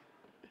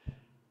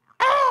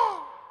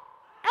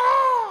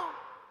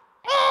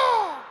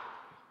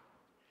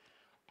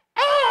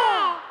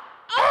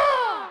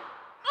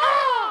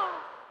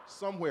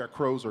 Somewhere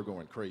crows are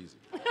going crazy.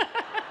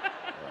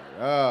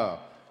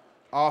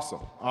 Awesome,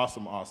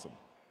 awesome, awesome.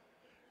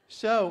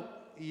 So,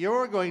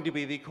 you're going to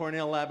be the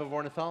Cornell Lab of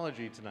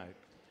Ornithology tonight.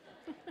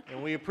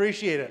 And we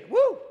appreciate it.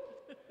 Woo!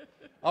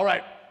 All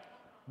right.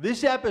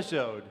 This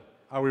episode,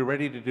 are we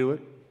ready to do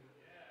it?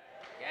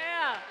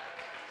 Yeah.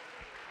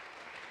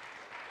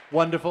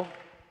 Wonderful.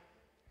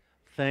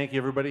 Thank you,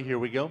 everybody. Here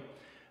we go.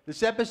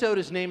 This episode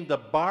is named The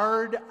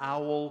Barred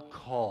Owl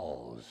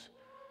Calls.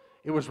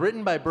 It was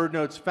written by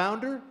BirdNote's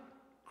founder,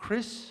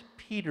 Chris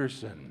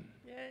Peterson.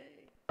 Yay.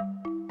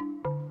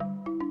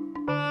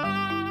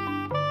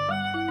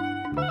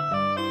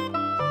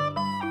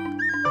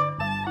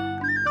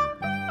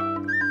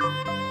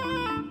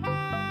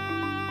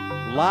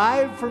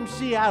 Live from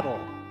Seattle,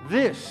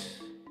 this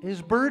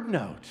is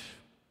BirdNote.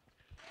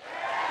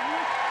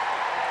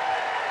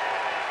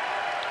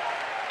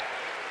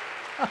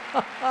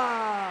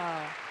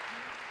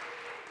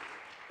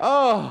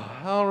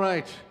 Oh, all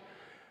right.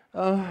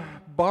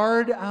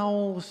 Barred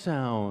owl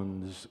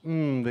sounds.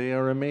 They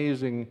are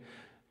amazing.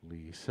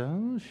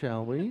 Lisa,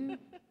 shall we?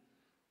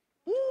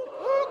 Who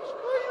cooks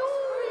for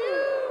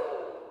you?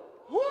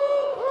 Who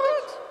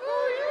cooks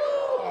for you?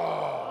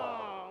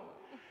 Oh.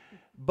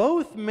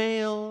 Both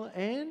male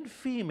and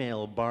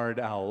female barred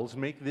owls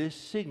make this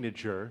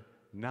signature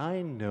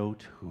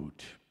 9-note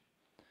hoot.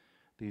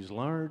 These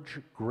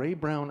large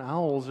gray-brown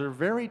owls are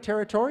very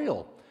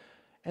territorial,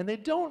 and they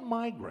don't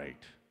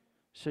migrate.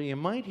 So you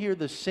might hear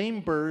the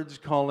same birds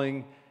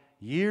calling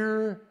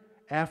year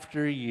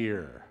after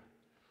year.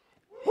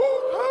 Who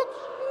cooks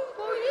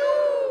for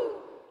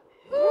you?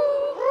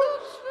 Who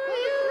cooks for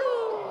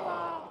you?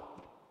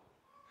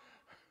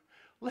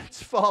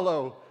 Let's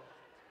follow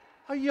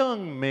a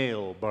young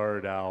male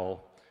barred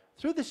owl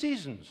through the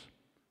seasons.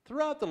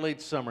 Throughout the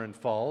late summer and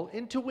fall,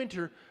 into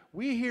winter,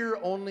 we hear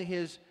only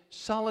his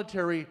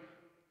solitary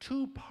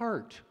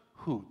two-part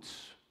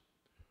hoots.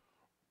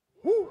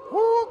 Who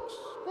cooks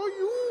for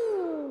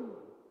you?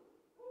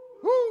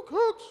 Who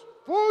cooks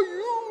for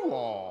you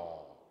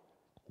all?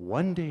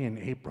 One day in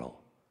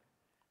April,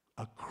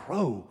 a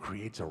crow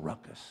creates a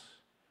ruckus,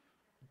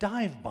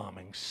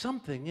 dive-bombing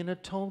something in a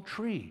tall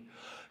tree.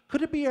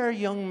 Could it be our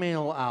young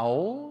male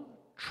owl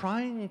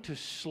trying to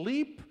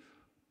sleep?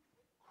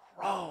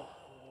 Crow.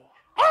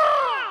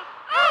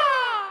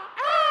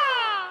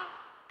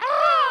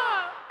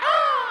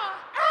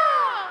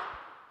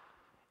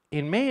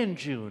 In May and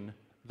June,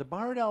 the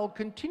barred owl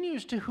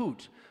continues to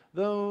hoot,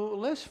 though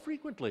less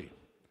frequently.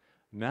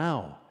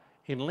 Now,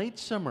 in late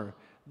summer,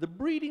 the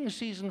breeding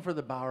season for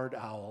the barred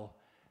owl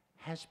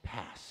has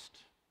passed.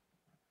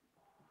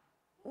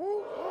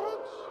 Who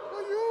cooks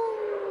for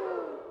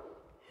you?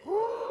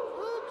 Who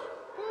cooks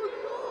for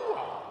you?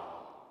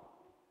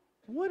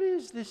 What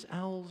is this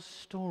owl's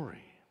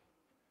story?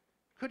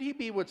 Could he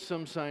be what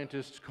some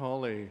scientists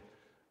call a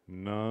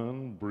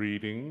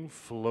non-breeding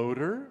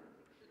floater?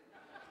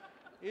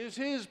 Is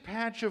his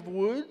patch of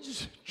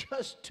woods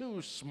just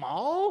too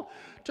small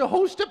to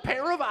host a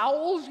pair of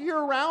owls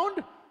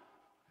year-round?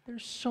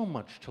 There's so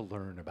much to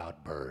learn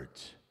about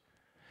birds.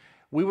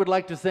 We would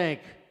like to thank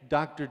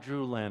Dr.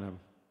 Drew Lanham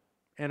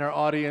and our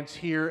audience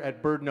here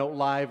at BirdNote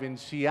Live in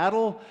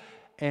Seattle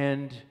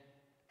and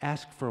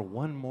ask for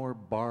one more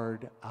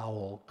barred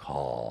owl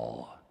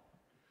call.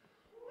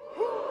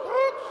 Who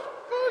cooks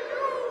for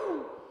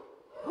you?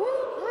 Who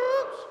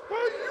cooks for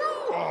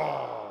you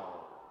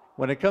all?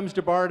 When it comes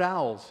to barred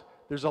owls,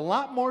 there's a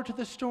lot more to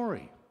the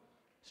story.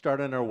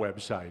 Start on our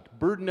website,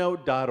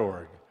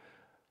 birdnote.org.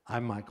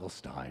 I'm Michael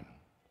Stein.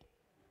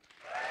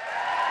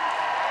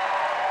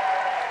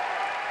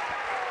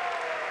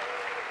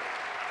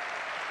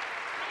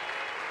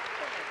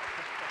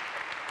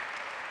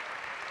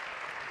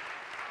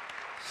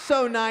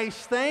 So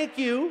nice, thank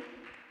you.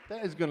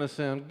 That is going to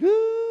sound good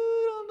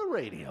on the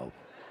radio.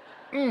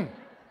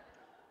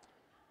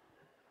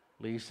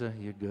 Lisa,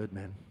 you good,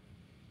 man?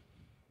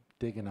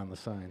 Digging on the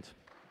signs.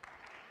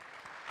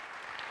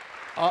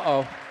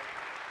 Uh-oh.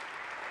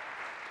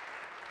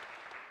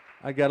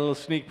 I got a little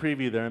sneak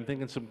preview there. I'm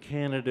thinking some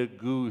Canada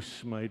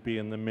goose might be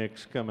in the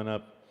mix coming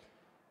up.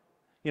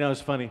 You know, it's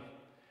funny.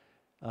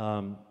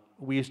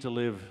 We used to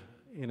live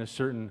in a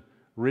certain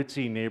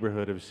ritzy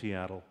neighborhood of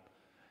Seattle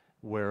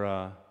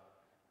where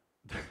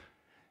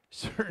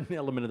certain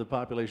element of the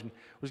population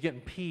was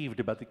getting peeved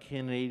about the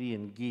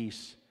Canadian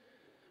geese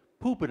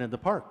pooping in the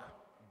park.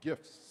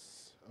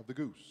 Gifts of the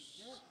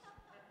goose.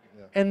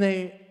 Yeah. And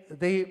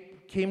they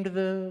came to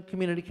the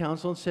community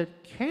council and said,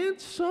 can't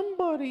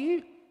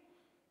somebody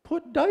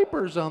put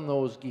diapers on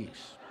those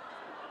geese?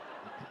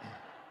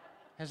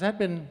 Has that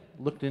been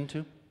looked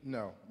into?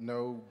 No,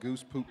 no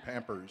goose poop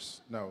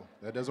pampers. No,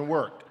 that doesn't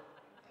work.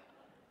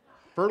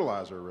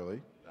 Fertilizer,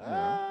 really.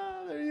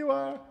 Ah, there you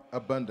are.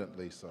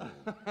 Abundantly so.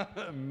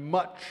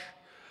 Much.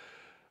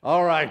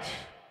 All right.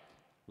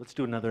 Let's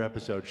do another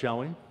episode, shall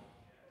we?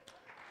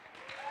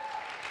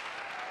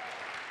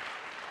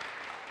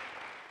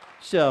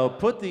 So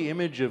put the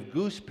image of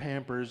goose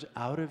pampers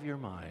out of your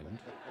mind.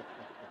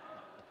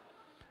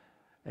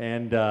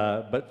 And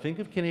but think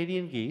of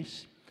Canadian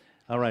geese.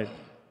 All right.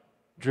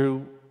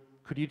 Drew,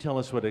 could you tell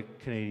us what a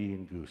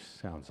Canadian goose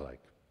sounds like?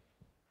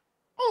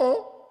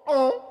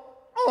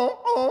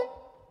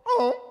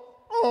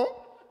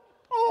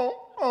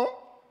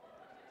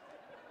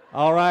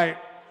 All right,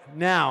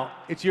 now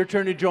it's your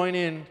turn to join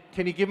in.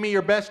 Can you give me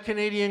your best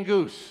Canadian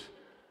goose?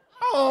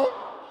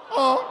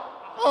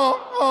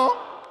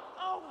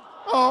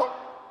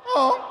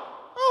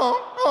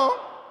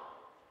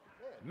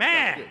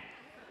 Man,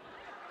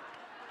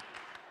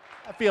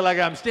 I feel like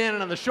I'm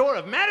standing on the shore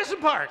of Madison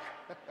Park.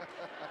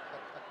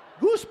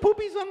 Goose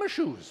poopies on my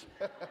shoes.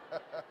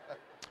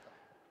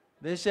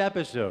 This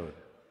episode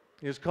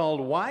is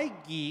called Why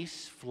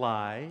Geese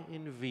Fly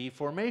in V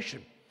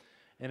Formation.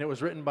 And it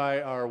was written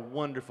by our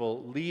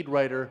wonderful lead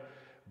writer,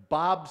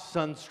 Bob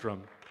Sundstrom.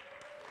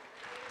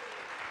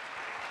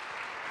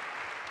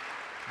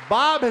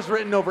 Bob has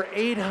written over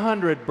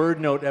 800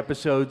 BirdNote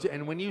episodes,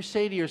 and when you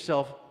say to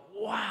yourself,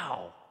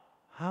 wow,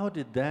 how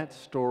did that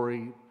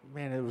story,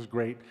 man, it was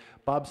great.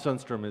 Bob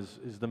Sundstrom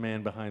is the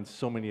man behind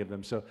so many of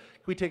them. So can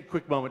we take a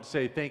quick moment to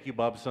say thank you,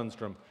 Bob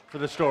Sundstrom, for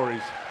the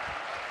stories.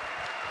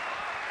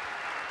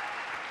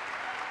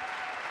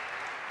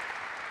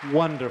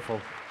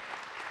 Wonderful.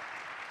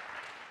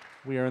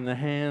 We are in the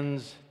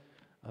hands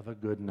of a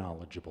good,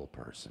 knowledgeable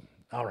person.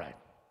 All right.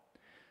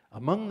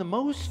 Among the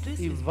most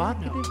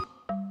evocative...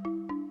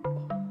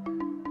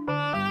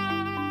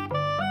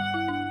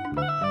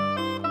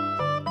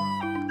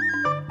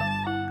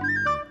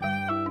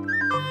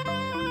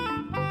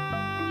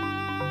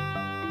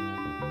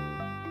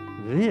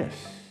 This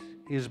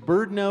is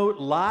BirdNote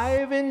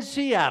live in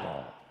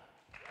Seattle.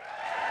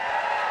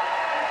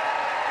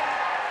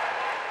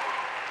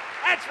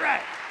 That's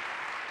right.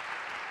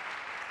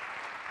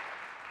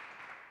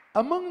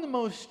 Among the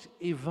most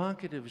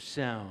evocative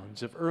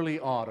sounds of early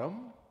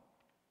autumn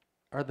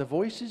are the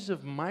voices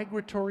of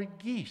migratory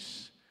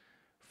geese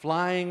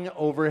flying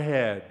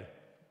overhead.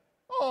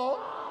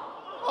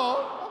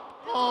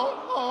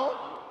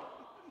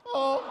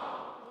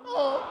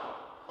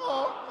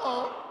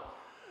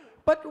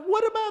 But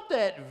what about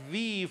that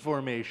V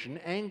formation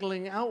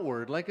angling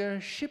outward like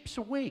a ship's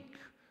wake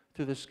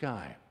through the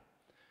sky?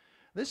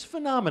 This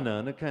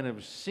phenomenon, a kind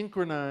of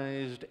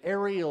synchronized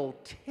aerial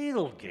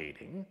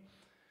tailgating,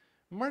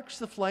 marks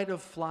the flight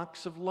of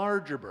flocks of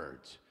larger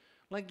birds,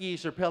 like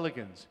geese or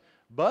pelicans,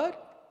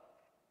 but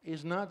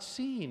is not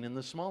seen in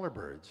the smaller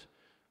birds,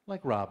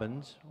 like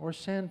robins or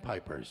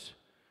sandpipers.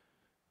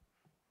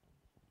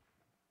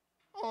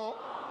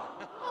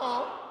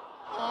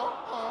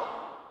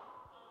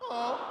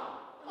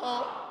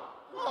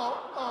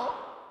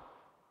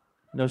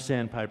 No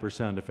sandpiper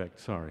sound effect,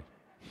 sorry.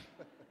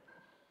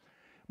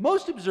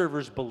 Most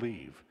observers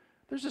believe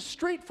there's a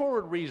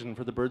straightforward reason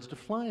for the birds to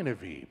fly in a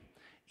V.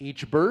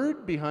 Each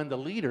bird behind the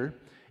leader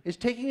is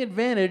taking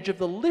advantage of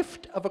the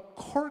lift of a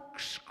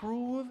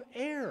corkscrew of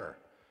air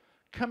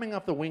coming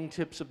off the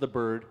wingtips of the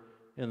bird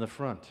in the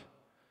front.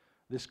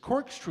 This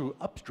corkscrew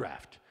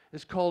updraft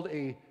is called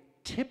a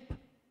tip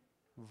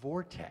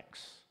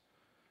vortex.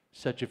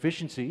 Such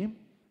efficiency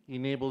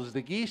enables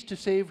the geese to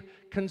save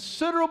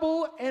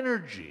considerable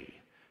energy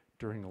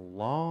during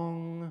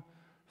long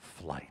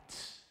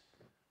flights.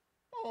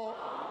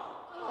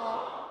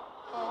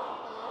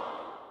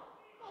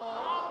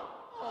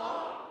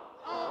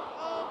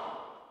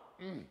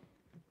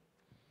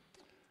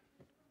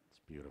 It's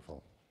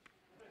beautiful.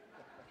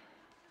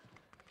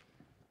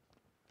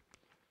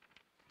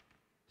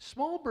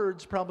 Small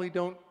birds probably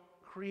don't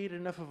create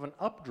enough of an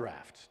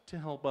updraft to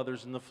help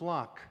others in the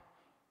flock.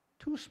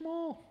 Too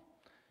small,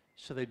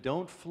 so they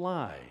don't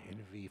fly in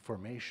V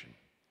formation.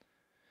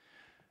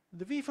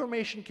 The V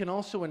formation can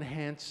also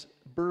enhance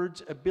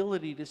birds'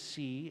 ability to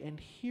see and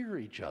hear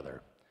each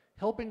other,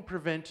 helping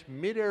prevent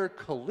mid-air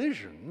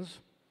collisions.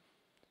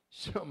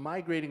 So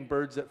migrating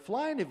birds that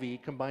fly in a V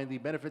combine the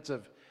benefits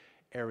of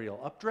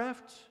aerial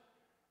updraft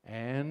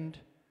and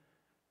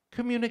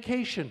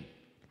communication.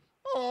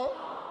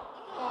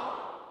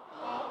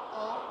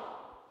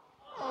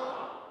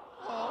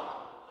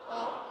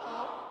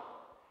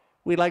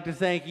 We'd like to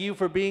thank you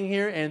for being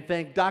here and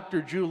thank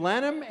Dr. Drew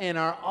Lanham and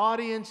our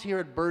audience here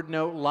at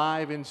BirdNote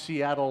Live in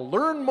Seattle.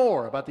 Learn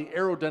more about the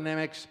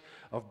aerodynamics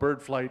of bird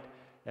flight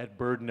at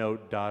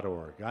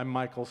birdnote.org. I'm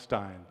Michael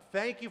Stein.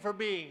 Thank you for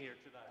being here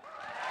tonight.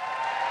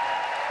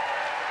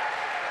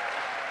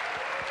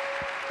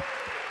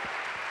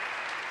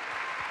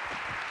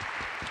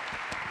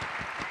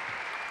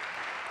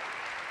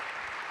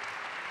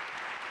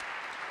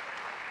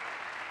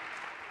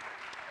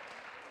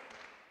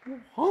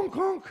 Honk,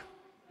 honk.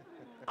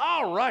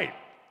 All right.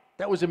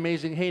 That was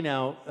amazing. Hey,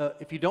 now,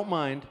 if you don't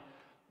mind,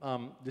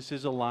 this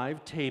is a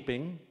live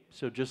taping,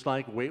 so just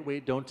like Wait,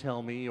 Wait, Don't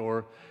Tell Me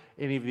or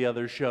any of the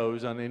other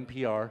shows on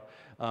NPR,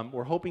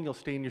 we're hoping you'll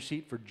stay in your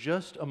seat for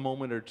just a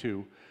moment or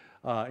two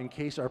in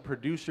case our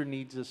producer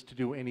needs us to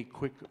do any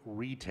quick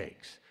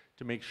retakes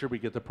to make sure we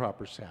get the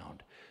proper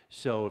sound.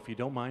 So if you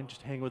don't mind,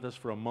 just hang with us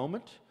for a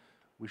moment.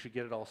 We should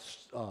get it all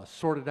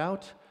sorted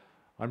out.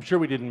 I'm sure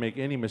we didn't make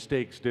any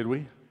mistakes, did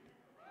we?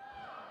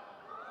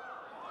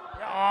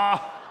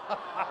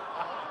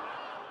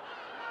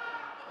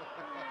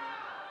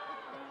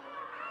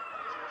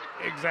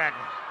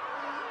 Exactly.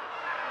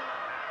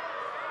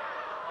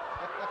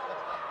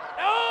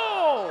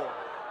 Oh!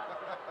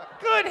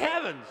 Good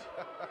heavens!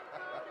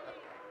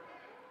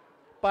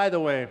 By the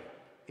way,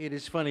 it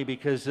is funny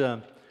because,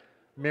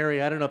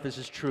 Mary, I don't know if this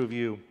is true of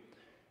you.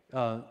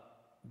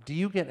 Do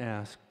you get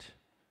asked,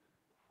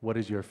 what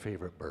is your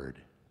favorite bird?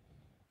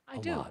 I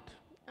do.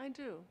 I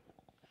do.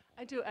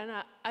 I do, and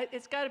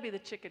it's got to be the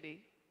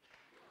chickadee.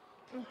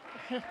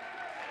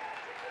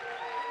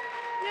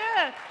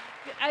 Yeah,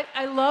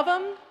 I love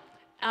them.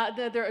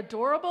 They're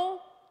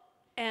adorable,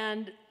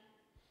 and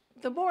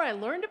the more I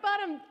learned about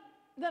them,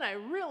 then I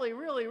really,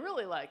 really,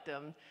 really liked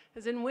them.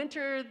 Because in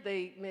winter,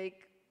 they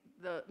make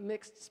the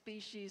mixed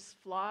species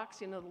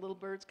flocks, you know, the little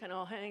birds kind of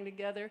all hang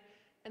together.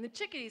 And the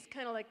chickadee's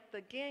kind of like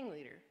the gang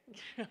leader.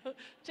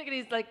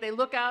 Chickadees, like, they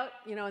look out,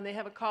 you know, and they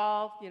have a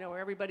call, you know, where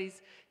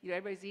everybody's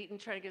eating,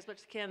 trying to get as much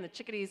as they can. The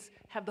chickadees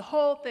have the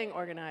whole thing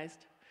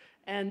organized.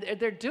 And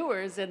they're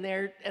doers, and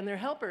they're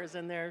helpers,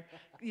 and they're,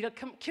 you know,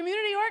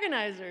 community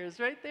organizers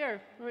right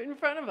there, right in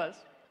front of us.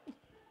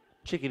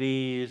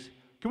 Chickadees.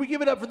 Can we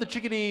give it up for the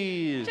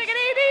chickadees?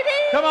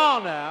 Chickadee-dee-dee! Come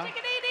on now.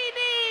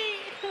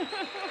 Chickadee-dee-dee!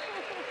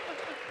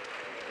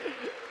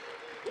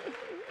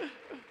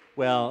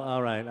 Well,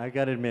 all right, I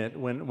got to admit,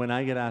 when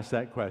I get asked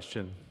that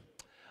question,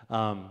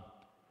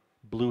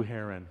 blue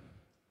heron.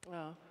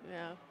 Oh,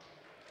 yeah.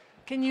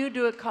 Can you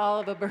do a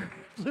call of a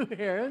blue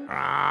heron?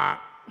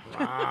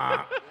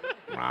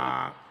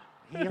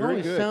 He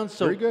always sounds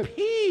so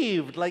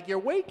peeved, like you're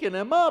waking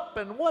him up,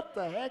 and what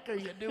the heck are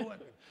you doing?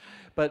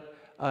 But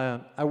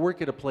I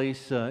work at a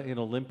place in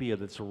Olympia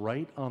that's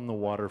right on the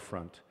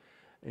waterfront,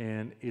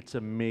 and it's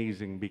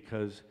amazing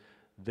because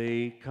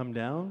they come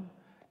down,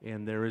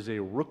 and there is a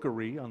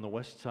rookery on the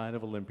west side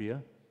of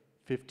Olympia,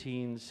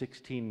 15,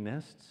 16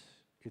 nests.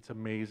 It's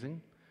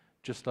amazing,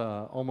 just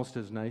almost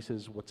as nice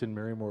as what's in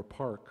Marymore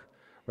Park,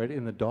 right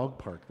in the dog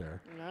park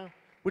there. No.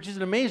 Which is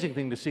an amazing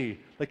thing to see.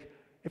 Like,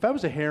 if I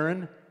was a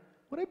heron,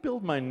 would I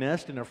build my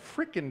nest in a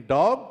frickin'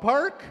 dog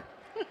park?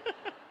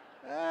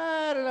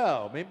 I don't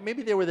know.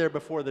 Maybe they were there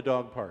before the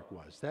dog park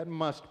was. That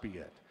must be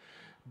it.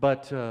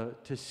 But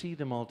to see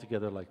them all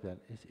together like that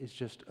is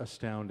just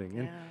astounding.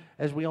 And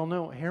as we all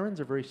know, herons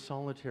are very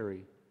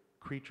solitary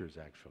creatures,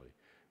 actually.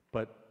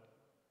 But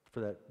for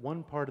that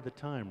one part of the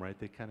time, right,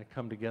 they kind of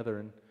come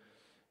together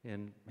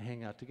and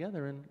hang out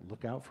together and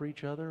look out for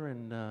each other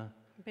and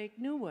make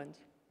new ones.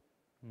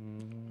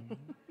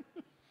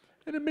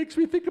 And it makes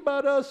me think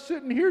about us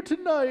sitting here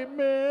tonight,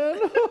 man.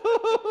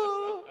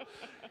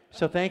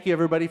 So thank you,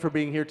 everybody, for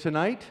being here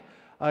tonight.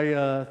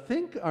 I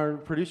think our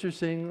producer's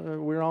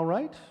saying we're all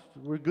right.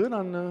 We're good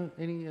on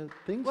any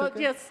things? Well, okay?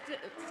 yes,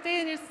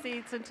 stay in your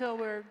seats until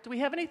we're... Do we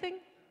have anything?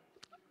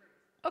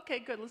 Okay,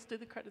 good. Let's do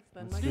the credits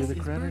then. Let's do the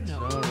credits.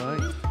 All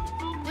right.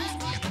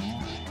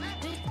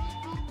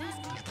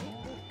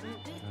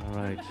 All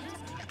right.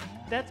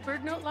 That's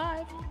BirdNote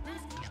Live.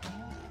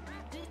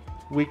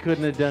 We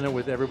couldn't have done it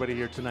with everybody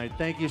here tonight.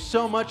 Thank you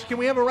so much. Can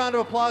we have a round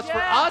of applause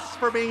for us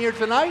for being here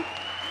tonight?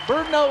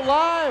 BirdNote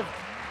Live.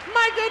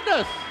 My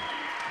goodness.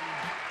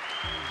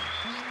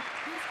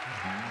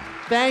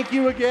 Thank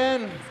you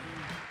again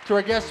to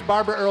our guests,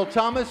 Barbara Earl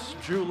Thomas,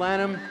 Drew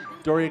Lanham,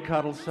 Doria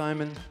Cottle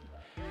Simon.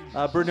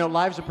 BirdNote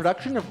Live is a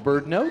production of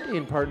BirdNote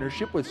in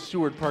partnership with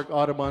Seward Park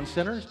Audubon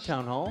Center,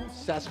 Town Hall,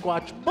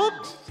 Sasquatch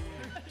Books,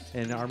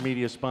 and our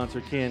media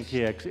sponsor,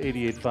 KNKX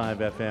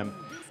 88.5 FM.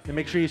 And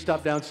make sure you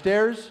stop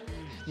downstairs,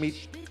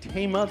 meet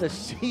Taima the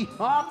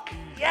Seahawk.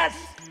 Yes,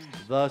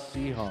 the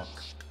Seahawk.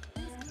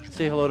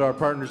 Say hello to our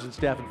partners and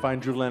staff and find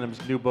Drew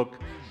Lanham's new book,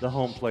 The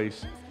Home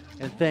Place.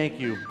 And thank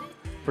you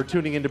for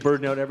tuning into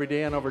BirdNote every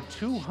day on over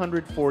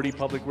 240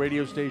 public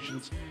radio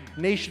stations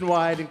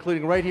nationwide,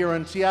 including right here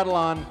in Seattle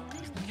on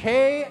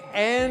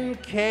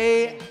KNKX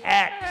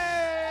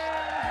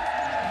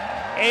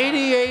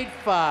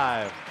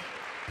 88.5.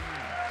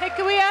 Hey,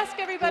 can we ask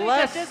everybody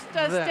Bless to just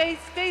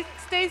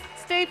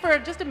stay for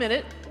just a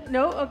minute?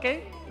 No?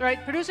 Okay. All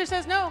right. Producer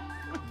says no.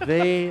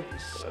 They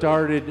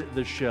started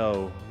the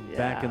show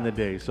back in the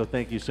day, so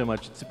thank you so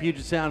much. It's the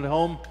Puget Sound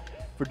home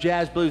for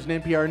jazz, blues,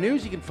 and NPR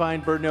News. You can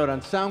find BirdNote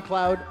on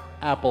SoundCloud,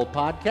 Apple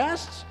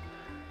Podcasts.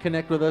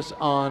 Connect with us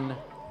on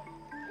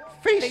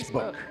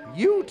Facebook,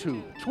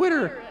 YouTube,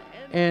 Twitter,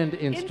 and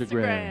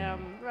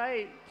Instagram.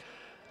 Right.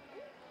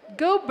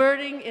 Go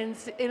birding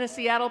in a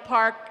Seattle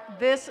park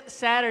this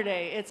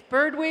Saturday. It's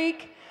Bird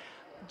Week.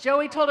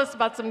 Joey told us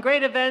about some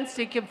great events.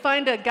 You can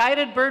find a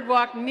guided bird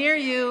walk near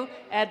you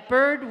at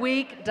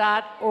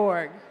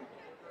birdweek.org.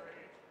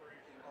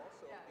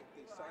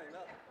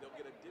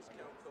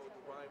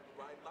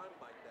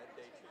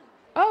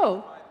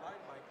 Oh.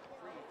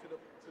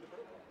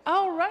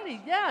 All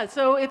righty, yeah.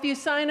 So if you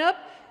sign up,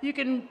 you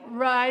can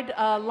ride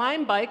a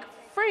Lime bike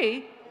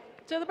free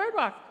to the bird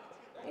walk.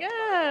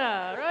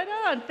 Yeah, right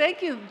on.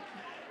 Thank you.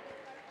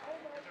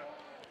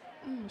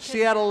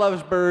 Seattle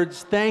loves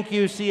birds. Thank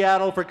you,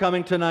 Seattle, for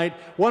coming tonight.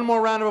 One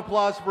more round of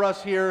applause for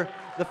us here,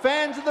 the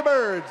fans of the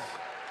birds,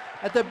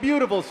 at the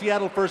beautiful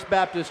Seattle First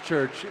Baptist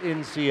Church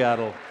in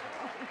Seattle.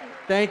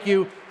 Thank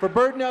you. For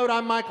BirdNote,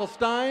 I'm Michael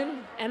Stein.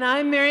 And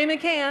I'm Mary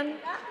McCann.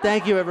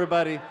 Thank you,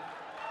 everybody.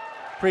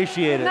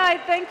 Appreciate it. Good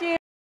night. Thank you.